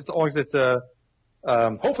round, as long as it's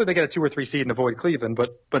hopefully they get a 2 or 3 seed and avoid Cleveland.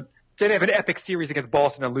 But say they have an epic series against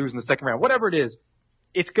Boston and lose in the second round, whatever it is,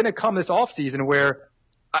 it's going to come this offseason where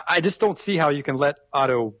I just don't see how you can let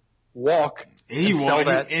Otto walk. He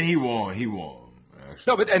won't. He won't. Actually.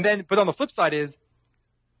 No, but on the flip side is,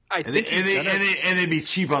 I think they'd be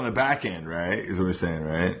cheap on the back end, right? Is what we're saying,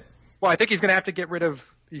 right? Well, I think he's going to have to get rid of.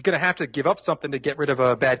 You're going to have to give up something to get rid of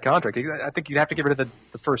a bad contract. I think you'd have to get rid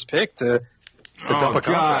of the first pick to dump a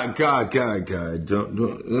contract. God!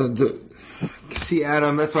 Don't. See,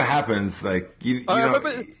 Adam, that's what happens. Like you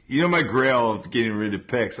know my grail of getting rid of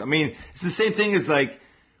picks. I mean, it's the same thing as like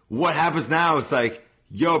what happens now. It's like,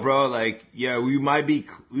 yo, bro, like, yeah, we might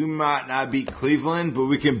not beat Cleveland, but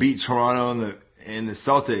we can beat Toronto and the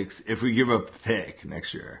Celtics if we give up a pick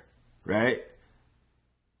next year, right?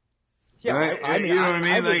 Yeah, right? I mean, you know what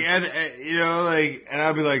I mean? And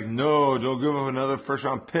I'd be like, no, don't give up another first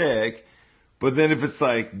round pick. But then if it's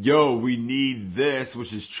like, yo, we need this,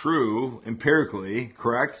 which is true empirically,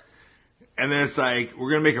 correct? And then it's like,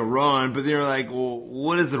 we're going to make a run, but then you're like, well,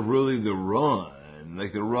 what is really the run?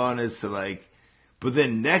 Like, the run is to like, but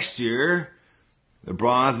then next year,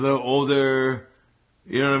 LeBron's a little older,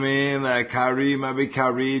 you know what I mean? Like, Kyrie might be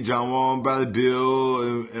Kyrie, John Wall, Bradley Beal,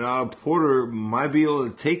 and Otto Porter might be able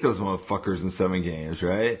to take those motherfuckers in 7 games,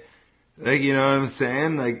 right? Like, you know what I'm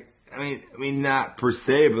saying? Like, I mean, not per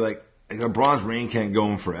se, but like LeBron's reign can't go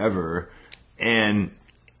on forever. And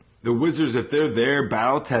the Wizards, if they're there,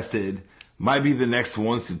 battle-tested, might be the next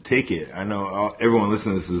ones to take it. I know everyone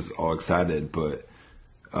listening to this is all excited, but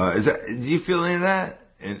do you feel any of that?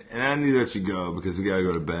 And I need to let you go because we got to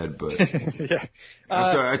go to bed, but yeah.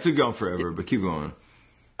 I'm sorry, I took going forever, but keep going.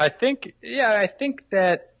 I think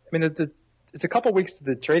that, I mean, it's a couple weeks to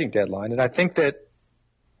the trading deadline, and I think that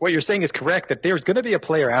what you're saying is correct, that there's going to be a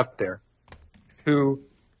player out there who,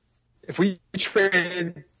 if we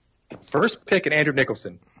trade the first pick and Andrew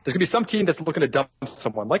Nicholson, there's going to be some team that's looking to dump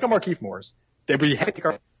someone, like a Markieff Morris.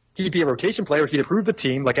 He'd be a rotation player. He'd improve the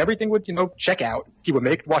team. Like, everything would, check out. He would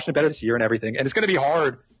make Washington better this year and everything. And it's going to be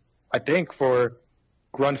hard, I think, for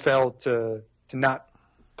Grunfeld to not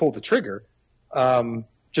pull the trigger,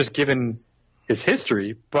 just given his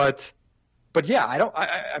history. But yeah,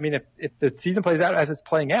 I mean, if the season plays out as it's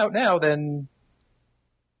playing out now, then,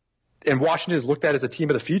 and Washington is looked at as a team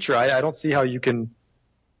of the future, I don't see how you can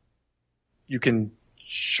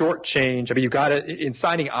shortchange. I mean, you got to, in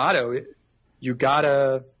signing Otto, you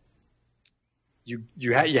gotta.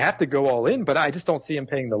 You have to go all in, but I just don't see him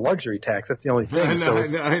paying the luxury tax. That's the only thing.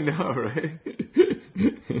 I know, right?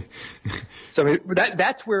 So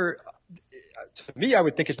that's where, to me, I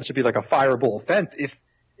would think it should be like a fireable offense if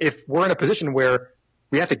we're in a position where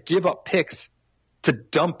we have to give up picks to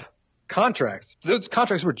dump contracts. Those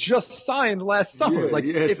contracts were just signed last summer.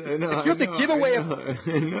 If you have to give away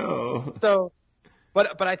I know. So.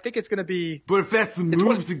 But I think it's going to be. But if that's the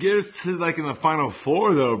move to get us to like in the Final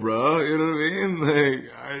Four, though, bro, you know what I mean? Like,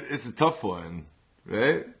 it's a tough one,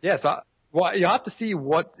 right? Yeah. So, well, you have to see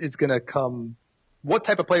what is going to come, what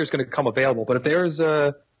type of player is going to come available. But if there's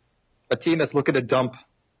a team that's looking to dump,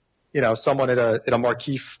 someone at a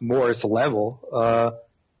Markieff Morris level,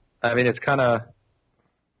 I mean, it's kind of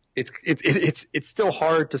it's still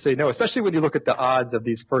hard to say no, especially when you look at the odds of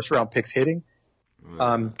these first round picks hitting.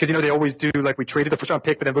 Because they always do, like, we traded the first round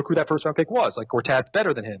pick, but then look who that first round pick was. Like, Gortat's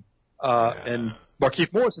better than him, and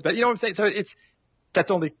Markieff Morris is better. You know what I'm saying?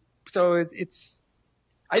 So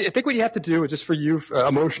I think what you have to do is, just for you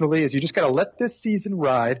emotionally, is you just got to let this season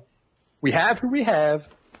ride. We have who we have,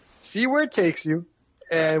 see where it takes you,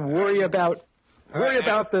 and worry about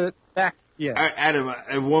the next. Yeah. All right, Adam, I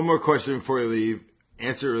have one more question before you leave.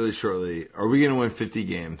 Answer it really shortly. Are we going to win 50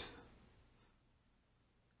 games?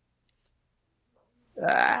 You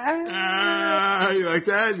like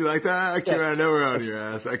that? You like that? I came out of nowhere on your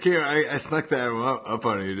ass. I snuck that one up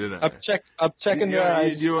on you, didn't I? I'm checking. Do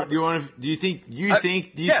you think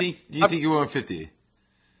you won 50?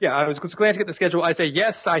 Yeah, I was glad to get the schedule. I say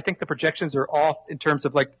yes. I think the projections are off in terms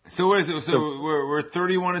of, like. So what is it? So we're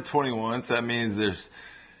 31-21. So that means there's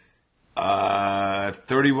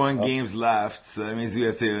 31 games left. So that means we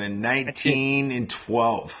have to win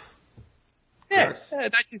 19-12. Yeah.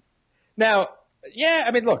 Now. Yeah,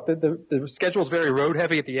 I mean, look, the schedule is very road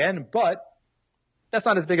heavy at the end, but that's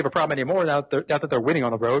not as big of a problem anymore now that they're winning on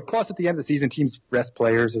the road. Plus, at the end of the season, teams rest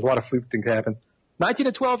players. There's a lot of fluke things happen.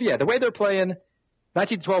 19-12, yeah, the way they're playing,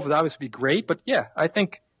 19-12 would obviously be great, but yeah, I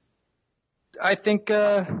think they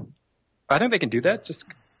can do that. Just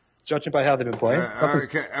judging by how they've been playing.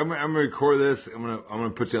 Okay. I'm gonna record this. I'm gonna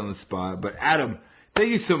put you on the spot. But Adam, thank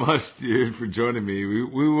you so much, dude, for joining me.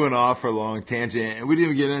 We went off for a long tangent, and we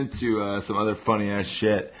didn't even get into some other funny-ass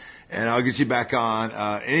shit. And I'll get you back on.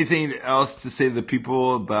 Anything else to say to the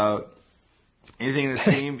people about anything in this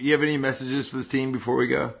team? You have any messages for this team before we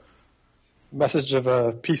go? Message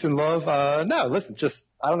of peace and love? No, listen,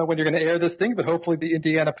 I don't know when you're going to air this thing, but hopefully the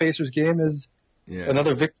Indiana Pacers game is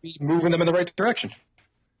another victory moving them in the right direction.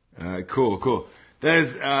 Cool. That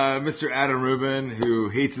is Mr. Adam Rubin, who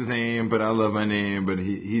hates his name, but I love my name, but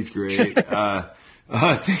he's great.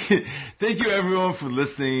 Thank you, everyone, for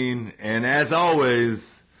listening. And as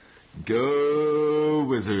always, go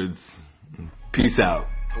Wizards. Peace out.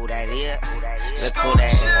 Who that is? Let's call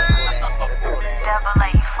that. Double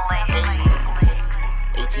A flick.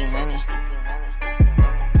 1800.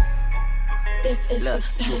 Look,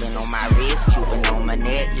 Cuban on my wrist, Cuban on my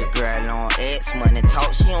neck. Your girl on X, money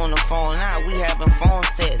talk, she on the phone now. We having phone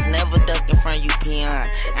sets, never ducking from you, peon.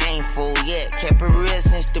 I ain't full yet, kept it real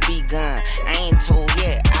since the begun. I ain't told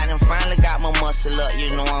yet, I done finally got my muscle up.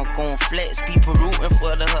 You know I'm gon' flex, people rooting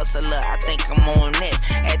for the hustler. I think I'm on next,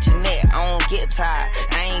 at your neck, I don't get tired.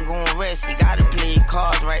 I ain't gon' rest, you gotta play your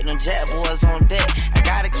cards right, them Jack boys on deck. I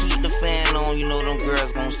gotta keep the fan on, you know them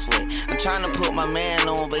girls gon' sweat. I'm trying to put my man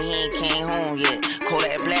on, but he ain't came home yet.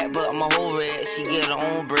 Kodak black, but my whole red. She get her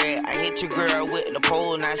own bread. I hit your girl with the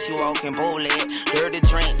pole, now she walking bow-leg. Dirty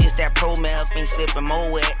drink, this that pro meth, ain't sipping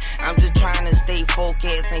more wet. I'm just trying to stay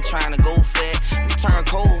focused, ain't trying to go fat. You turn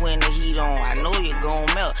cold when the heat on, I know you gon'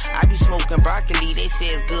 melt. I be smoking broccoli, they say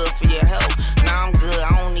it's good for your health. Now I'm good,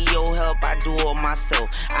 I don't need your help, I do it myself.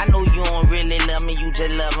 I know you don't really love me, you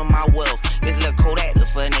just loving my wealth. This little Kodak, the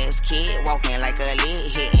funniest kid, walking like a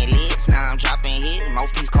lid, hitting lids. Now I'm dropping hits,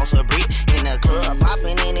 mouthpiece cost a brick. In the club,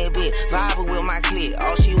 popping in that bit, vibing with my clique.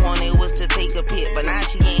 All she wanted was to take a pic, but now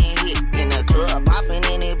she getting hit. In the club, popping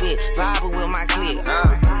in that bit, vibing with my clique.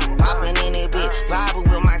 Popping in that bit, vibing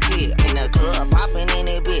with my clique. In the club, popping in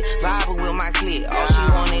that bit, vibing with my clique. All she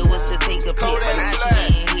wanted was to take a pic, but now she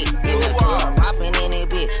getting hit. In the club, popping in that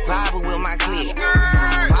bit, vibing with my clique.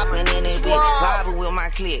 Popping in that bit, vibing with my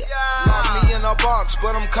clique. Lock me in a box,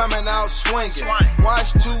 but I'm coming out swinging.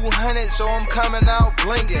 Watch 200, so I'm coming out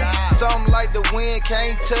blinging. Something like the wind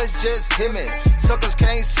can't touch, just hit me. Suckers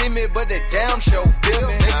can't see me, but the damn show feel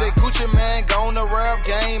me. They say Gucci man gone, the rap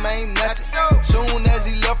game ain't nothing. Soon as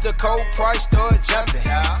he left the coat, price started jumping.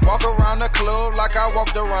 Walk around the club like I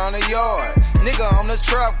walked around the yard. Nigga, I'm the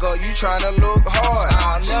trap girl, you tryna look hard.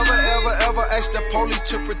 I'll never ever ever ask the police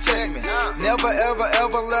to protect me. Never ever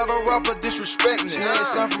ever let a rapper disrespect me. Now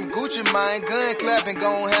it's something from Gucci mine, gun clapping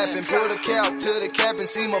gon' happen. Pull the cap to the cap and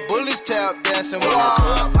see my bullets tap dancing. In the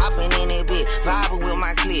club, popping in that bit, vibing with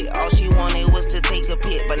my clique. All she wanted was to take a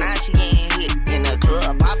pic, but now she getting hit. In the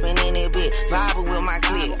club, popping in that bit, vibing with my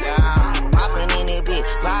clique. Popping in that bit,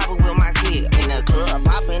 vibing with my clique. In the club,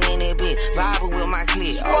 popping in that bit, vibing with my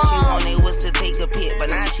clique. All she wanted was to take a pic, but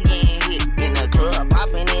now she getting hit. In the club,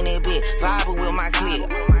 popping in that bit, vibing with my clique.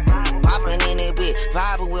 Popping in that bit,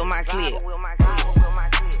 vibing with my clique.